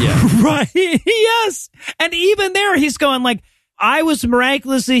event. Yeah. Right. Yes. And even there, he's going like, I was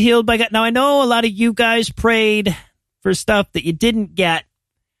miraculously healed by God. Now, I know a lot of you guys prayed for stuff that you didn't get.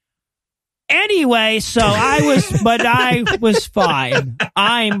 Anyway, so but I was fine.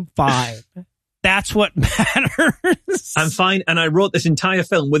 I'm fine. That's what matters. I'm fine. And I wrote this entire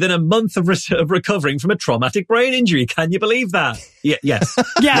film within a month of recovering from a traumatic brain injury. Can you believe that? Yeah, yes.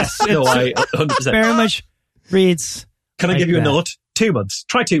 Yes. No, I 100%. Very much reads. Can I like give you that. a note? 2 months.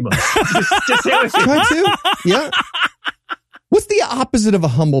 Try 2 months. just see how it feels. Try to. Yeah. What's the opposite of a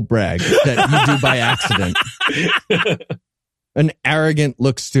humble brag that you do by accident? An arrogant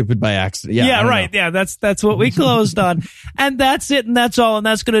look stupid by accident. Yeah, right. Know. Yeah, that's what we closed on. And that's it, and that's all. And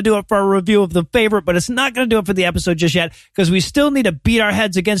that's going to do it for our review of The Favorite, but it's not going to do it for the episode just yet, because we still need to beat our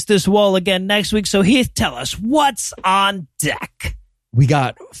heads against this wall again next week. So Heath, tell us, what's on deck? We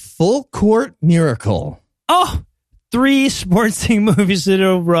got Full Court Miracle. Oh, 3 sportsing movies in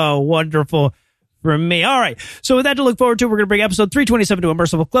a row. Wonderful. from me. All right. So with that to look forward to, we're going to bring episode 327 to a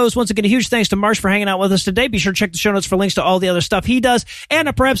merciful close. Once again, a huge thanks to Marsh for hanging out with us today. Be sure to check the show notes for links to all the other stuff he does.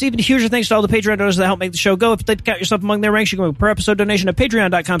 And perhaps even a huger thanks to all the Patreon donors that help make the show go. If you'd like to count yourself among their ranks, you can make a per episode donation at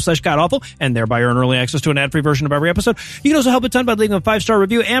patreon.com/godawful and thereby earn early access to an ad-free version of every episode. You can also help a ton by leaving a 5-star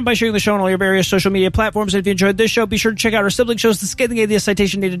review and by sharing the show on all your various social media platforms. And if you enjoyed this show, be sure to check out our sibling shows, The Scathing Atheist,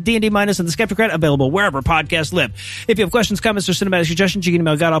 Citation Needed, D&D Minus, and The Skeptocrat, available wherever podcasts live. If you have questions, comments, or cinematic suggestions, you can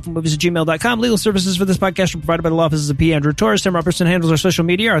email godawfulmovies@gmail.com. Legal services for this podcast are provided by the law offices of P. Andrew Torres. Tim Robertson handles our social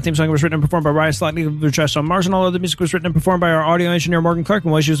media. Our theme song was written and performed by Ryan Slotnick of The Trust on Mars, and all other music was written and performed by our audio engineer Morgan Clark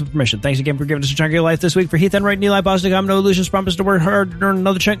and was used with permission. Thanks again for giving us a chunk of your life this week. For Heath Enright and Eli Bosnick, I'm No Illusions. Promise to work hard to earn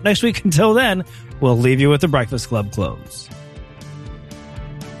another chunk next week. Until then, we'll leave you with the Breakfast Club close.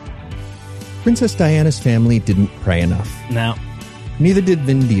 Princess Diana's family didn't pray enough. Now, Neither did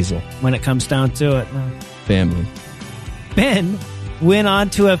Vin Diesel. when it comes down to it, Family. Ben went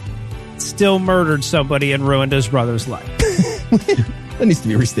on to have still murdered somebody and ruined his brother's life. That needs to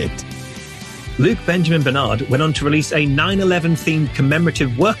be restated. Luke Benjamin Bernard went on to release a 9/11 themed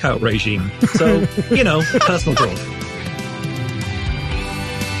commemorative workout regime. So, personal growth.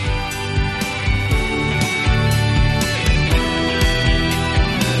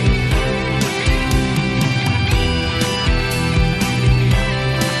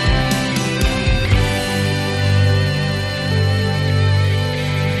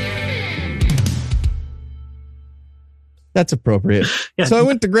 That's appropriate. Yeah. So I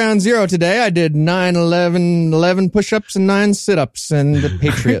went to Ground Zero today. I did 11 push-ups and 9 sit-ups and the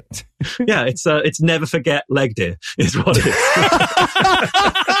Patriot. Yeah, it's never forget leg day is what it is.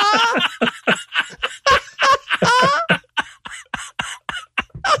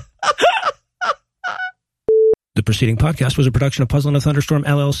 The preceding podcast was a production of Puzzle and a Thunderstorm,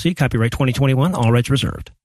 LLC. Copyright 2021. All rights reserved.